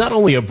Trim is not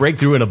only a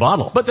breakthrough in a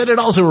bottle, but that it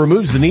also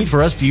removes the need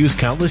for us to use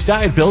countless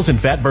diet pills and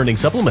fat-burning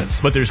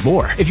supplements. But there's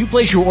more. If you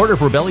place your order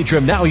for Belly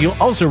Trim now, you'll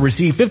also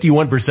receive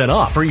 51%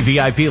 off, free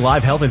VIP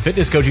live health and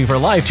fitness coaching for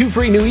life, 2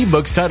 free new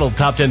ebooks titled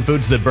Top 10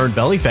 Foods That Burn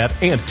Belly Fat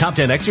and Top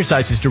 10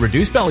 Exercises to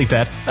Reduce Belly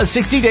Fat, a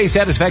 60-day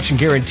satisfaction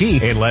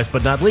guarantee, and last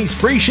but not least,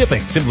 free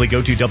shipping. Simply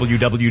go to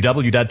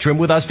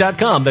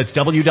www.trimwithus.com. That's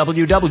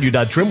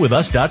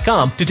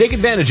www.trimwithus.com to take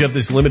advantage of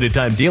this limited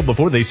time deal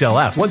before they sell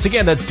out. Once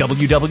again, that's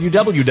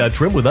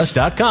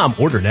www.trimwithus.com.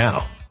 Order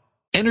now.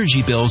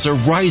 Energy bills are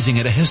rising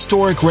at a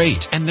historic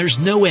rate, and there's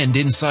no end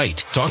in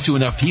sight. Talk to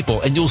enough people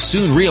and you'll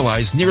soon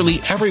realize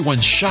nearly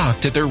everyone's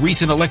shocked at their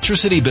recent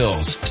electricity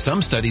bills.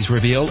 Some studies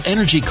reveal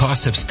energy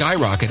costs have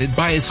skyrocketed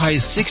by as high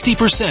as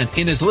 60%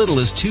 in as little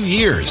as 2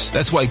 years.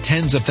 That's why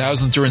tens of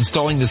thousands are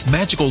installing this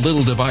magical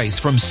little device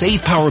from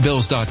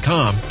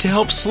SavePowerBills.com to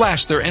help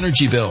slash their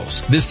energy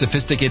bills. This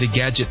sophisticated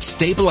gadget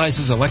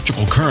stabilizes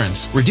electrical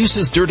currents,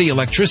 reduces dirty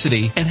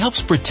electricity, and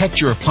helps protect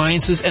your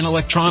appliances and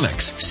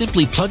electronics.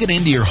 Simply plug it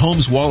into your home's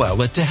home's wall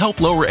outlet to help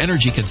lower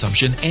energy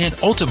consumption and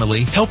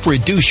ultimately help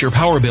reduce your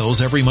power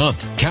bills every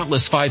month.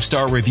 Countless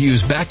 5-star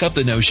reviews back up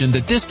the notion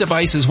that this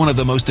device is one of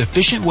the most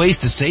efficient ways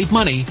to save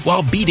money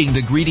while beating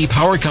the greedy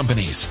power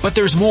companies. But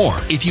there's more.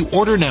 If you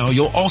order now,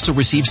 you'll also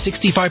receive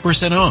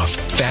 65% off,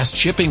 fast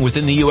shipping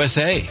within the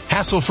USA,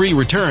 hassle-free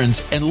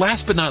returns, and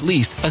last but not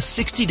least, a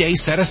 60-day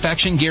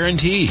satisfaction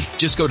guarantee.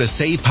 Just go to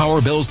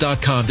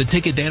SavePowerBills.com to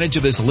take advantage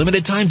of this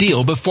limited time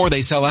deal before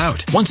they sell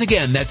out. Once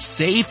again, that's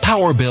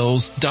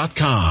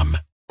SavePowerBills.com.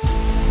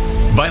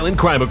 Violent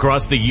crime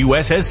across the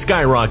U.S. has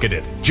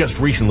skyrocketed. Just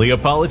recently, a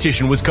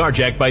politician was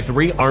carjacked by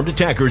 3 armed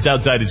attackers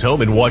outside his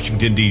home in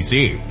Washington,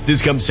 D.C.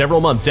 This comes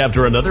several months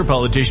after another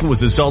politician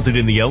was assaulted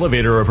in the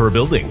elevator of her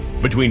building.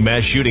 Between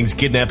mass shootings,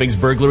 kidnappings,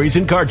 burglaries,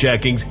 and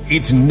carjackings,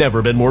 it's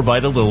never been more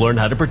vital to learn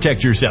how to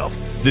protect yourself.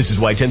 This is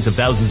why tens of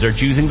thousands are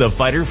choosing the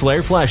Fighter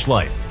Flare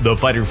flashlight. The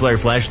Fighter Flare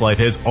flashlight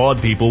has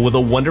awed people with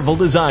a wonderful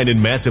design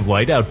and massive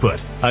light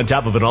output. On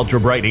top of an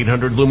ultra-bright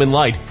 800 lumen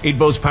light, it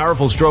boasts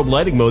powerful strobe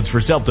lighting modes for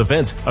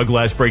self-defense, a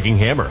glass-breaking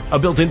hammer, a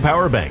built-in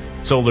power bank,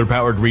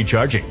 solar-powered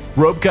recharging,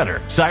 rope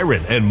cutter,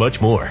 siren, and much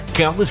more.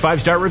 Countless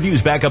 5-star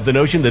reviews back up the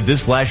notion that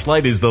this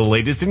flashlight is the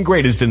latest and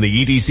greatest in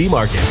the EDC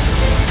market.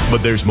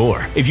 But there's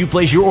more. If you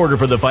place your order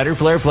for the Fighter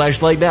Flare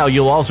flashlight now,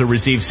 you'll also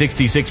receive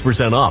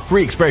 66% off,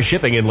 free express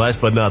shipping, and last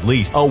but not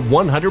least, a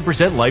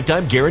 100%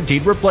 lifetime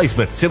guaranteed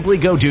replacement. Simply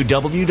go to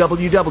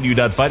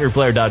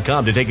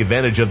www.fighterflare.com to take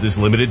advantage of this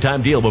limited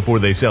time deal before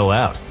they sell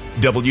out.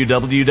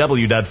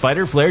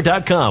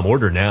 www.fighterflare.com.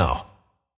 Order now.